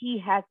what he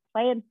has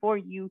planned for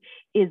you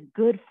is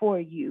good for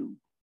you.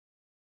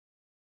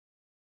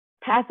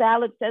 Pastor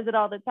Alex says it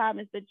all the time.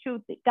 It's the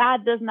truth that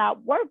God does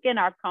not work in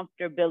our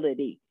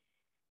comfortability.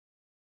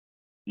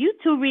 You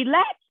too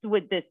relaxed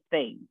with this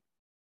thing.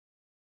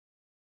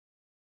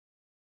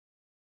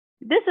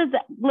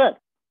 Look,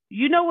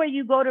 you know where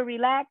you go to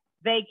relax?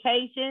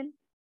 Vacation.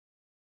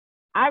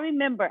 I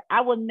remember,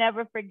 I will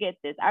never forget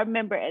this. I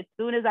remember as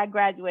soon as I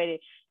graduated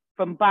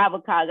from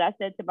Bible college, I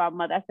said to my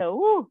mother, I said,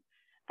 ooh,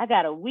 I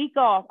got a week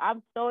off.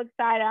 I'm so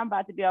excited. I'm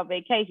about to be on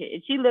vacation.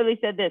 And she literally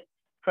said this,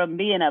 from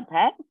being a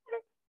pastor?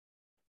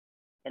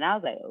 And I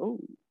was like,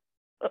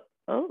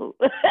 oh.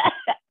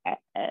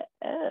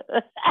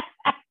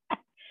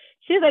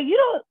 She's like, you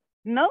don't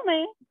know,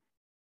 man.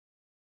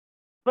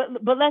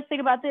 But let's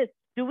think about this.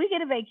 Do we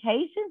get a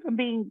vacation from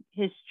being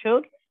his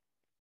children?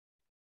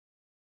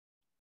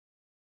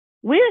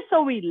 We're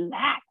so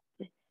relaxed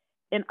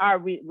in our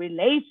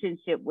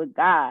relationship with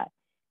God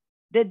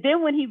that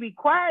then when he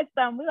requires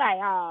something, we're like,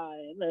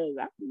 oh, look,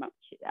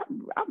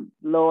 I'm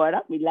Lord,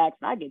 I'm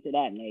relaxed. I'll get to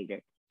that later.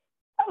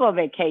 I'm on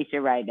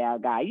vacation right now,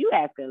 God. You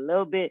asking a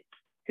little bit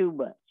too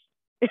much.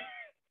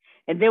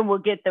 And then we'll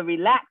get the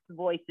relaxed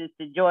voices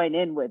to join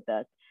in with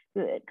us.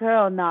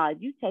 Girl, nah,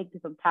 you take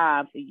some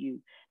time for you.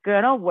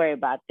 Girl, don't worry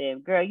about them.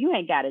 Girl, you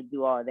ain't got to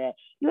do all that.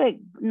 You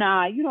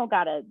don't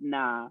got to,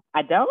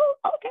 I don't?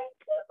 Okay,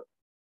 cool.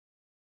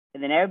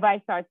 And then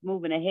everybody starts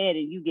moving ahead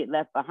and you get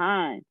left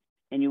behind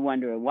and you're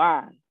wondering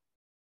why.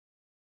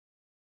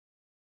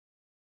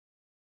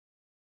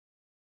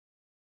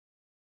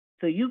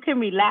 So you can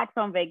relax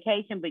on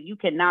vacation, but you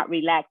cannot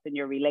relax in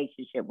your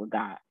relationship with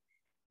God.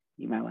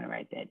 You might want to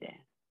write that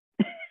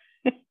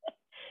down.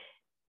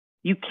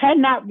 You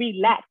cannot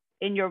relax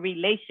in your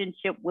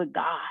relationship with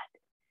God.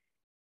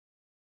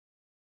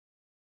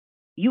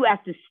 You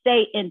have to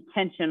stay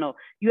intentional.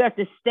 You have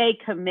to stay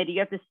committed.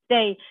 You have to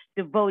stay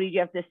devoted.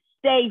 You have to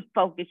stay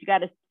focused. You got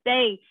to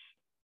stay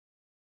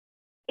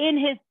in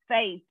his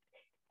face,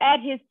 at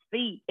his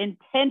feet,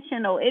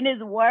 intentional, in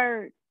his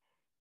word.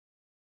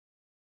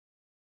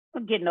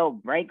 We don't get no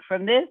break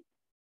from this.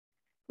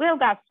 We don't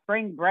got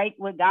spring break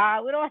with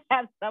God. We don't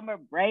have summer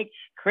break,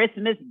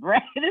 Christmas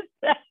break.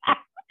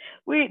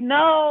 We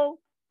know.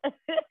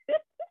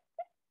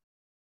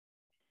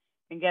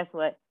 And guess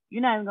what?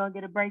 You're not even going to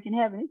get a break in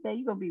heaven. He said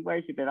you're going to be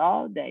worshiping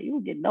all day. You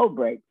won't get no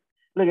break.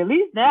 Look, at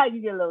least now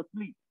you get a little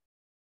sleep.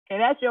 Okay,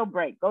 that's your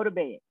break. Go to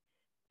bed.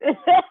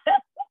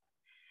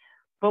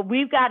 But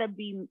we've got to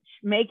be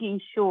making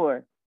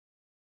sure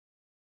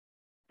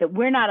that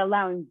we're not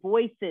allowing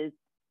voices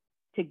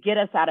to get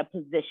us out of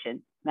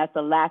position. That's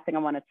the last thing I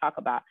want to talk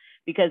about,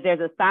 because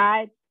there's a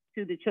side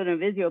to the children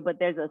of Israel, but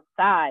there's a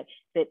side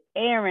that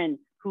Aaron,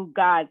 who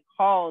God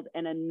called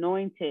and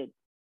anointed,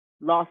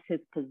 lost his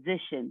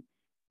position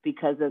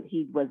because of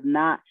he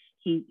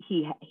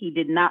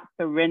did not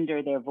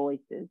surrender their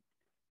voices.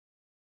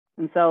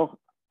 And so,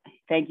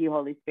 thank you,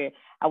 Holy Spirit.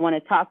 I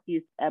want to talk to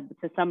you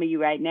to some of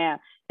you right now.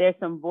 There's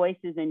some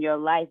voices in your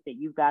life that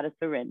you've got to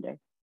surrender.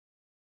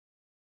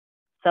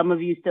 Some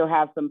of you still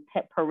have some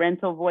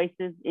parental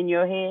voices in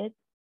your head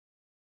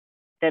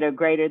that are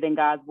greater than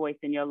God's voice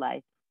in your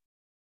life.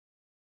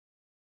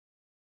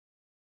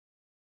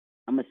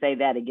 I'm going to say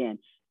that again.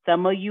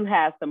 Some of you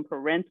have some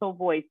parental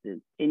voices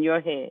in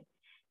your head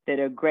that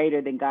are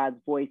greater than God's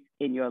voice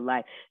in your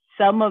life.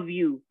 Some of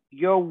you,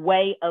 your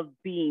way of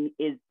being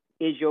is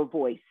your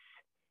voice.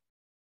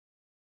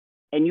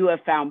 And you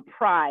have found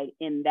pride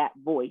in that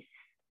voice.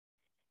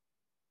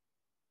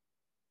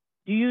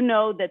 Do you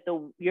know that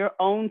your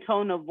own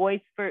tone of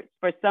voice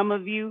for some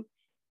of you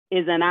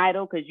is an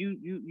idol? Because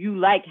you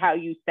like how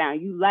you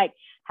sound. You like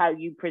how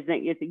you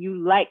present yourself. You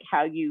like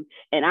how you,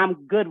 and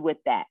I'm good with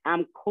that.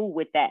 I'm cool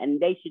with that. And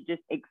they should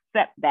just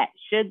accept that.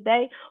 Should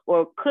they?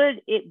 Or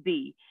could it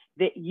be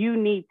that you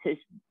need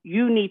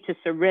to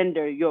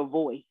surrender your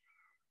voice?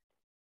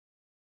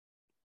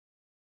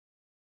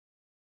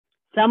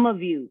 Some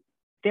of you,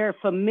 there's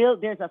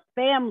a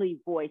family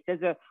voice.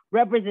 There's a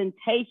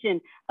representation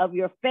of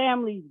your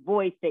family's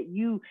voice that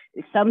you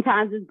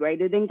sometimes is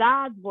greater than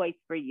God's voice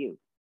for you.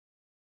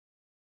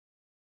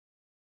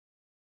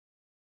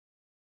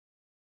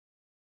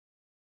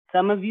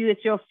 Some of you,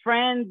 it's your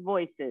friends'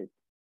 voices.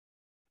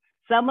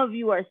 Some of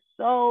you are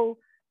so,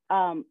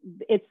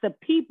 it's the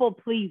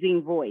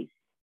people-pleasing voice.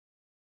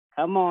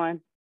 Come on.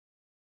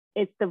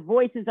 It's the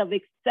voices of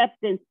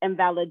acceptance and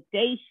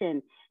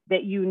validation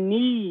that you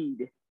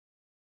need.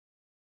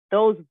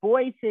 Those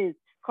voices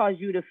cause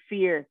you to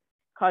fear,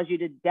 cause you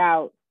to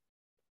doubt,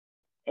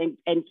 and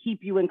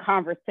keep you in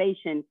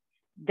conversation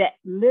that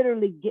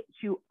literally gets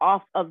you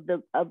off of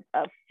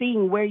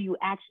seeing where you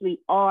actually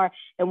are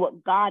and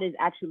what God is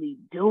actually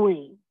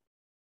doing.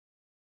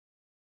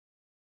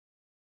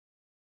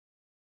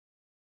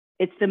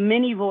 It's the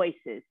many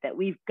voices that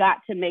we've got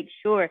to make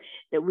sure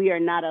that we are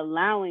not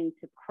allowing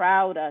to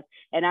crowd us.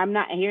 And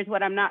here's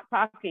what I'm not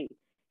talking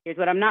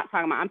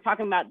about. I'm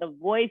talking about the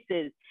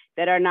voices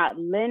that are not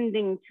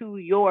lending to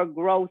your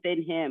growth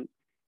in him.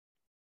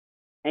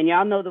 And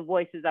y'all know the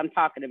voices I'm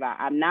talking about.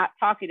 I'm not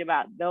talking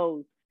about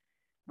those,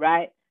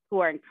 right, who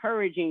are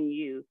encouraging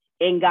you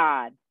in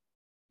God,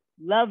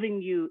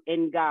 loving you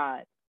in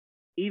God,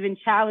 even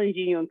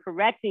challenging you and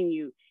correcting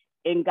you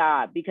in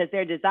God, because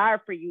their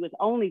desire for you is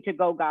only to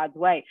go God's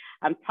way.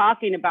 I'm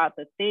talking about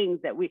the things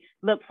that we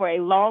look for a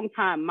long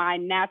time. My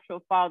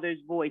natural father's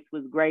voice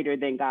was greater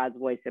than God's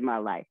voice in my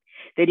life.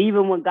 That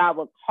even when God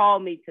would call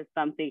me to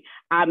something,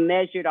 I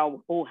measured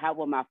on, how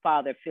will my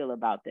father feel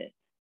about this?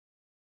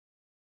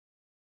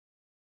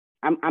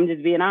 I'm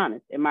just being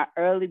honest. In my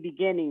early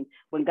beginnings,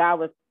 when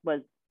God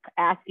was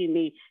asking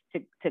me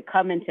to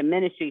come into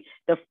ministry,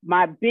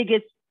 my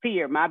biggest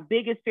fear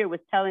was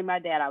telling my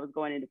dad I was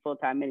going into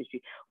full-time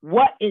ministry.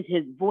 What is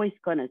his voice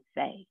going to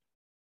say?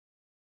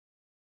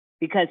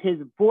 Because his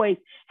voice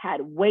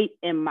had weight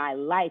in my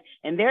life.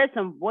 And there are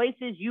some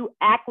voices you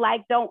act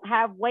like don't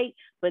have weight,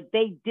 but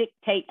they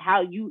dictate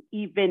how you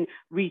even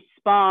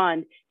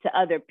respond to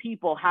other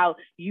people, how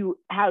you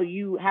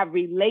have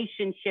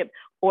relationship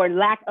or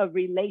lack of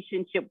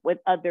relationship with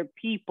other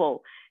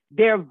people.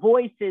 Their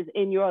voices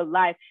in your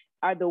life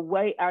are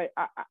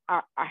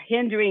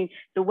hindering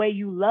the way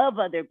you love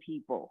other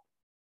people,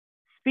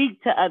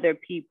 speak to other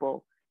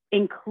people,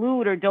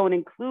 include or don't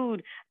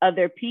include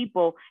other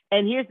people.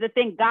 And here's the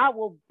thing, God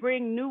will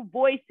bring new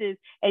voices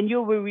and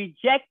you will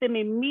reject them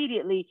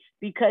immediately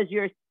because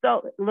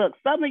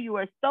some of you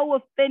are so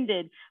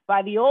offended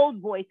by the old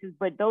voices,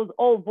 but those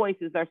old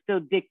voices are still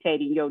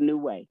dictating your new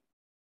way.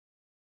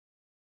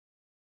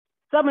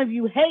 Some of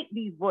you hate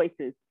these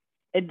voices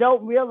and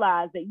don't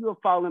realize that you have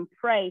fallen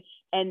prey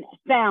and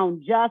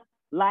sound just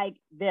like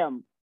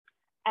them,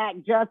 act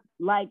just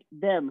like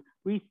them,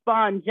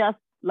 respond just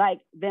like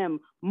them,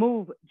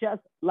 move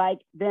just like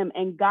them.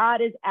 And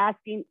God is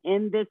asking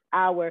in this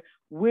hour,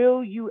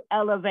 will you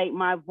elevate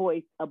my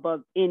voice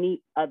above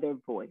any other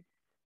voice?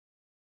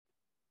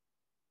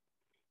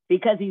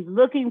 Because he's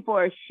looking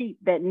for a sheep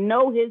that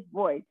know his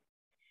voice.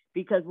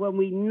 Because when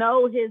we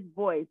know his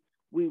voice,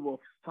 we will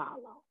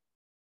follow.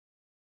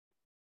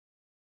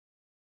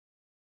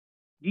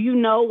 Do you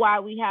know why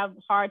we have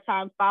a hard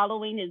time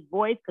following his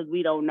voice? Because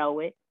we don't know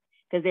it.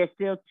 Because there's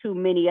still too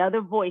many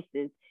other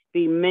voices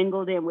being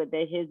mingled in with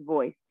his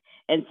voice.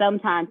 And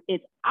sometimes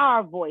it's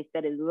our voice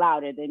that is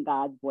louder than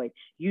God's voice.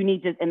 You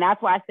need to, and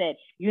that's why I said,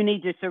 you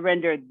need to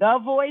surrender the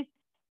voice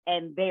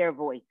and their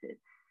voices.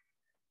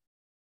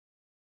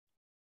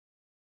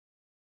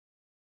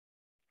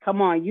 Come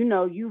on, you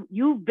know,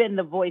 you've been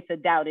the voice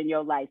of doubt in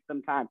your life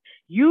sometimes.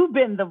 You've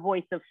been the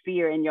voice of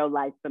fear in your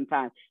life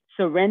sometimes.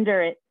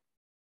 Surrender it.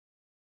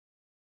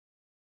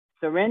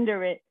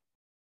 Surrender it.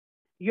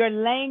 Your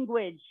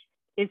language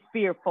is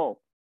fearful.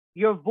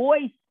 Your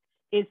voice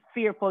is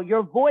fearful.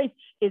 Your voice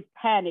is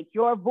panic.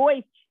 Your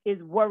voice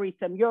is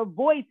worrisome. Your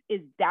voice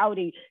is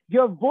doubting.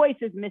 Your voice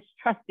is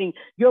mistrusting.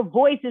 Your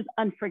voice is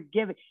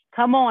unforgiving.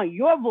 Come on,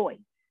 your voice.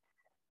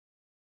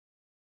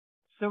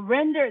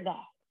 Surrender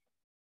that.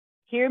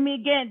 Hear me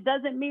again.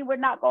 Doesn't mean we're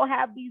not going to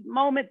have these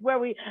moments where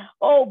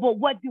but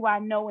what do I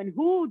know and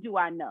who do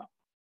I know?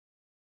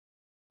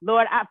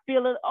 Lord, I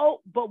feel it.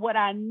 But what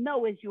I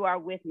know is you are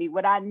with me.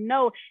 What I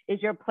know is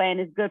your plan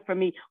is good for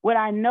me. What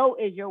I know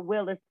is your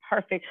will is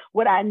perfect.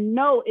 What I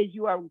know is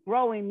you are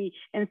growing me.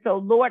 And so,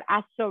 Lord,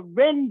 I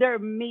surrender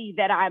me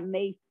that I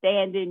may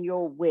stand in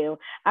your will.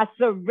 I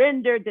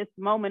surrender this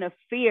moment of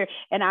fear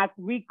and I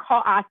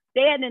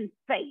stand in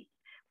faith.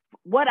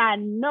 What I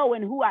know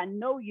and who I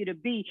know you to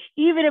be,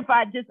 even if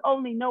I just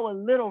only know a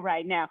little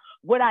right now,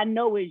 what I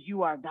know is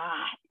you are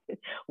God.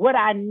 What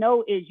I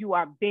know is you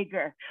are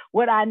bigger.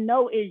 What I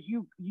know is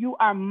you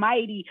are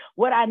mighty.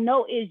 What I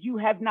know is you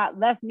have not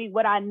left me.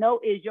 What I know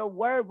is your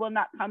word will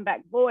not come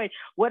back void.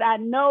 What I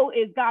know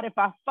is, God, if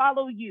I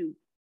follow you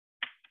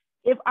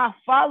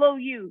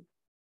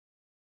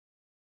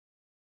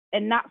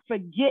and not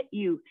forget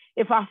you,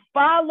 if I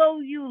follow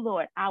you,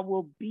 Lord, I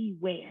will be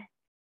where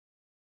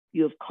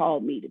you have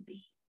called me to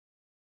be.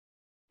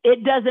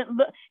 It doesn't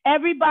look,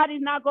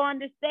 everybody's not going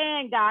to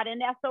understand, God,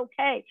 and that's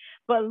okay.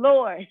 But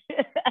Lord,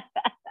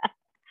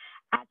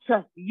 I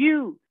trust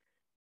you.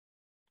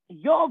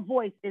 Your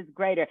voice is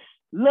greater.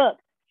 Look,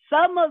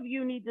 some of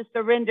you need to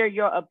surrender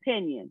your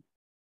opinion.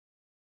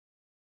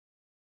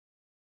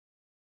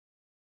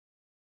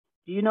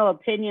 Do you know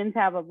opinions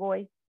have a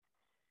voice?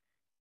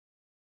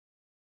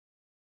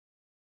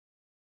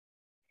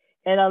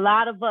 And a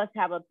lot of us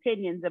have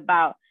opinions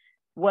about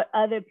what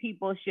other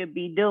people should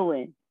be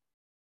doing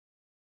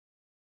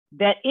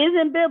that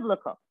isn't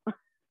biblical. I'm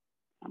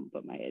gonna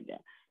put my head down.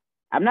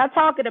 I'm not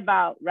talking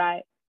about,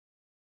 right,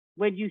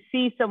 when you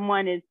see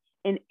someone is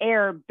in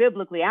error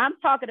biblically. I'm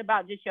talking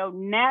about just your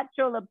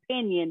natural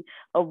opinion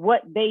of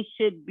what they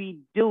should be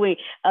doing.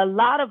 A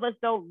lot of us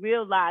don't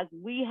realize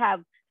we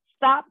have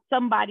stopped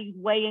somebody's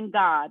way in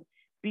God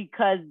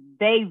because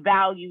they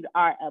valued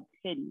our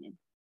opinion.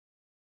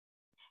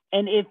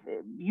 And if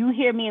you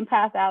hear me and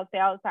Pastor Al say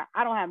all the time,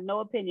 I don't have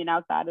no opinion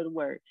outside of the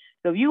word.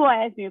 So if you want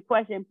to ask me a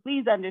question,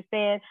 please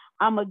understand,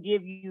 I'm going to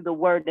give you the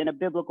word and a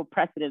biblical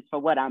precedence for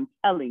what I'm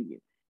telling you.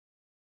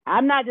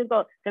 I'm not just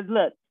going, because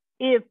look,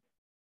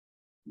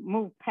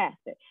 move past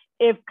it.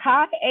 If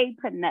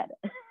Pineda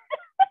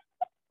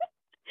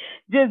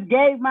just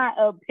gave my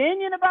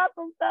opinion about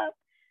some stuff,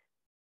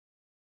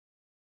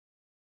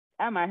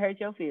 I might hurt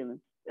your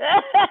feelings.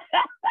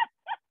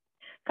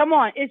 Come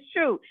on, it's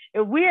true.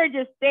 If we are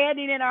just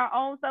standing in our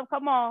own stuff,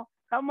 come on,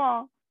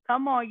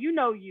 you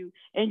know you.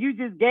 And you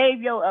just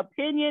gave your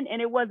opinion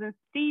and it wasn't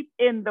steeped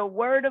in the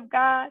word of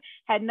God,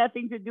 had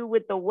nothing to do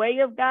with the way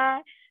of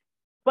God.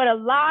 But a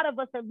lot of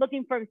us are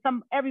looking for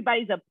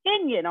everybody's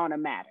opinion on a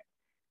matter.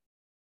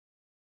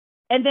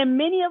 And then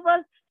many of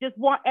us just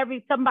want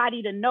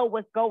somebody to know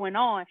what's going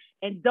on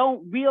and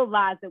don't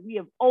realize that we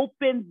have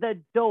opened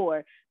the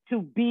door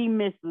to be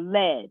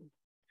misled.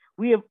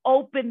 We have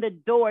opened the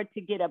door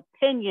to get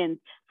opinions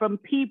from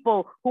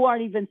people who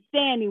aren't even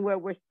standing where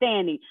we're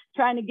standing,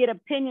 trying to get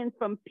opinions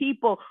from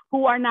people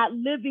who are not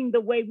living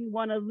the way we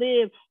want to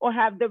live or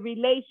have the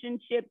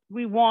relationships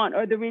we want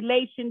or the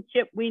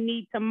relationship we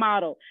need to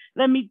model.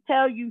 Let me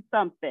tell you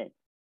something.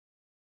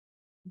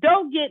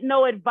 Don't get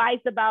no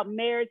advice about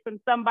marriage from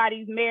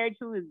somebody's marriage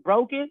who is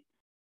broken.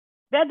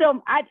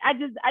 I'm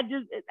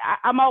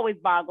always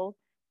boggled.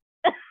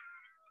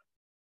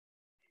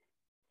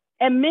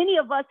 And many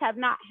of us have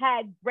not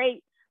had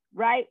great,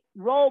 right,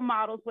 role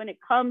models when it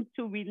comes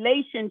to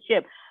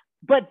relationship,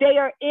 but they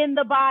are in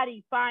the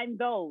body. Find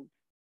those.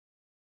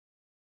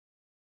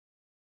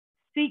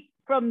 Seek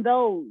from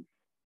those.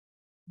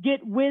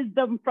 Get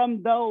wisdom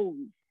from those.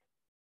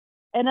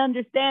 And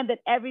understand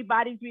that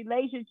everybody's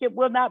relationship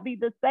will not be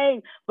the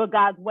same, but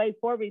God's way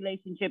for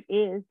relationship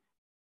is.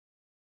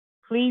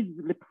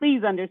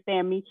 Please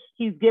understand me.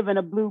 He's given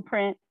a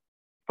blueprint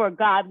for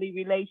godly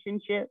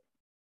relationship.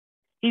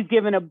 He's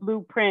given a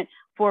blueprint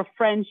for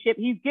friendship.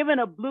 He's given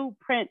a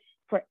blueprint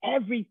for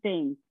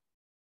everything.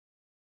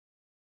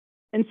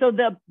 And so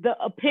the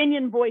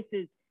opinion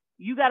voices,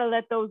 you got to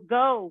let those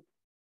go.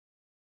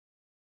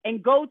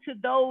 And go to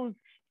those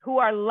who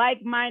are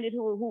like-minded,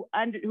 who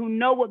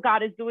know what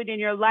God is doing in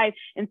your life,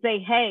 and say,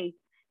 hey,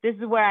 this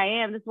is where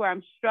I am. This is where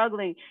I'm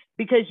struggling,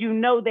 because you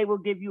know they will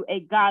give you a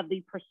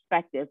godly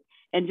perspective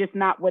and just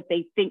not what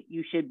they think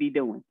you should be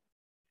doing.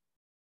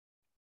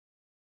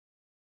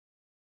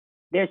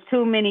 There's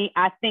too many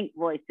I think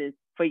voices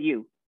for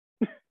you.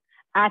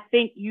 I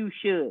think you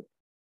should.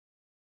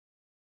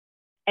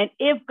 And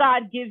if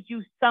God gives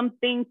you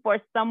something for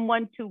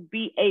someone to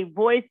be a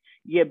voice,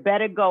 you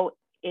better go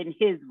in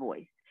his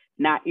voice,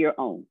 not your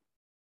own.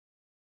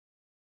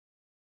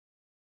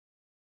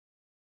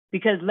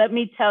 Because let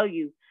me tell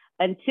you,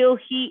 until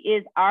he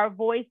is our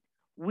voice,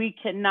 we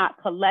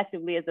cannot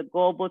collectively as a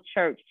global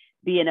church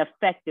be an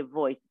effective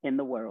voice in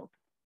the world.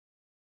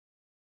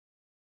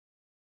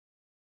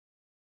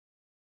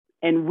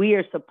 And we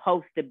are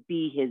supposed to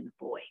be his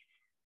voice.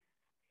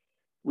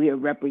 We are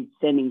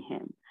representing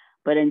him.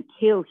 But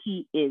until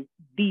he is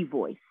the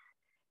voice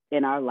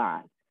in our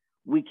lives,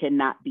 we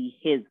cannot be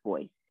his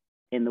voice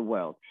in the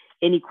world.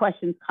 Any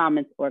questions,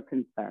 comments, or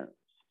concerns?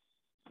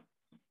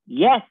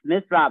 Yes,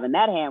 Miss Robin,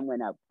 that hand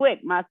went up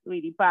quick, my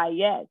sweetie pie,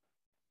 yes.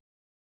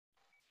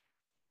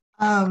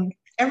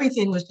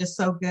 Everything was just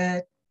so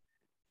good.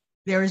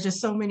 There was just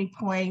so many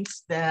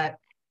points that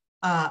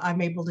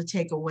I'm able to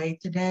take away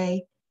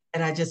today.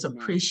 And I just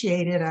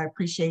appreciate it. I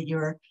appreciate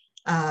your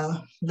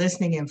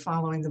listening and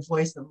following the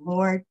voice of the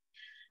Lord.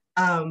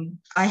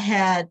 I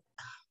had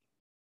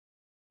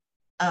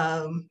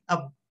a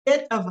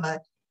bit of an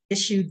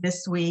issue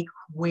this week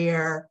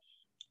where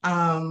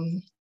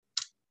I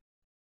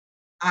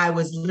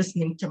was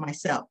listening to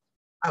myself.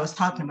 I was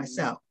talking to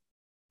myself.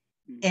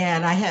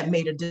 And I had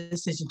made a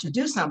decision to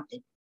do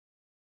something,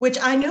 which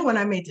I knew when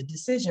I made the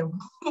decision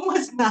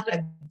was not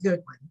a good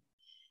one.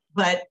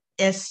 But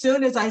as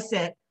soon as I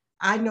said,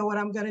 I know what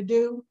I'm going to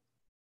do,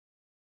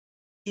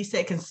 he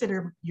said,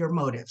 consider your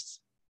motives.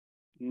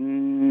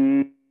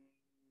 And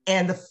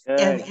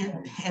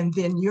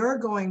then you're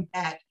going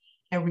back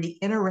and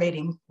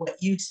reiterating what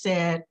you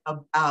said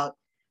about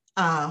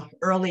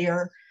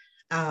earlier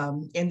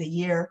in the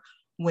year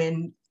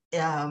when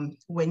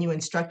you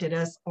instructed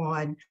us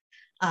on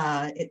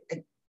how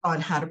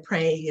to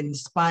pray in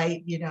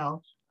spite,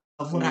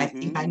 of what I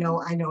think I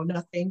know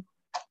nothing.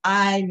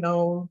 I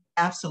know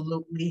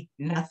absolutely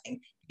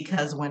nothing,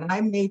 because when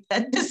I made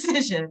that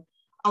decision,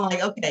 I'm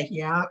like, okay,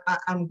 yeah,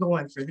 I'm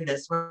going for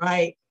this,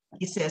 right?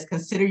 He says,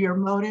 consider your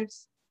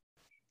motives.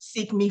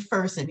 Seek me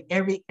first in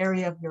every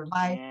area of your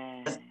life.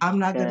 Because I'm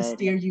not going to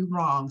steer you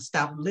wrong.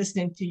 Stop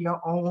listening to your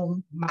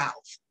own mouth.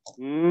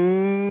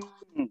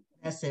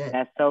 That's it.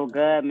 That's so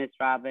good, Miss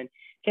Robin.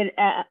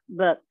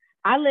 Look,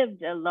 I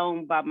lived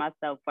alone by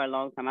myself for a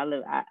long time.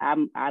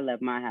 I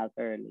left my house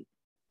early.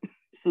 As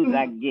soon as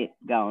I get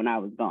gone, I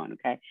was gone,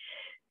 okay?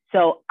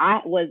 So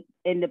I was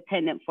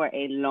independent for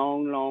a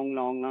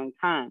long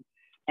time.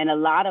 And a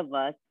lot of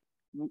us,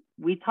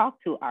 we talk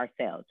to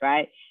ourselves,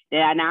 right?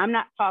 Now I'm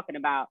not talking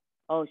about,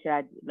 oh, should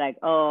I, like,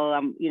 oh,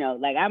 I'm,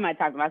 like I might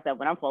talk to myself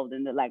when I'm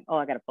folding, like, oh,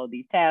 I got to fold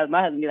these tabs.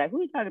 My husband be like, who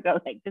are you talking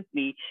about? Like, just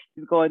me,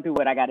 just going through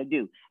what I got to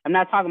do. I'm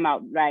not talking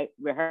about, right,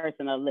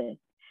 rehearsing a list.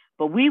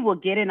 But we will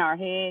get in our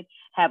head,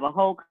 have a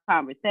whole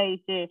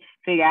conversation,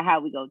 figure out how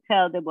we go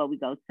tell them, what we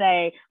go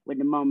say when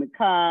the moment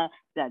comes.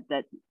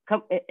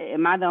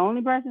 Am I the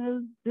only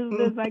person who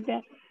lives like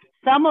that?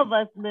 Some of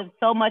us live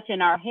so much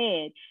in our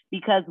head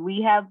because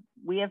we have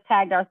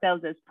tagged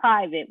ourselves as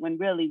private when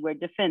really we're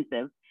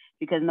defensive,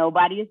 because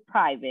nobody is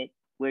private.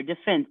 We're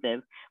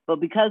defensive. But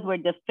because we're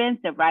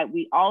defensive, right,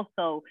 we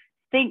also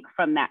think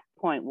from that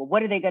point. Well,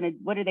 why would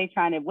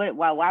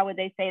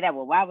they say that?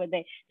 Well, why would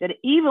they? That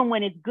even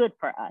when it's good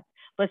for us.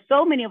 But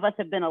so many of us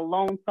have been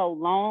alone so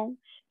long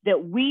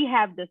that we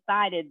have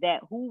decided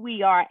that who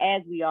we are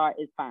as we are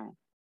is fine.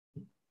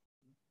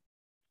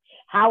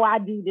 How I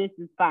do this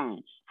is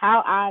fine.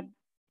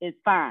 Is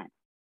fine.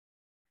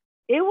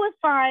 It was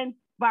fine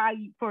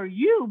for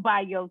you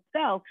by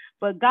yourself,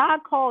 but God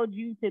called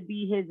you to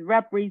be his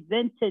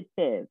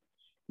representative.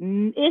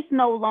 It's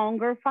no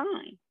longer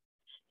fine.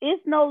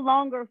 It's no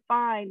longer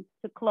fine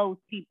to close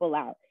people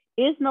out.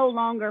 It's no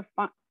longer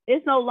fine.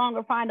 It's no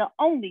longer fine to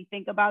only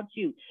think about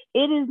you.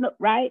 It is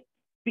right.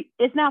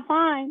 It's not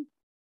fine.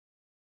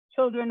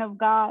 Children of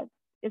God,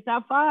 it's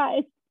not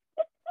fine.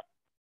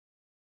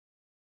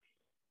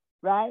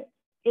 Right?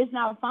 It's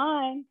not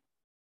fine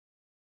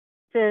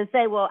to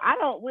say, well, I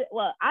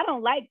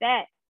don't like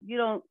that. You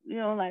don't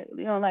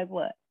like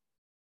what?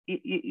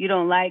 You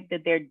don't like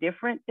that they're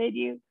different than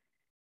you?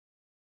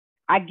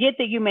 I get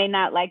that you may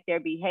not like their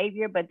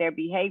behavior, but their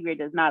behavior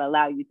does not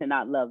allow you to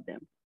not love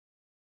them.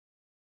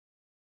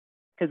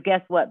 Because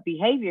guess what?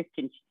 Behaviors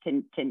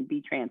can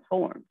be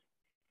transformed.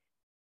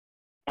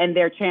 And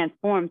they're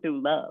transformed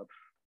through love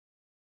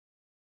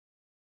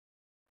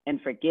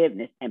and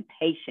forgiveness and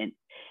patience.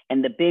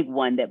 And the big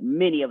one that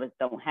many of us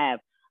don't have,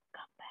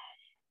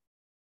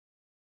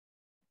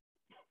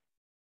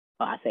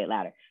 Oh, I say it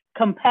louder.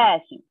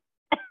 Compassion.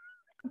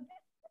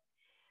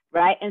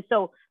 Right? And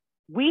so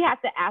we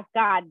have to ask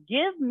God,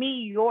 give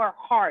me your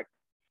heart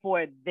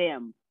for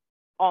them,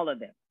 all of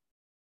them.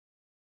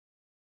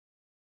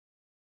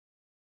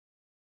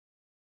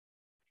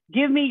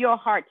 Give me your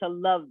heart to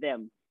love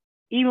them,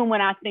 even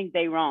when I think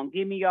they're wrong.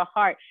 Give me your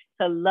heart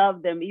to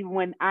love them, even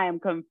when I am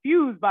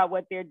confused by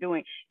what they're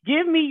doing.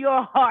 Give me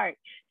your heart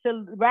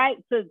to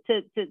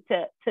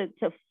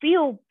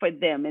feel for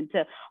them and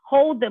to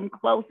hold them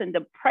close and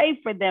to pray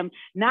for them,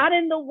 not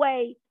in the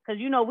way, because,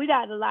 you know, we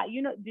got a lot,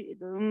 you know,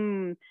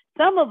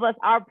 some of us,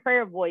 our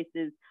prayer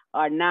voices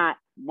are not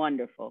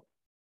wonderful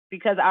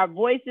because our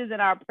voices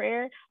and our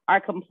prayer are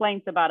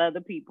complaints about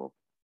other people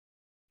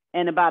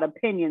and about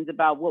opinions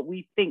about what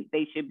we think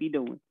they should be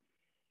doing.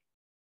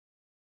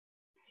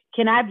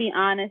 Can I be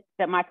honest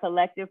that my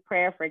collective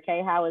prayer for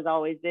K-How is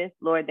always this: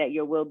 Lord, that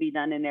your will be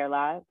done in their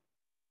lives?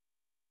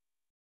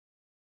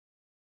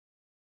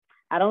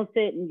 I don't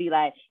sit and be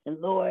like, and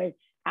Lord,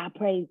 I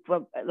pray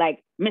for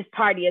like Miss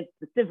Tardia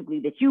specifically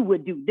that you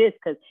would do this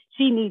because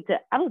she needs to.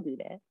 I don't do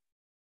that.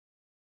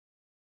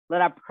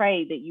 Lord, I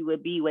pray that you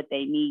would be what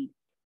they need.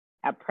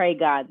 I pray,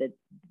 God, that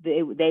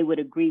they would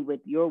agree with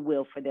your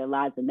will for their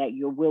lives and that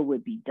your will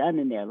would be done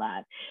in their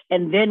lives.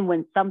 And then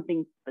when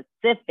something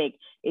specific,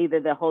 either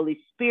the Holy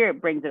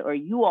Spirit brings it or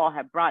you all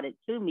have brought it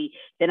to me,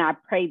 then I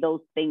pray those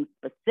things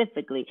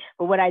specifically.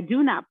 But what I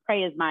do not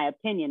pray is my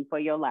opinion for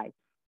your life,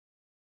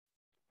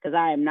 because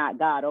I am not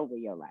God over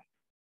your life.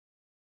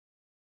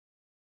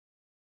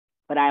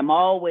 But I'm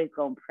always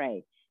going to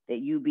pray that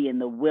you be in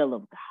the will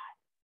of God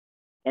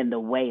and the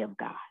way of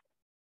God,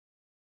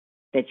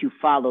 that you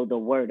follow the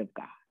word of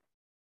God.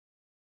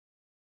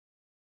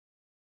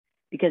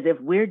 Because if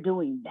we're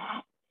doing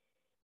that,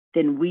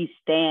 then we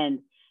stand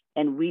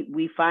and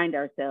we find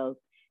ourselves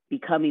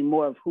becoming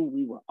more of who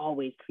we were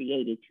always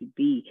created to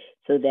be,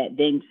 so that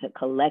then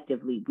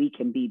collectively we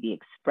can be the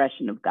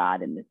expression of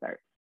God in this earth.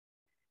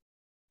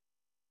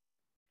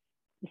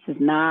 This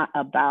is not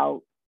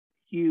about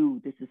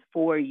you. This is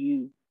for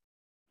you,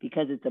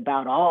 because it's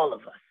about all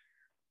of us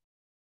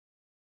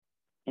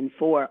and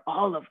for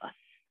all of us.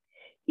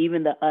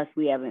 Even the us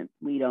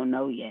we don't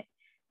know yet,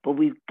 but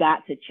we've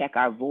got to check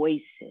our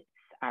voices.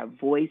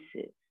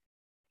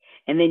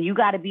 And then you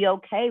got to be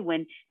okay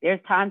when there's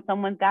times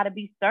someone's got to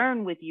be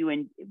stern with you,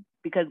 and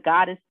because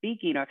God is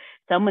speaking, or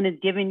someone is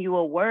giving you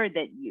a word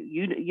that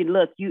you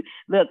look,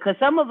 because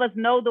some of us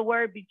know the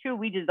word be true,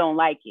 we just don't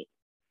like it.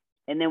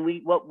 And then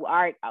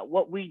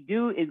what we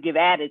do is give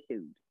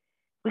attitude.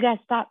 We got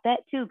to stop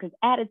that too, because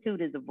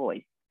attitude is a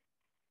voice.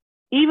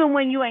 Even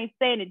when you ain't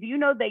saying it, do you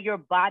know that your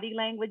body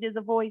language is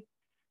a voice?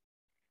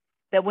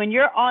 That when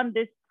you're on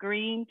this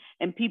screen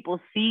and people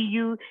see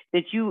you,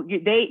 that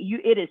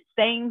it is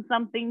saying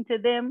something to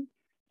them,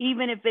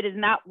 even if it is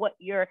not what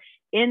your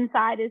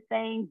inside is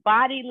saying.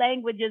 Body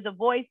language is a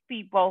voice,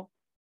 people.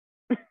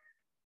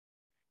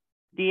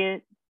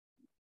 Dear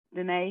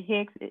Danae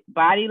Hicks,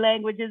 body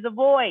language is a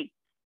voice.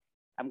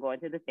 I'm going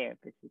to the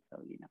therapist,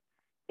 so you know.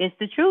 It's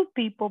the truth,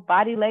 people.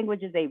 Body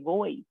language is a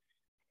voice.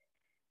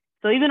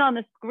 So even on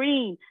the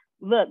screen,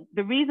 look,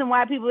 the reason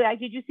why people are like,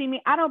 did you see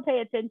me? I don't pay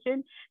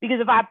attention, because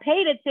if I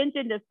paid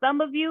attention to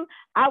some of you,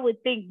 I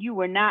would think you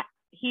were not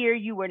here,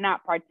 you were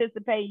not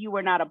participating, you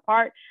were not a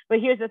part. But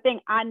here's the thing,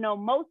 I know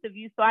most of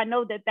you, so I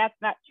know that that's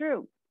not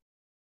true.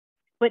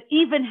 But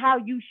even how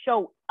you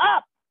show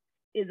up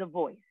is a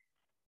voice.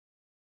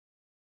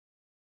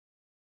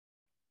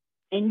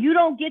 And you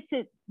don't get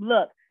to,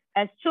 look,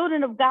 as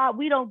children of God,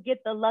 we don't get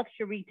the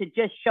luxury to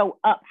just show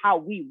up how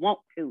we want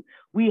to.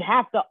 We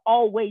have to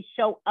always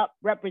show up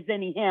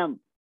representing him,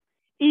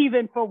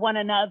 even for one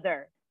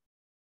another.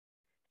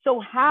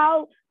 So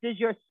how does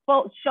your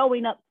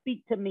showing up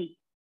speak to me?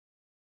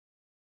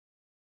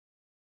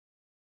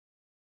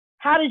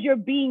 How does your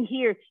being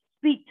here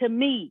speak to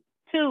me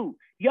too?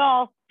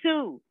 Y'all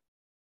too.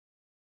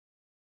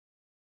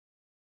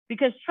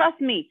 Because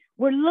trust me,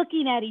 we're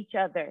looking at each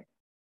other.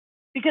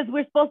 Because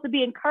we're supposed to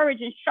be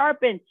encouraged and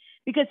sharpened.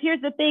 Because here's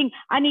the thing,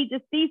 I need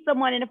to see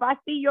someone, and if I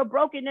see your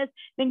brokenness,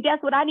 then guess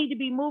what? I need to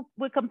be moved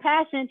with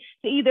compassion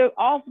to either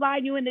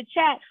offline you in the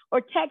chat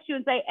or text you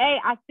and say, hey,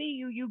 I see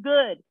you, you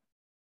good.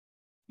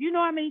 You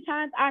know how many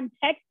times I'm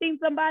texting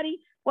somebody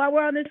while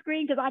we're on the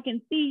screen because I can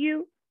see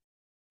you?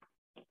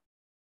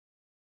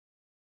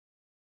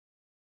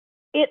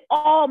 It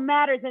all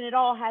matters, and it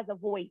all has a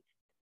voice.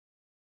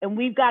 And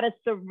we've got to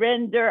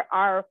surrender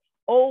our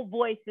old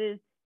voices.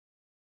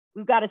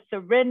 We've got to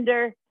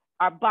surrender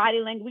our body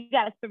language. We've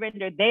got to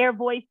surrender their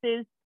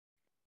voices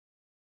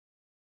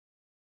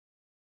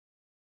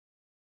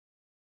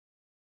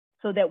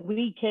so that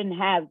we can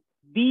have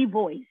the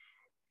voice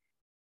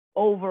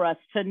over us,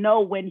 to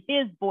know when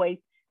his voice,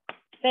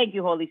 thank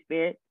you, Holy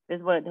Spirit. This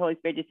is what the Holy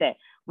Spirit just said.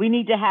 We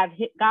need to have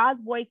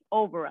God's voice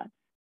over us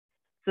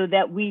so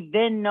that we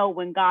then know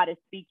when God is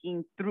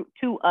speaking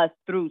to us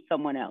through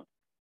someone else.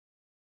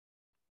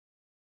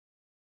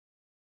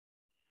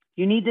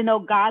 You need to know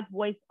God's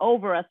voice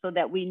over us so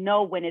that we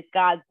know when it's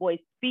God's voice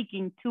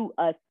speaking to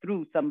us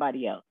through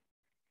somebody else.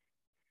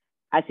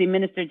 I see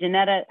Minister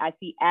Janetta. I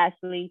see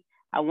Ashley.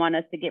 I want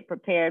us to get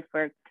prepared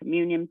for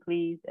communion,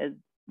 please, as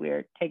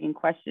we're taking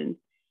questions.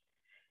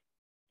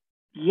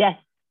 Yes.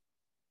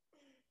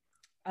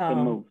 Been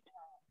moved.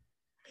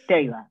 There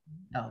you are.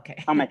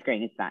 Okay. On my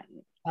screen, it's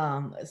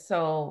fine.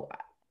 So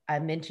I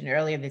mentioned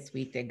earlier this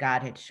week that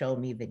God had showed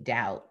me the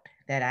doubt,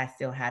 that I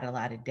still had a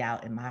lot of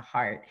doubt in my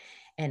heart.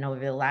 And over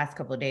the last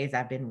couple of days,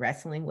 I've been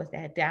wrestling with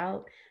that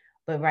doubt.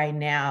 But right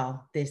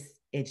now,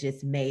 it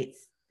just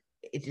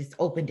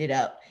opened it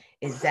up,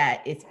 is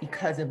that it's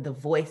because of the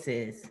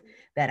voices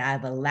that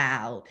I've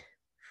allowed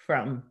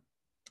from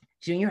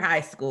junior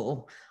high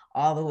school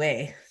all the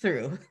way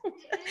through.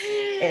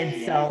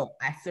 And so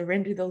I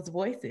surrendered those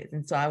voices.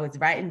 And so I was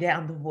writing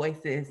down the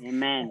voices.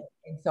 Amen.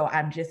 And so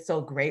I'm just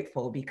so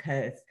grateful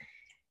because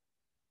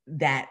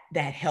that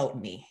helped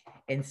me.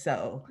 And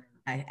so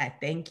I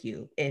thank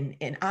you. And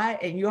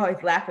you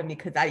always laugh at me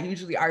because I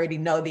usually already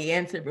know the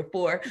answer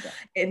before.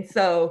 And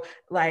so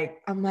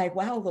I'm like,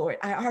 wow, Lord,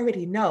 I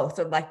already know.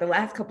 So like the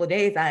last couple of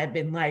days I had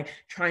been like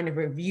trying to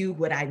review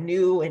what I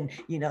knew and,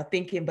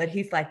 thinking, but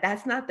he's like,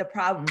 that's not the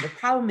problem. The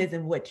problem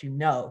isn't what you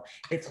know,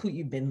 it's who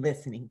you've been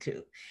listening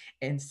to.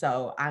 And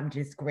so I'm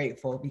just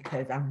grateful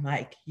because I'm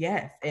like,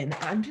 yes. And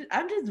I'm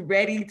just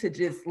ready to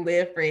just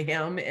live for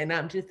him. And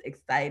I'm just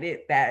excited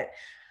that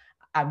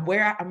I'm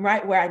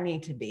right where I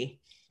need to be.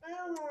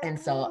 And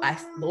so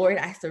Lord,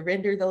 I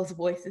surrender those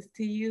voices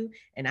to you,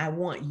 and I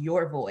want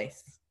your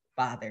voice,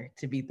 Father,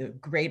 to be the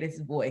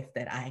greatest voice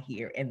that I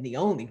hear and the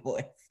only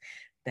voice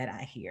that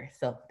I hear.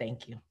 So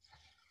thank you.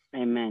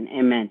 Amen.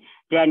 Amen.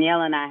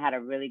 Danielle and I had a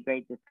really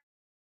great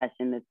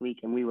discussion this week,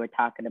 and we were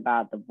talking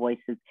about the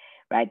voices,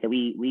 right, that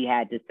we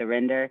had to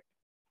surrender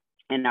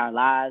in our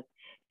lives.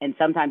 And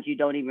sometimes you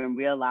don't even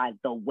realize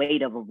the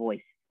weight of a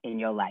voice in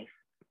your life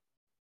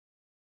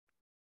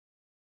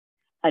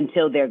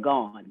until they're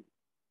gone,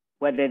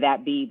 whether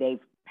that be they've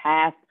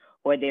passed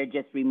or they're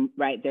just,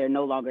 they're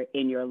no longer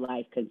in your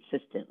life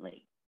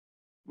consistently,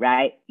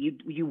 right? You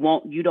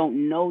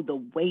don't know the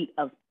weight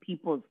of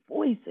people's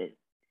voices.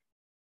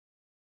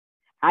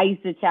 I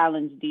used to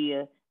challenge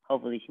Dia.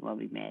 Hopefully she won't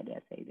be mad that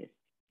I say this.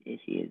 If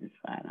she is, it's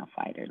fine. I'll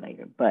fight her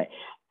later. But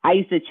I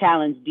used to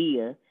challenge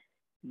Dia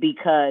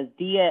because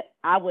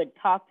I would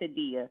talk to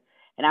Dia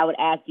and I would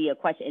ask Dia a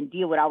question, and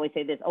Dia would always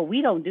say this, oh,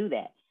 we don't do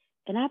that.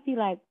 And I'd be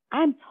like,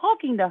 I'm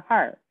talking to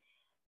her.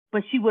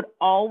 But she would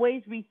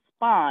always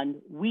respond,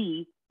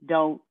 we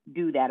don't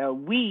do that, or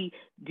we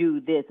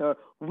do this, or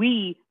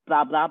we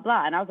blah, blah,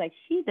 blah. And I was like,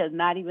 she does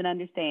not even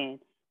understand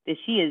that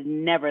she has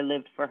never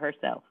lived for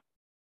herself.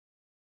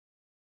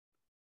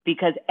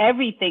 Because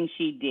everything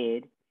she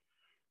did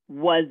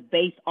was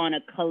based on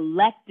a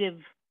collective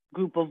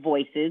group of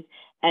voices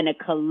and a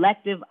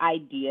collective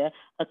idea,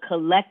 a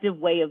collective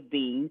way of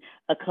being,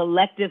 a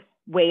collective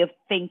way of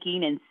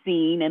thinking and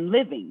seeing and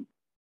living,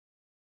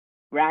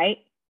 right?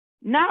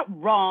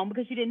 Not wrong,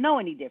 because she didn't know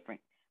any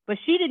different, but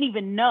she didn't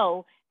even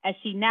know, as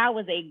she now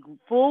was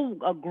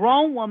a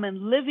grown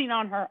woman living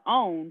on her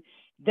own,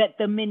 that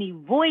the many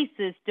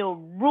voices still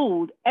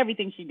ruled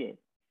everything she did.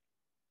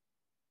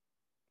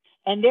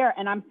 And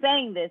I'm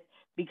saying this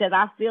because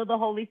I feel the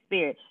Holy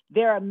Spirit.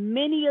 There are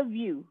many of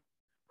you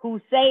who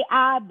say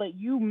I, but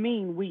you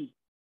mean we.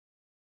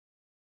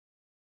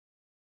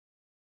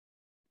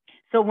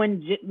 So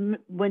when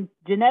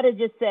Janetta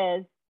just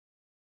says,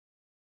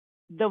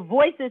 the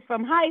voices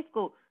from high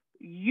school,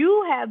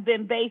 you have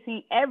been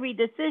basing every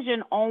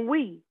decision on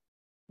we,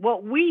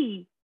 what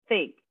we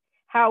think,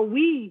 how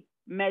we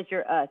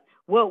measure us,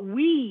 what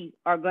we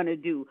are going to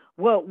do,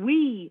 what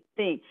we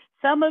think.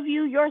 Some of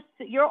you,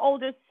 your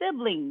older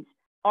siblings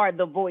are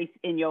the voice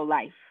in your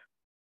life.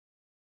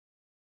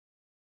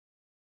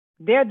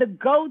 They're the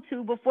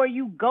go-to before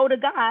you go to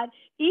God.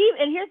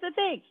 And here's the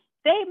thing,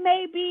 they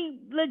may be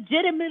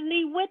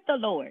legitimately with the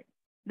Lord.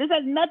 This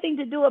has nothing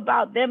to do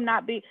about them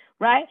not being,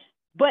 right?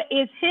 But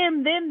it's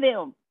him, then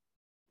them.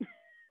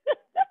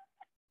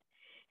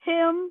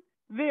 Him,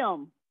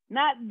 them.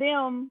 Not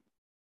them,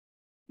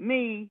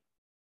 me,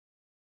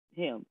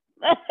 him.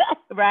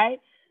 Right?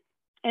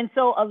 And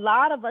so a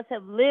lot of us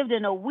have lived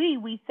in a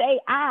we say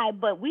I,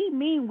 but we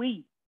mean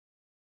we.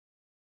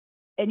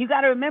 And you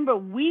got to remember,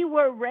 we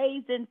were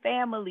raised in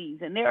families,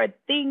 and there are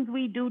things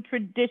we do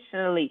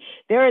traditionally.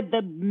 There are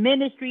the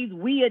ministries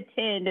we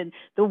attend, and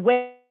the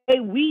way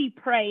we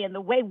pray, and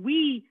the way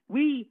we.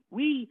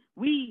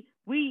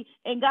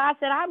 And God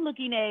said, I'm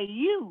looking at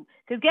you.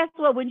 Because guess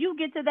what? When you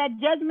get to that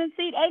judgment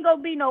seat, ain't going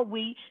to be no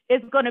we.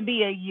 It's going to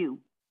be a you.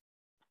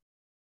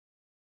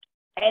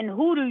 And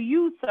who do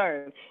you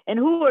serve? And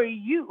who are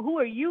you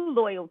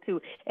loyal to?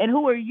 And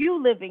who are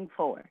you living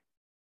for?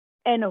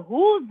 And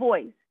whose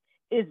voice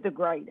is the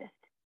greatest?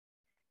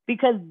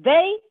 Because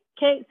they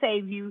can't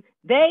save you.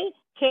 They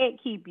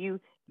can't keep you.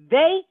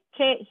 They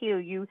can't heal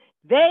you.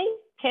 They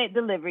can't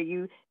deliver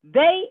you.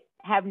 They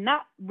have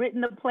not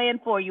written a plan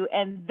for you,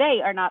 and they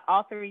are not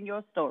authoring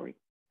your story.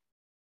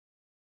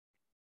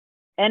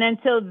 And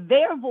until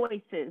their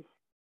voices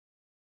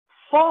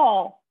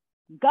fall,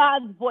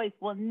 God's voice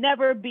will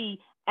never be,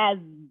 as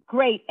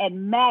great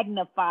and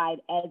magnified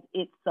as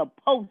it's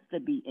supposed to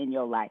be in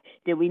your life.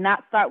 Did we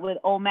not start with,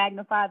 oh,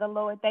 magnify the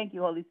Lord? Thank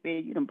you, Holy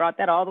Spirit. You done brought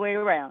that all the way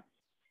around.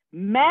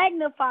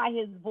 Magnify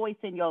his voice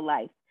in your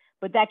life.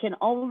 But that can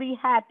only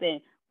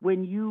happen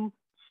when you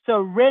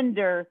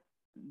surrender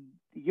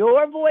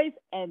your voice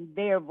and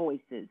their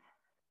voices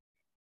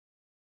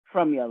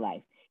from your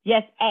life.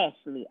 Yes,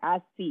 Ashley,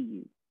 I see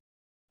you.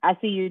 I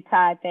see you,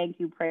 Ty. Thank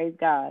you. Praise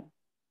God.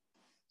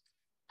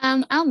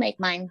 I'll make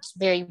mine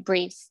very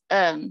brief.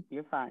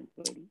 You're fine,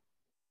 sweetie.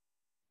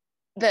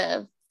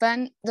 The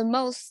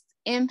most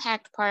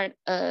impact part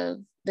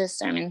of the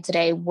sermon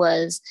today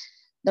was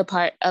the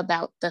part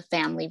about the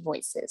family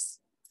voices.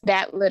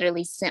 That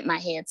literally sent my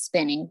head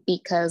spinning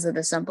because of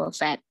the simple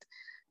fact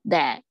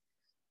that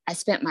I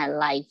spent my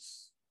life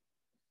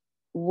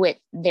with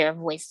their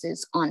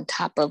voices on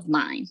top of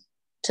mine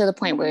to the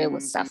point where it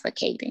was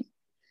suffocating.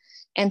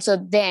 And so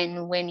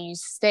then when you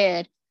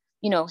said,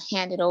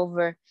 hand it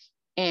over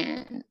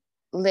and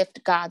lift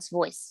up God's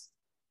voice,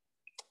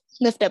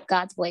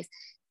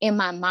 in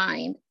my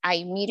mind, I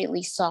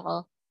immediately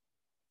saw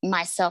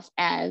myself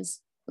as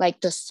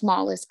like the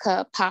smallest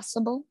cub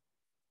possible,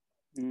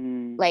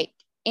 like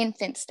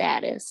infant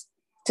status,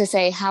 to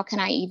say, how can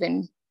I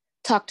even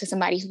talk to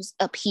somebody who's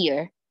up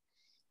here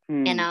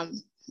and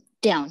I'm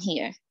down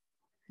here?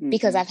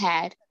 Because I've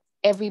had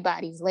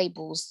everybody's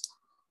labels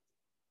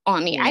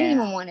on me. Yeah. I didn't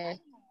even want to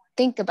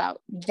think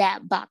about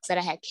that box that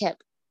I had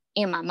kept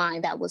in my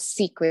mind that was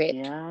secret,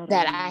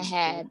 that I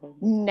had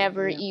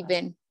never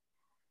even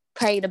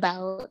prayed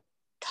about,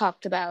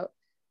 talked about,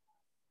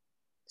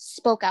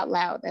 spoke out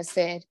loud, that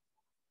said,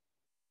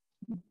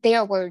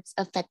 their words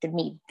affected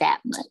me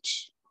that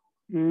much.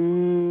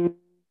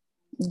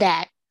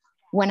 That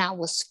when I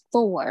was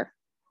 4,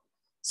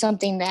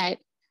 something that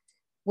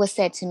was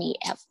said to me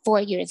at 4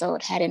 years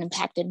old had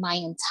impacted my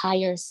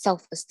entire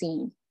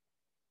self-esteem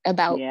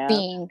about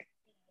being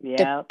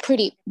the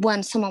pretty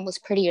one. Someone was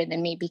prettier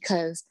than me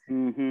because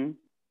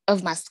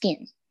of my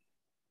skin.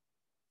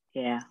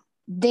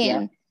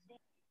 Then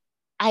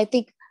I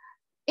think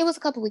it was a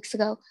couple weeks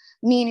ago,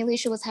 me and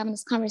Alicia was having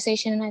this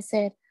conversation, and I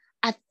said,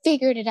 I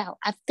figured it out.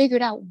 I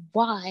figured out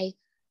why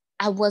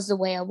I was the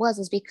way I was,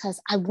 is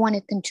because I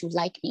wanted them to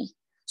like me.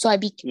 So I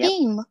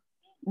became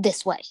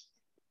this way.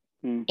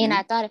 And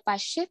I thought if I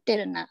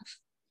shifted enough,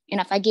 and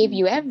if I gave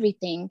you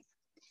everything,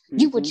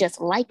 you would just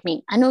like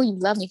me. I know you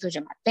love me because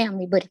you're my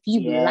family, but if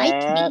you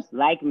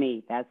like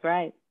me, that's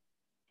right.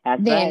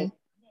 Then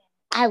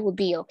I would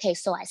be okay.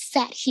 So I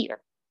sat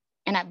here,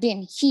 and I've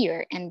been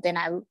here, and then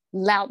I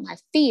allowed my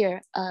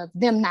fear of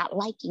them not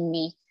liking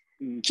me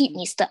keep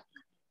me stuck.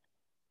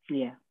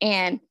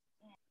 And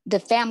the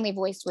family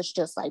voice was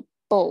just like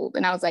bold.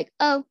 And I was like,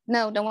 oh,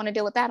 no, don't want to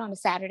deal with that on a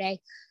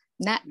Saturday.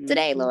 Not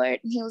today, Lord.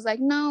 And he was like,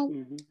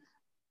 no,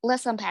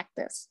 let's unpack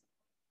this.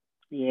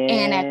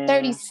 And at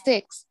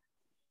 36,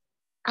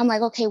 I'm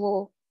like, okay,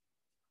 well,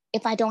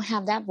 if I don't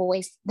have that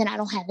voice, then I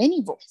don't have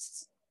any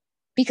voice,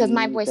 because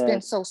my voice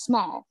been so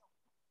small.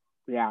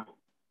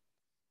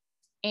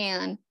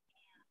 And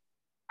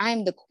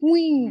I'm the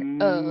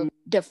queen of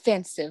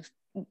defensive.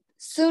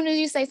 Soon as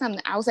you say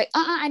something, I was like,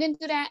 I didn't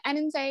do that. I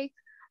didn't say.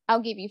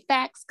 I'll give you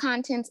facts,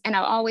 contents, and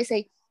I'll always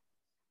say,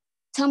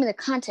 tell me the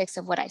context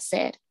of what I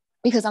said,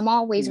 because I'm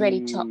always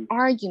ready to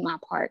argue my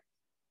part,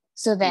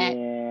 so that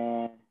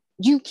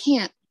you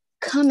can't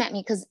come at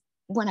me, because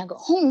when I go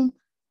home,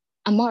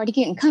 I'm already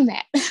getting come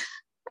at.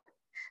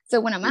 So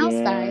when I'm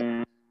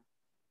outside,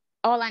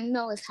 all I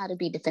know is how to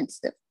be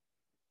defensive.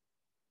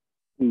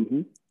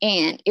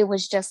 And it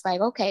was just like,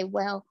 okay,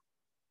 well,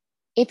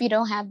 if you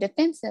don't have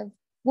defensive,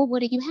 well, what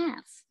do you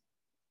have?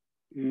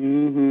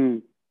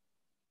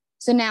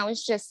 So now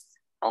it's just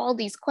all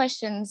these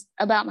questions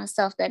about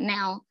myself that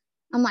now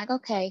I'm like,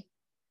 okay,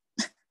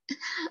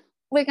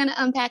 we're going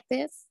to unpack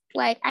this.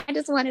 Like, I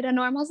just wanted a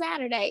normal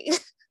Saturday.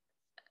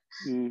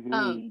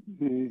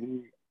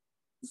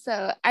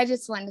 So I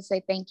just wanted to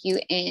say thank you.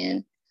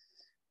 And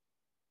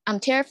I'm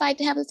terrified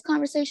to have this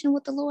conversation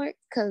with the Lord,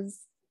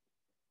 because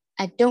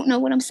I don't know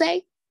what I'm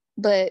saying,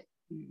 but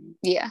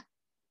yeah,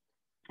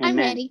 I'm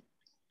ready.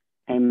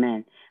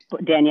 Amen.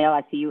 Danielle,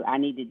 I see you. I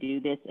need to do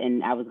this,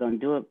 and I was going to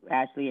do it,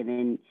 Ashley, and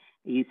then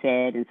you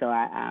said, and so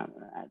I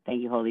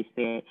thank you, Holy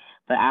Spirit.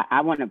 But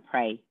I want to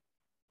pray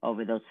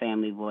over those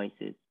family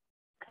voices,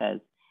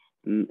 because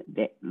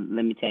let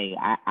me tell you,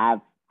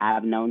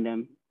 I've known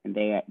them, and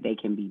they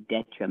can be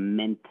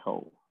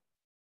detrimental.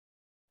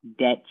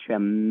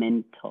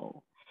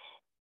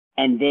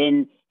 And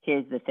then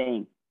here's the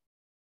thing.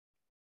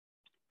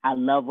 I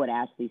love what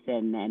Ashley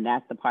said, and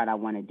that's the part I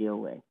want to deal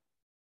with,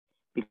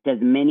 because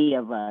many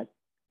of us,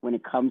 when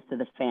it comes to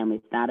the family,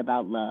 it's not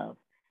about love.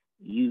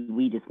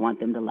 We just want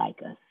them to like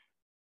us.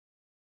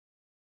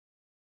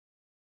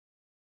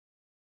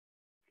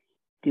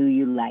 Do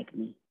you like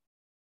me?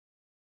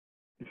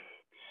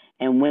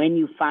 And when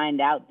you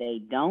find out they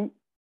don't,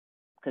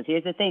 because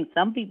here's the thing,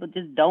 some people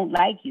just don't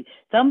like you.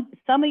 Some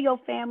of your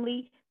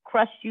family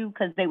crushed you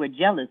because they were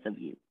jealous of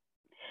you.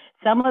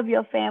 Some of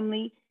your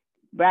family,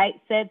 right,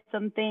 said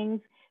some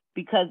things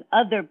because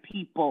other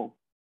people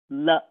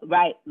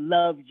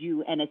loved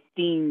you and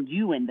esteemed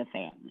you in the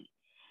family,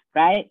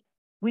 right?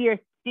 We are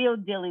still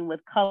dealing with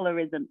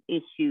colorism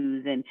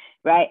issues and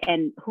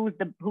and who's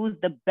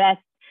the best,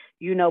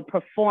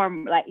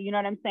 perform, like, you know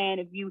what I'm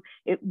saying?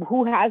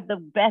 Who has the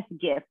best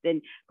gift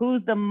and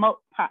who's the most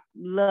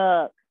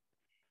look.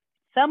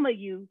 Some of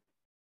you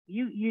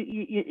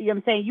know what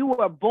I'm saying, you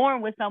were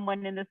born with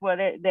someone in this world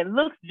that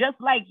looks just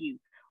like you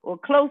or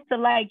close to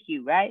like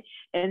you, right?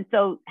 And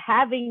so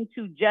having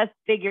to just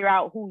figure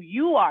out who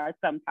you are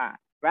sometimes,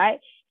 right,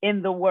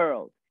 in the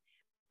world,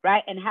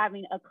 right, and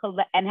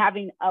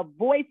having a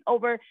voice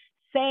over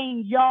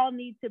saying y'all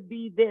need to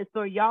be this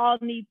or y'all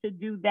need to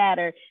do that,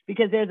 or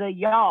because there's a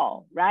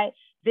y'all, right?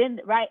 Then,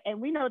 right,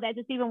 and we know that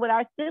just even with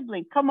our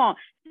siblings. Come on,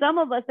 some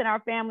of us in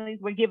our families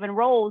were given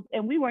roles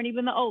and we weren't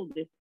even the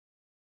oldest,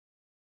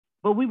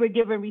 but we were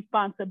given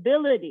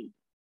responsibility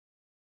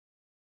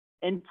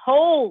and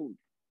told,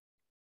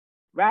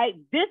 right,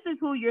 this is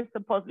who you're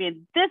supposed to be,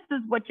 and this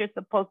is what you're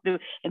supposed to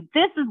do, and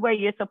this is where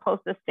you're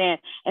supposed to stand.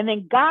 And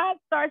then God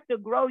starts to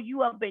grow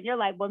you up, and you're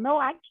like, well, no,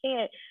 I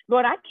can't,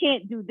 Lord, I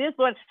can't do this,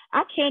 Lord,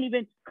 I can't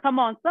even, come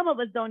on, some of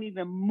us don't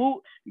even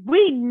move.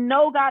 We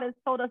know God has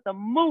told us to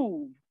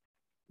move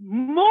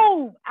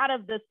out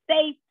of the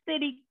state,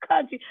 city,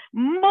 country,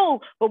 move.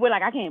 But we're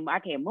like, I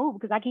can't move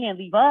because I can't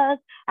leave us.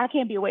 I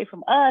can't be away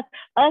from us.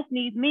 Us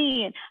needs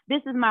me, and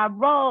this is my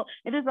role,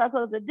 and this is what I'm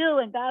supposed to do.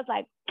 And God's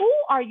like, who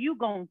are you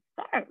going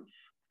to serve?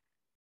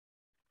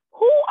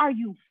 Who are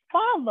you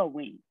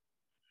following?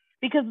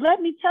 Because let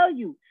me tell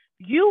you,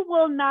 you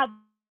will not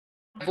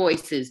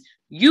voices.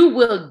 You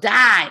will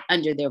die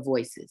under their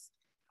voices.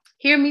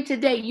 Hear me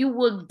today. You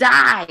will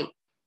die.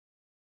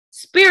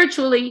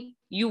 Spiritually,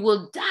 you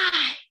will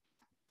die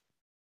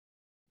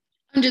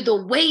under the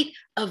weight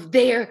of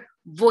their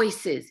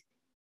voices.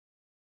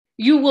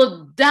 You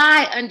will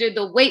die under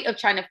the weight of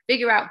trying to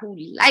figure out who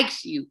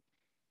likes you.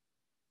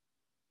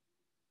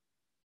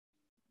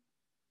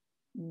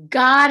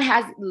 God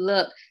has,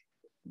 look,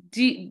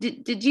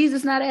 did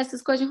Jesus not ask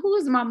this question? Who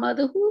is my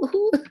mother?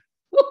 Who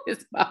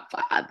is my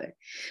father?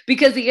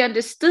 Because he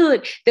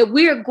understood that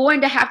we are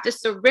going to have to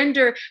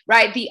surrender,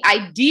 right, the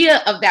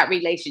idea of that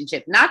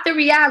relationship, not the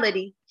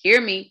reality. Hear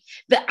me,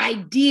 the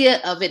idea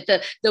of it,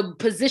 the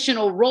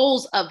positional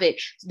roles of it,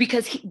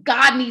 because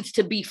God needs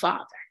to be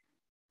Father.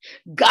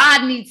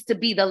 God needs to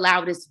be the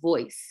loudest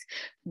voice.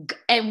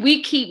 And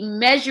we keep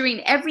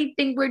measuring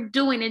everything we're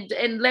doing. And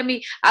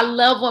I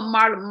love what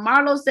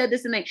Marlo said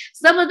this, and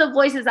some of the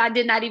voices I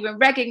did not even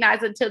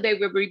recognize until they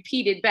were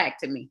repeated back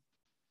to me.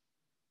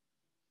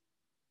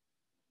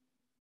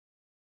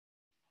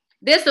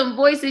 There's some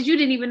voices you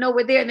didn't even know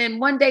were there. And then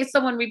one day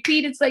someone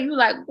repeated, so you're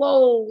like,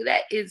 whoa,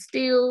 that is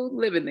still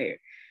living there.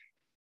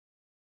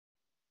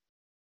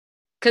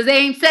 Because they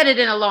ain't said it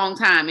in a long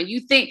time. And you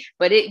think,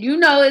 but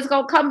it's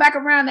going to come back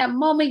around that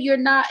moment you're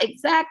not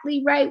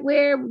exactly right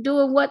where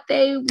doing what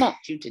they want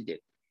you to do.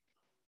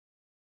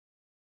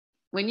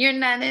 When you're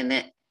not in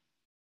it.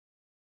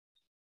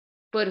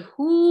 But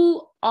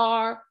who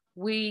are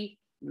we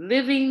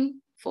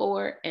living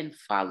for and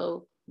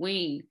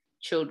following,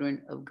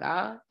 children of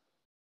God?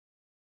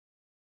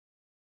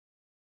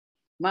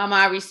 Mama,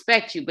 I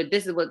respect you, but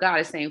this is what God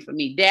is saying for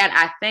me. Dad,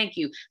 I thank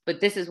you, but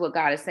this is what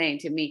God is saying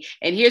to me.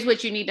 And here's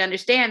what you need to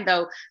understand,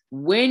 though.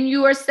 When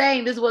you are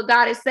saying this is what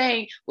God is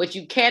saying, what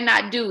you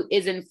cannot do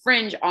is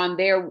infringe on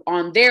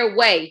their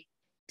way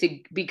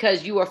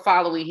because you are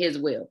following his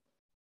will.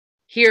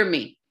 Hear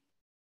me.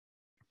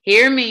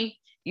 Hear me.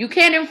 You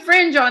can't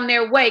infringe on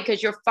their way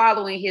because you're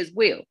following his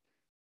will.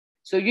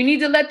 So you need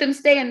to let them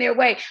stay in their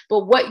way.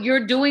 But what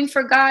you're doing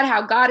for God,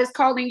 how God is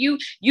calling you,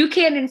 you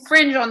can't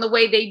infringe on the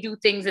way they do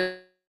things and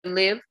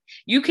live.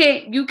 You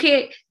can't do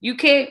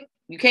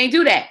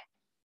that.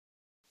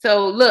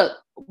 So look,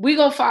 we're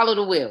going to follow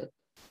the will.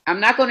 I'm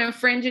not going to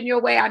infringe in your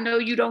way. I know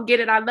you don't get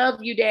it. I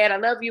love you, Dad. I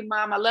love you,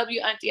 Mom. I love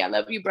you, Auntie. I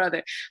love you,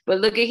 brother.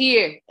 But look at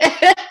here.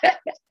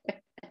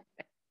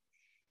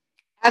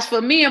 As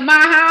for me and my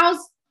house,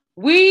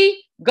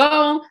 we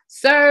gonna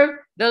serve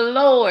the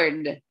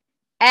Lord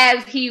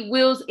as he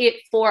wills it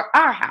for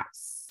our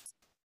house.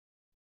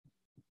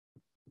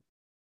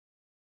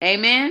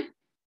 Amen.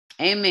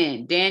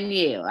 Amen.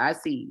 Danielle, I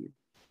see you.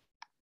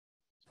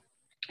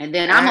 And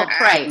then I'm going to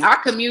pray. Our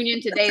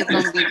communion today is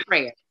going to be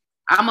prayer.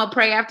 I'm going to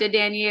pray after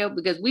Danielle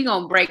because we're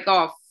going to break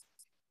off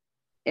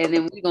and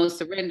then we're going to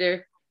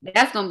surrender.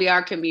 That's going to be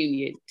our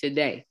communion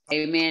today.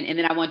 Amen. And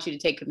then I want you to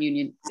take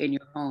communion in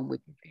your home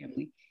with your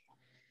family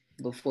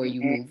before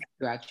you move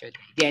throughout your day.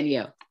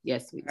 Danielle,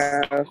 yes, please.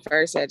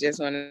 First, I just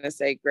want to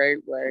say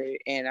great word.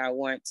 And I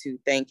want to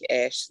thank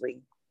Ashley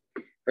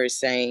for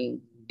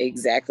saying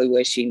exactly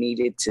what she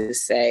needed to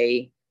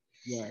say.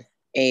 Yes.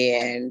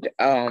 And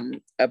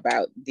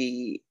about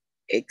the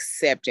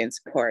acceptance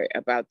part,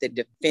 about the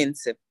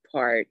defensive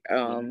part,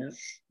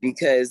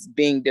 because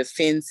being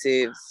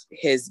defensive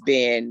has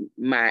been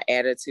my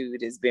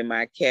attitude, has been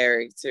my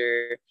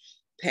character.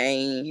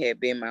 Pain had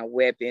been my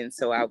weapon.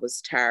 So I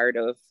was tired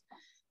of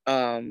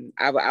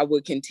I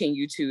would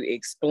continue to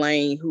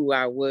explain who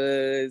I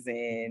was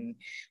and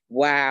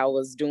why I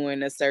was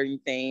doing a certain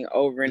thing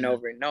over and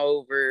over and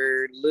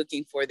over,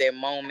 looking for that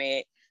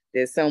moment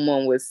that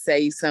someone would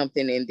say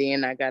something, and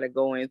then I got to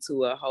go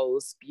into a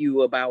whole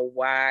spew about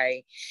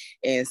why.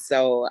 And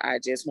so I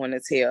just want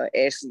to tell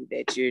Ashley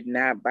that you're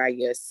not by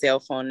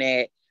yourself on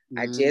that.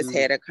 I just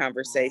had a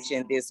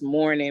conversation this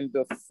morning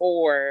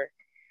before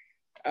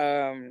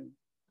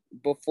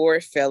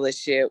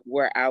fellowship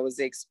where I was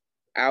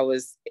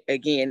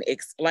again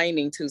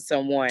explaining to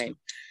someone,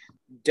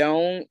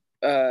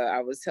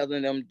 I was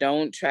telling them,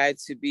 don't try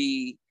to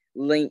be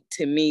linked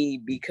to me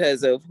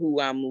because of who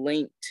I'm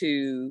linked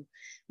to,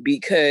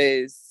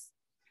 because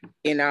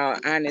in all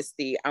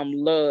honesty, I'm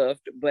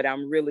loved, but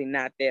I'm really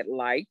not that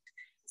liked.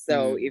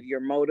 So if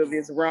your motive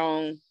is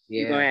wrong,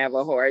 you're gonna have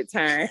a hard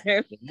time.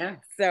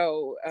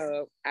 So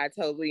I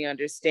totally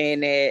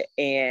understand that.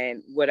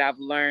 And what I've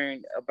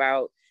learned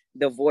about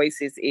the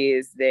voices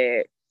is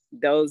that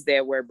those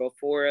that were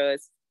before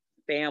us,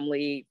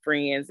 family,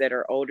 friends that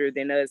are older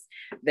than us,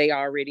 they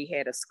already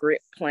had a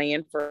script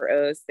planned for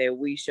us that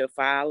we should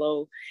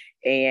follow.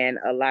 And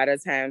a lot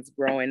of times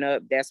growing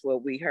up, that's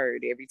what we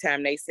heard. Every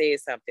time they said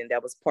something,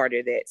 that was part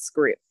of that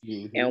script.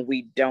 And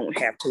we don't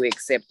have to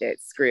accept that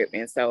script.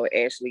 And so,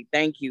 Ashley,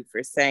 thank you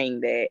for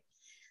saying that.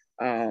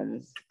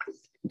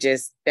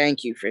 Just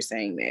thank you for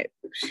saying that.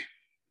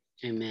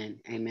 Amen.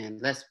 Amen.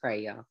 Let's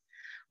pray, y'all.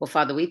 Well,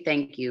 Father, we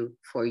thank you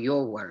for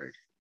your word,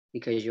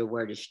 because your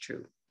word is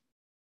true.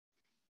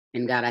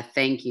 And God, I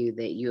thank you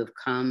that you have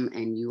come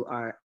and you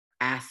are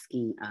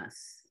asking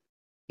us.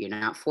 You're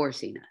not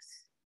forcing us,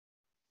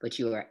 but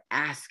you are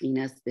asking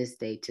us this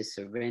day to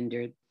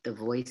surrender the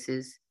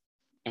voices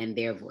and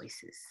their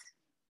voices.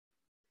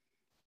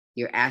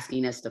 You're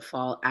asking us to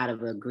fall out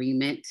of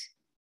agreement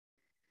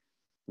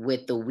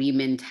with the we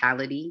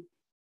mentality,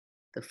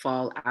 to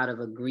fall out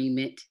of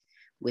agreement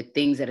with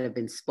things that have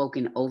been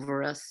spoken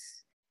over us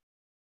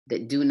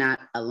that do not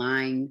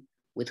align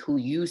with who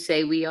you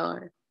say we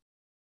are,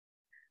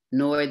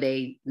 nor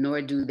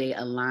do they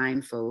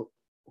align for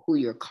who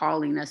you're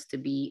calling us to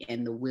be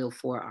and the will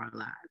for our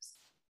lives.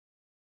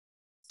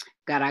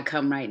 God, I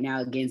come right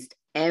now against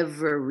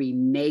every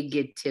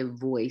negative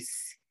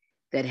voice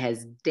that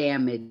has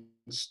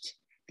damaged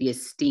the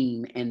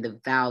esteem and the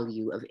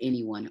value of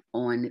anyone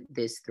on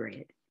this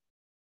thread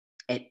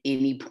at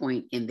any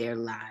point in their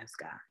lives,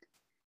 God.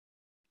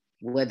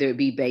 Whether it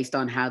be based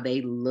on how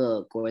they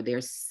look or their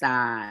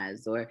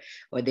size or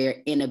their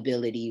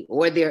inability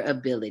or their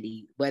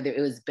ability, whether it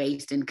was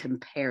based in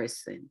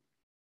comparison,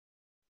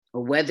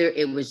 or whether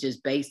it was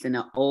just based in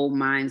an old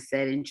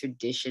mindset and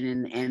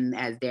tradition, and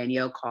as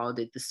Danielle called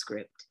it, the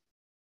script.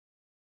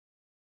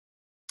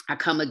 I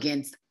come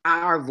against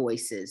our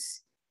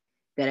voices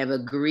that have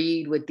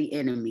agreed with the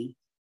enemy,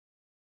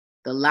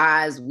 the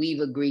lies we've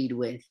agreed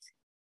with.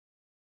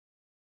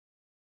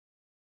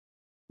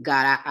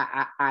 God,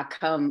 I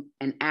come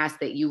and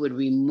ask that you would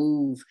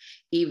remove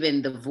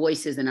even the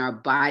voices in our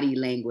body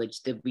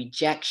language, the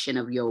rejection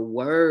of your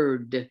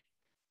word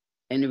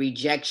and the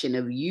rejection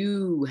of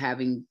you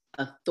having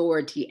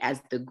authority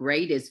as the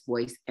greatest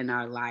voice in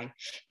our life,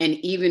 and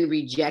even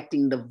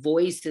rejecting the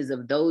voices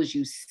of those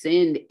you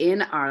send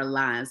in our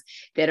lives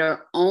that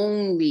are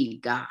only,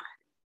 God,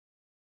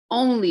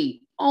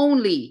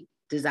 only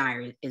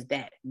desire is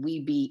that we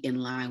be in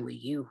line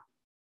with you.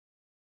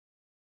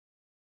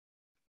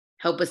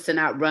 Help us to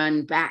not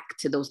run back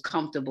to those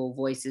comfortable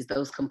voices,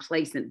 those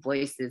complacent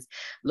voices,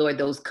 Lord,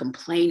 those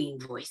complaining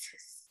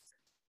voices.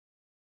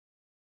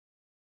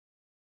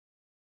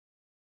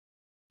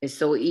 It's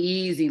so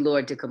easy,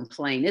 Lord, to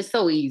complain. It's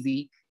so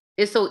easy.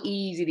 It's so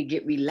easy to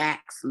get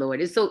relaxed,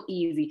 Lord. It's so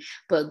easy.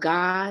 But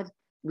God,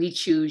 we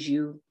choose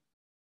you.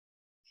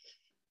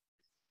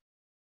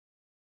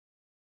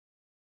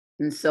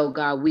 And so,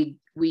 God, we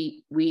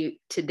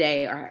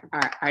today are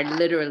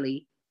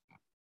literally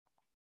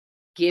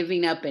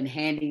giving up and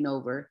handing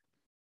over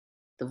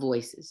the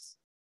voices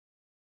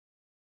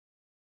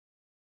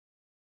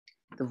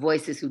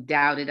who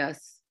doubted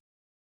us,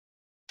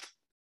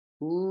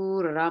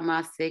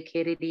 the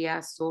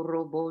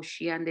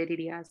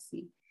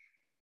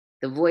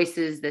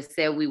voices that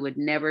said we would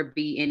never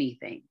be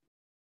anything,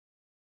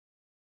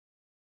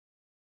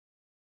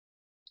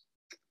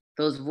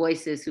 those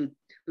voices who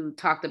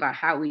talked about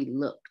how we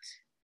looked.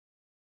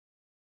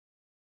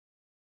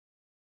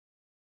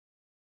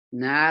 You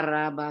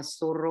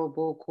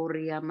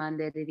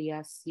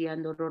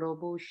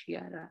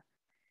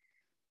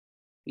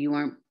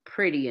weren't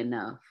pretty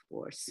enough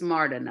or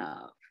smart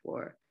enough,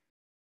 or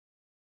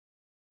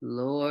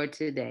Lord,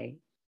 today,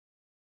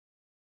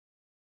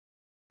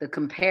 the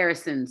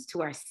comparisons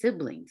to our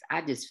siblings,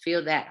 I just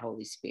feel that,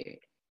 Holy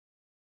Spirit.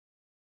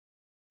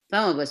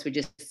 Some of us were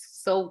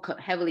just so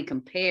heavily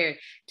compared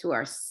to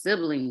our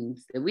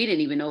siblings that we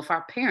didn't even know if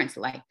our parents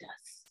liked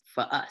us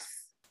for us.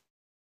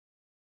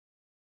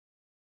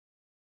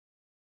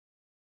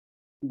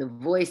 The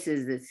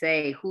voices that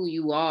say who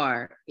you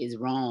are is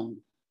wrong.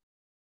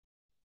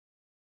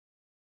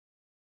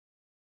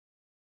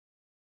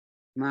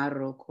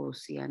 The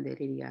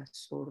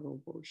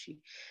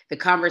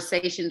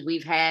conversations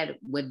we've had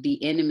with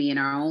the enemy in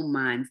our own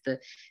minds, the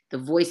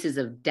voices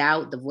of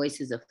doubt, the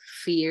voices of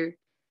fear,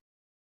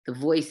 the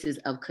voices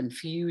of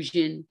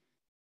confusion,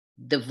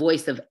 the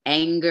voice of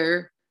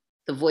anger,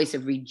 the voice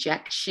of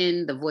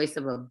rejection, the voice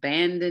of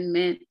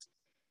abandonment,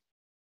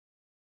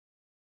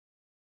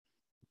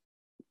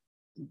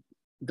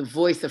 the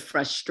voice of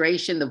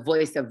frustration, the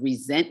voice of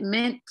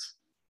resentment.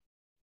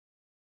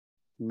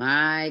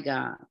 My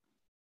God.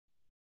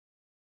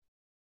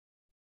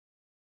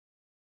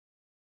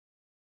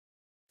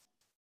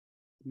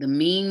 The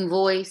mean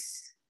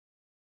voice.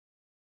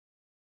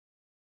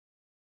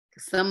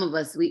 Some of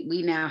us,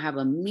 we now have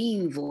a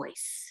mean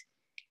voice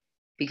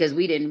because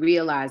we didn't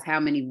realize how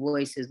many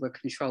voices were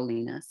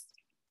controlling us.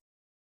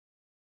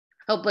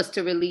 Help us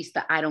to release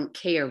the I don't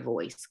care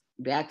voice.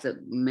 That's a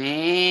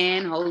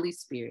man, Holy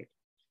Spirit.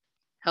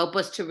 Help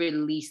us to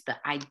release the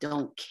I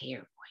don't care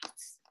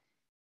voice.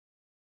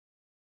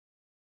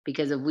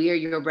 Because if we are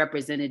your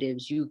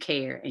representatives, you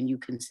care and you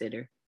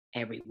consider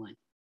everyone.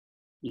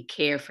 You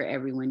care for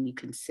everyone, you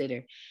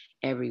consider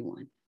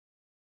everyone.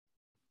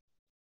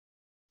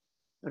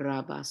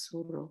 Help us,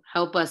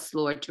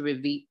 Lord, to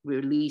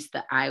release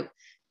the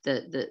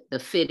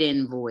fit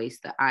in voice,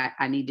 the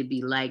I need to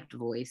be liked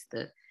voice,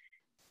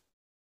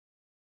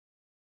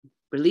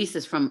 release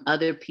us from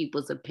other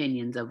people's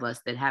opinions of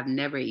us that have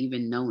never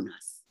even known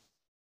us.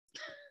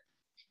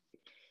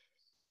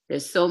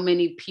 There's so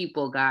many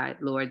people, God,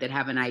 Lord, that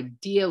have an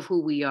idea of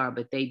who we are,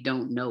 but they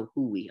don't know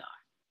who we are.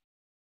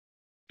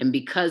 And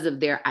because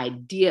of their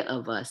idea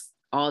of us,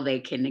 all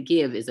they can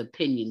give is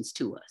opinions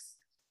to us.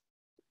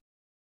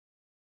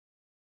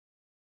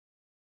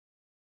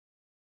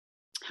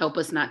 Help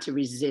us not to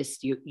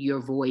resist your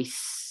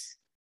voice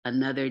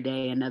another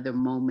day, another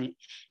moment.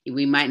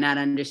 We might not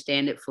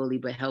understand it fully,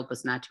 but help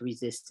us not to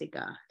resist it,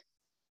 God.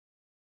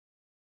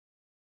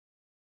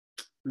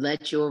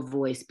 Let your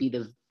voice be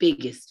the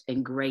biggest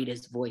and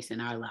greatest voice in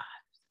our lives.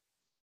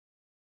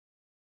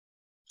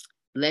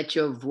 Let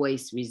your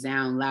voice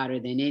resound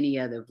louder than any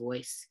other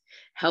voice.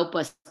 Help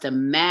us to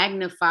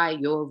magnify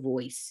your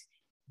voice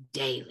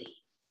daily,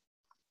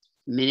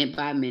 minute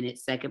by minute,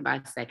 second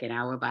by second,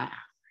 hour by hour.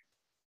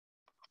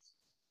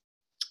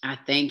 I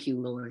thank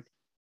you, Lord,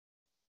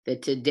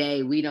 that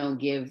today we don't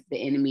give the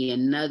enemy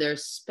another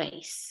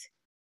space,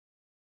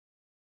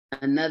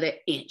 another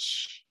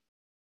inch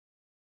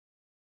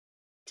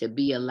to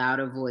be a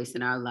louder voice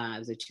in our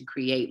lives or to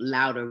create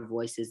louder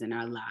voices in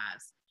our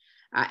lives.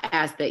 I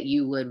ask that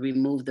you would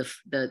remove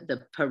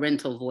the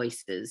parental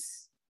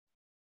voices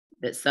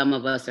that some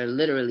of us are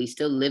literally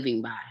still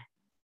living by.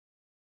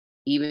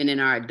 Even in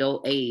our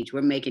adult age,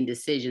 we're making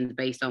decisions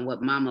based on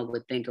what mama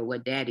would think or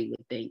what daddy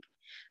would think.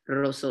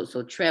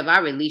 So Trev, I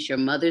release your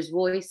mother's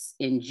voice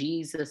in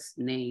Jesus'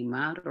 name.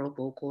 And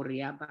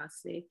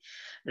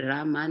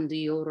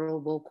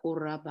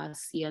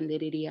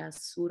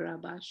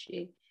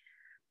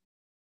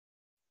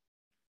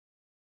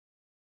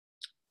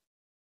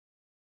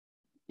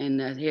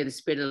here the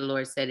Spirit of the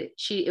Lord said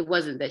it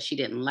wasn't that she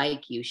didn't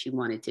like you, she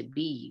wanted to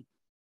be you.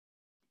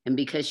 And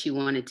because she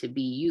wanted to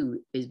be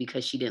you is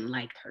because she didn't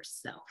like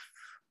herself.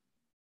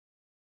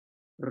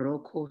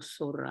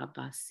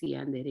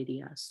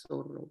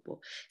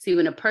 See,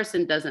 when a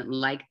person doesn't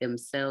like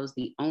themselves,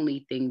 the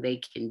only thing they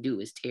can do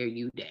is tear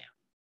you down.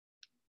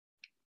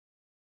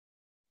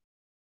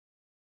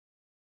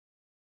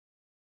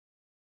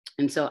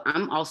 And so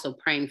I'm also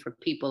praying for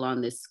people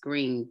on this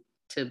screen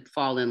to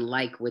fall in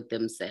like with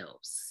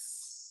themselves.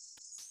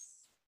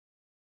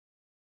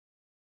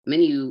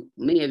 Many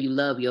of you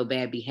love your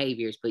bad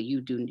behaviors, but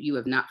you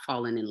have not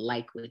fallen in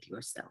like with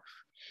yourself.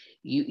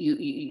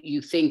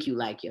 You think you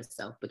like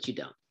yourself, but you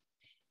don't.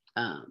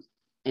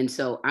 And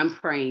so I'm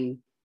praying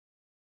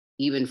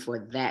even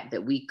for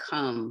that we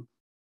come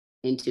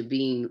into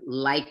being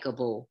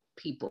likable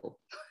people.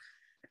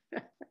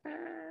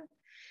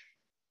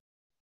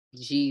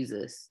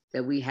 Jesus,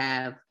 that we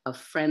have a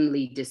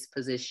friendly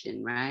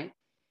disposition, right?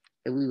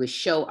 That we would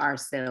show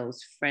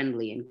ourselves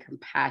friendly and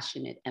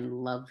compassionate and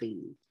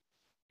loving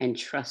and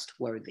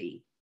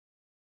trustworthy.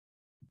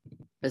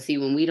 But see,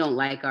 when we don't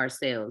like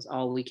ourselves,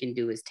 all we can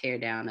do is tear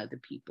down other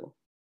people.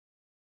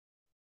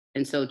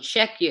 And so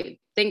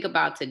think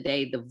about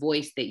today the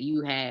voice that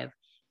you have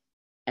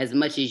as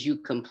much as you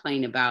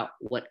complain about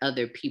what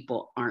other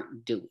people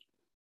aren't doing.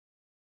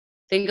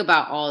 Think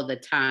about all the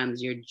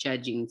times you're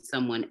judging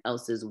someone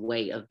else's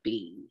way of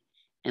being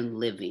and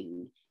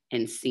living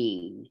and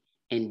seeing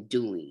and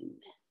doing.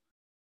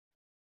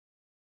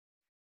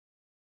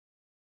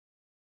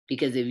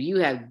 Because if you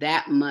have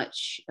that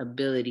much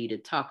ability to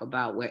talk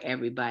about where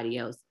everybody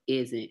else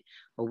isn't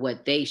or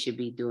what they should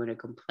be doing or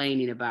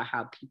complaining about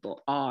how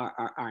people are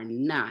or are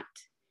not,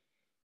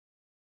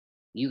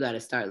 you got to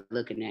start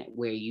looking at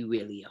where you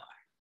really are.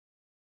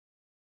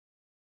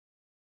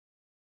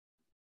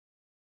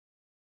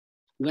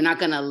 We're not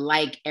going to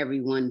like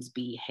everyone's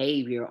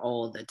behavior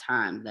all the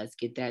time. Let's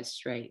get that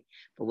straight.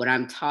 But what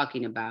I'm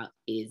talking about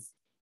is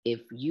if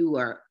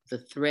the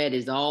thread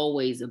is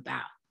always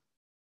about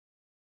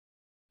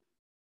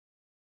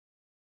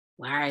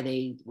why are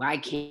they, why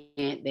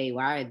can't they,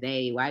 why are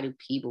they, why do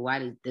people, why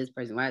does this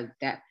person, why is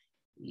that?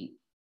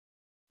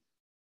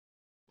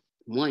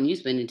 One, you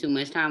spending too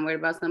much time worried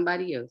about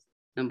somebody else,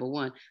 number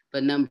one.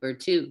 But number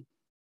two,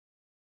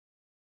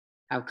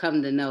 I've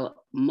come to know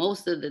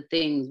most of the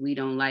things we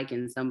don't like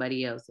in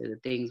somebody else are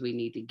the things we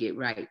need to get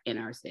right in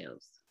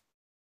ourselves.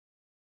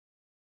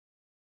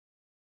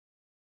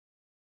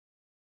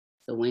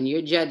 So when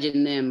you're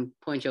judging them,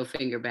 point your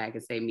finger back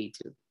and say, me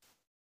too.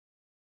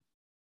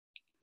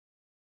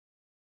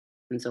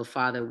 And so,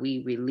 Father,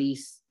 we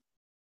release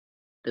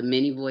the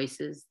many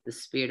voices, the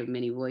spirit of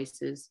many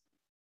voices.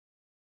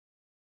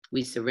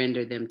 We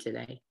surrender them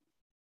today.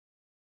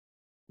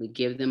 We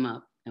give them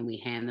up and we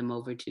hand them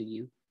over to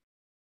you.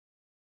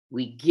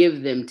 We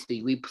give them to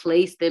you. We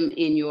place them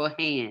in your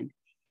hand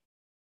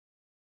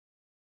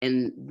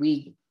and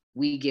we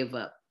give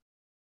up.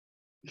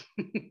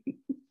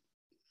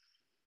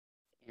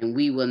 And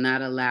we will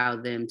not allow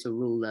them to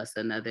rule us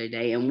another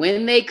day. And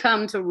when they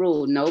come to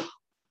rule, nope,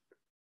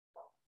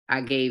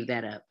 I gave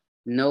that up.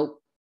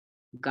 Nope,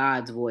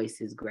 God's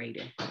voice is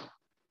greater.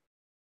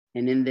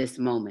 And in this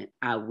moment,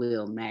 I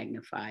will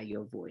magnify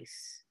your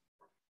voice.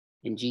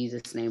 In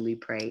Jesus' name we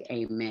pray,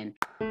 amen.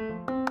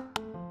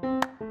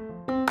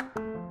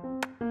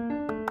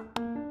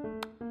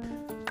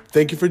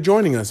 Thank you for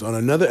joining us on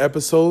another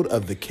episode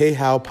of the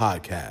K-How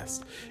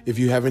Podcast. If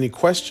you have any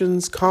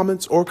questions,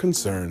 comments, or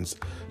concerns,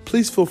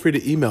 please feel free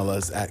to email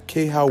us at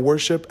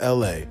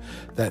khowworshipla.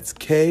 That's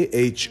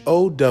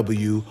KHOWORSHIPLA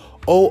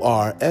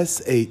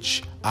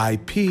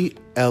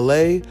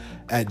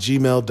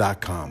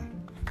 @gmail.com.